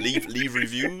 Leave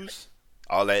reviews.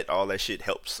 All that shit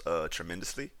helps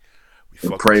tremendously.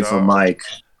 We pray for Mike.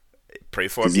 Pray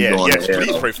for him. Yes,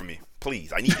 please pray for me.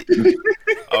 Please, I need it.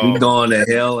 He's going to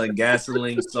hell and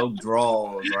gasoline-soaked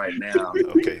draws right now.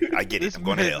 Okay, I get it. I'm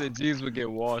going to hell. Jesus would get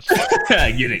washed.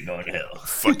 I get it. Going to hell.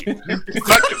 Fuck it.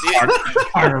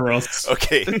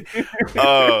 Okay.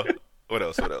 What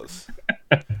else?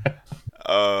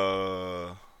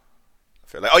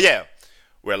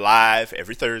 We're live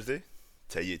every Thursday.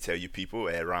 Tell you people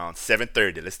at around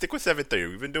 7:30. Let's stick with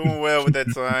 7:30. We've been doing well with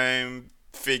that time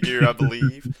figure, I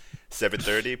believe.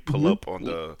 7:30. Pull up on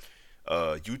the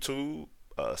YouTube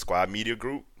Squad Media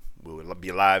Group. We'll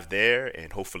be live there,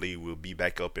 and hopefully we'll be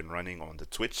back up and running on the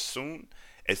Twitch soon.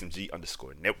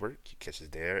 SMG_network. You catch us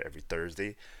there every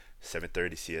Thursday,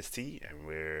 7:30 CST, and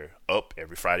we're up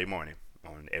every Friday morning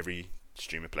on every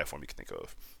streaming platform you can think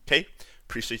of. Okay?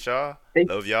 Appreciate y'all.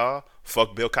 Love y'all.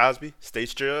 Fuck Bill Cosby. Stay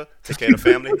chill. Take care of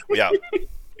the family. We out.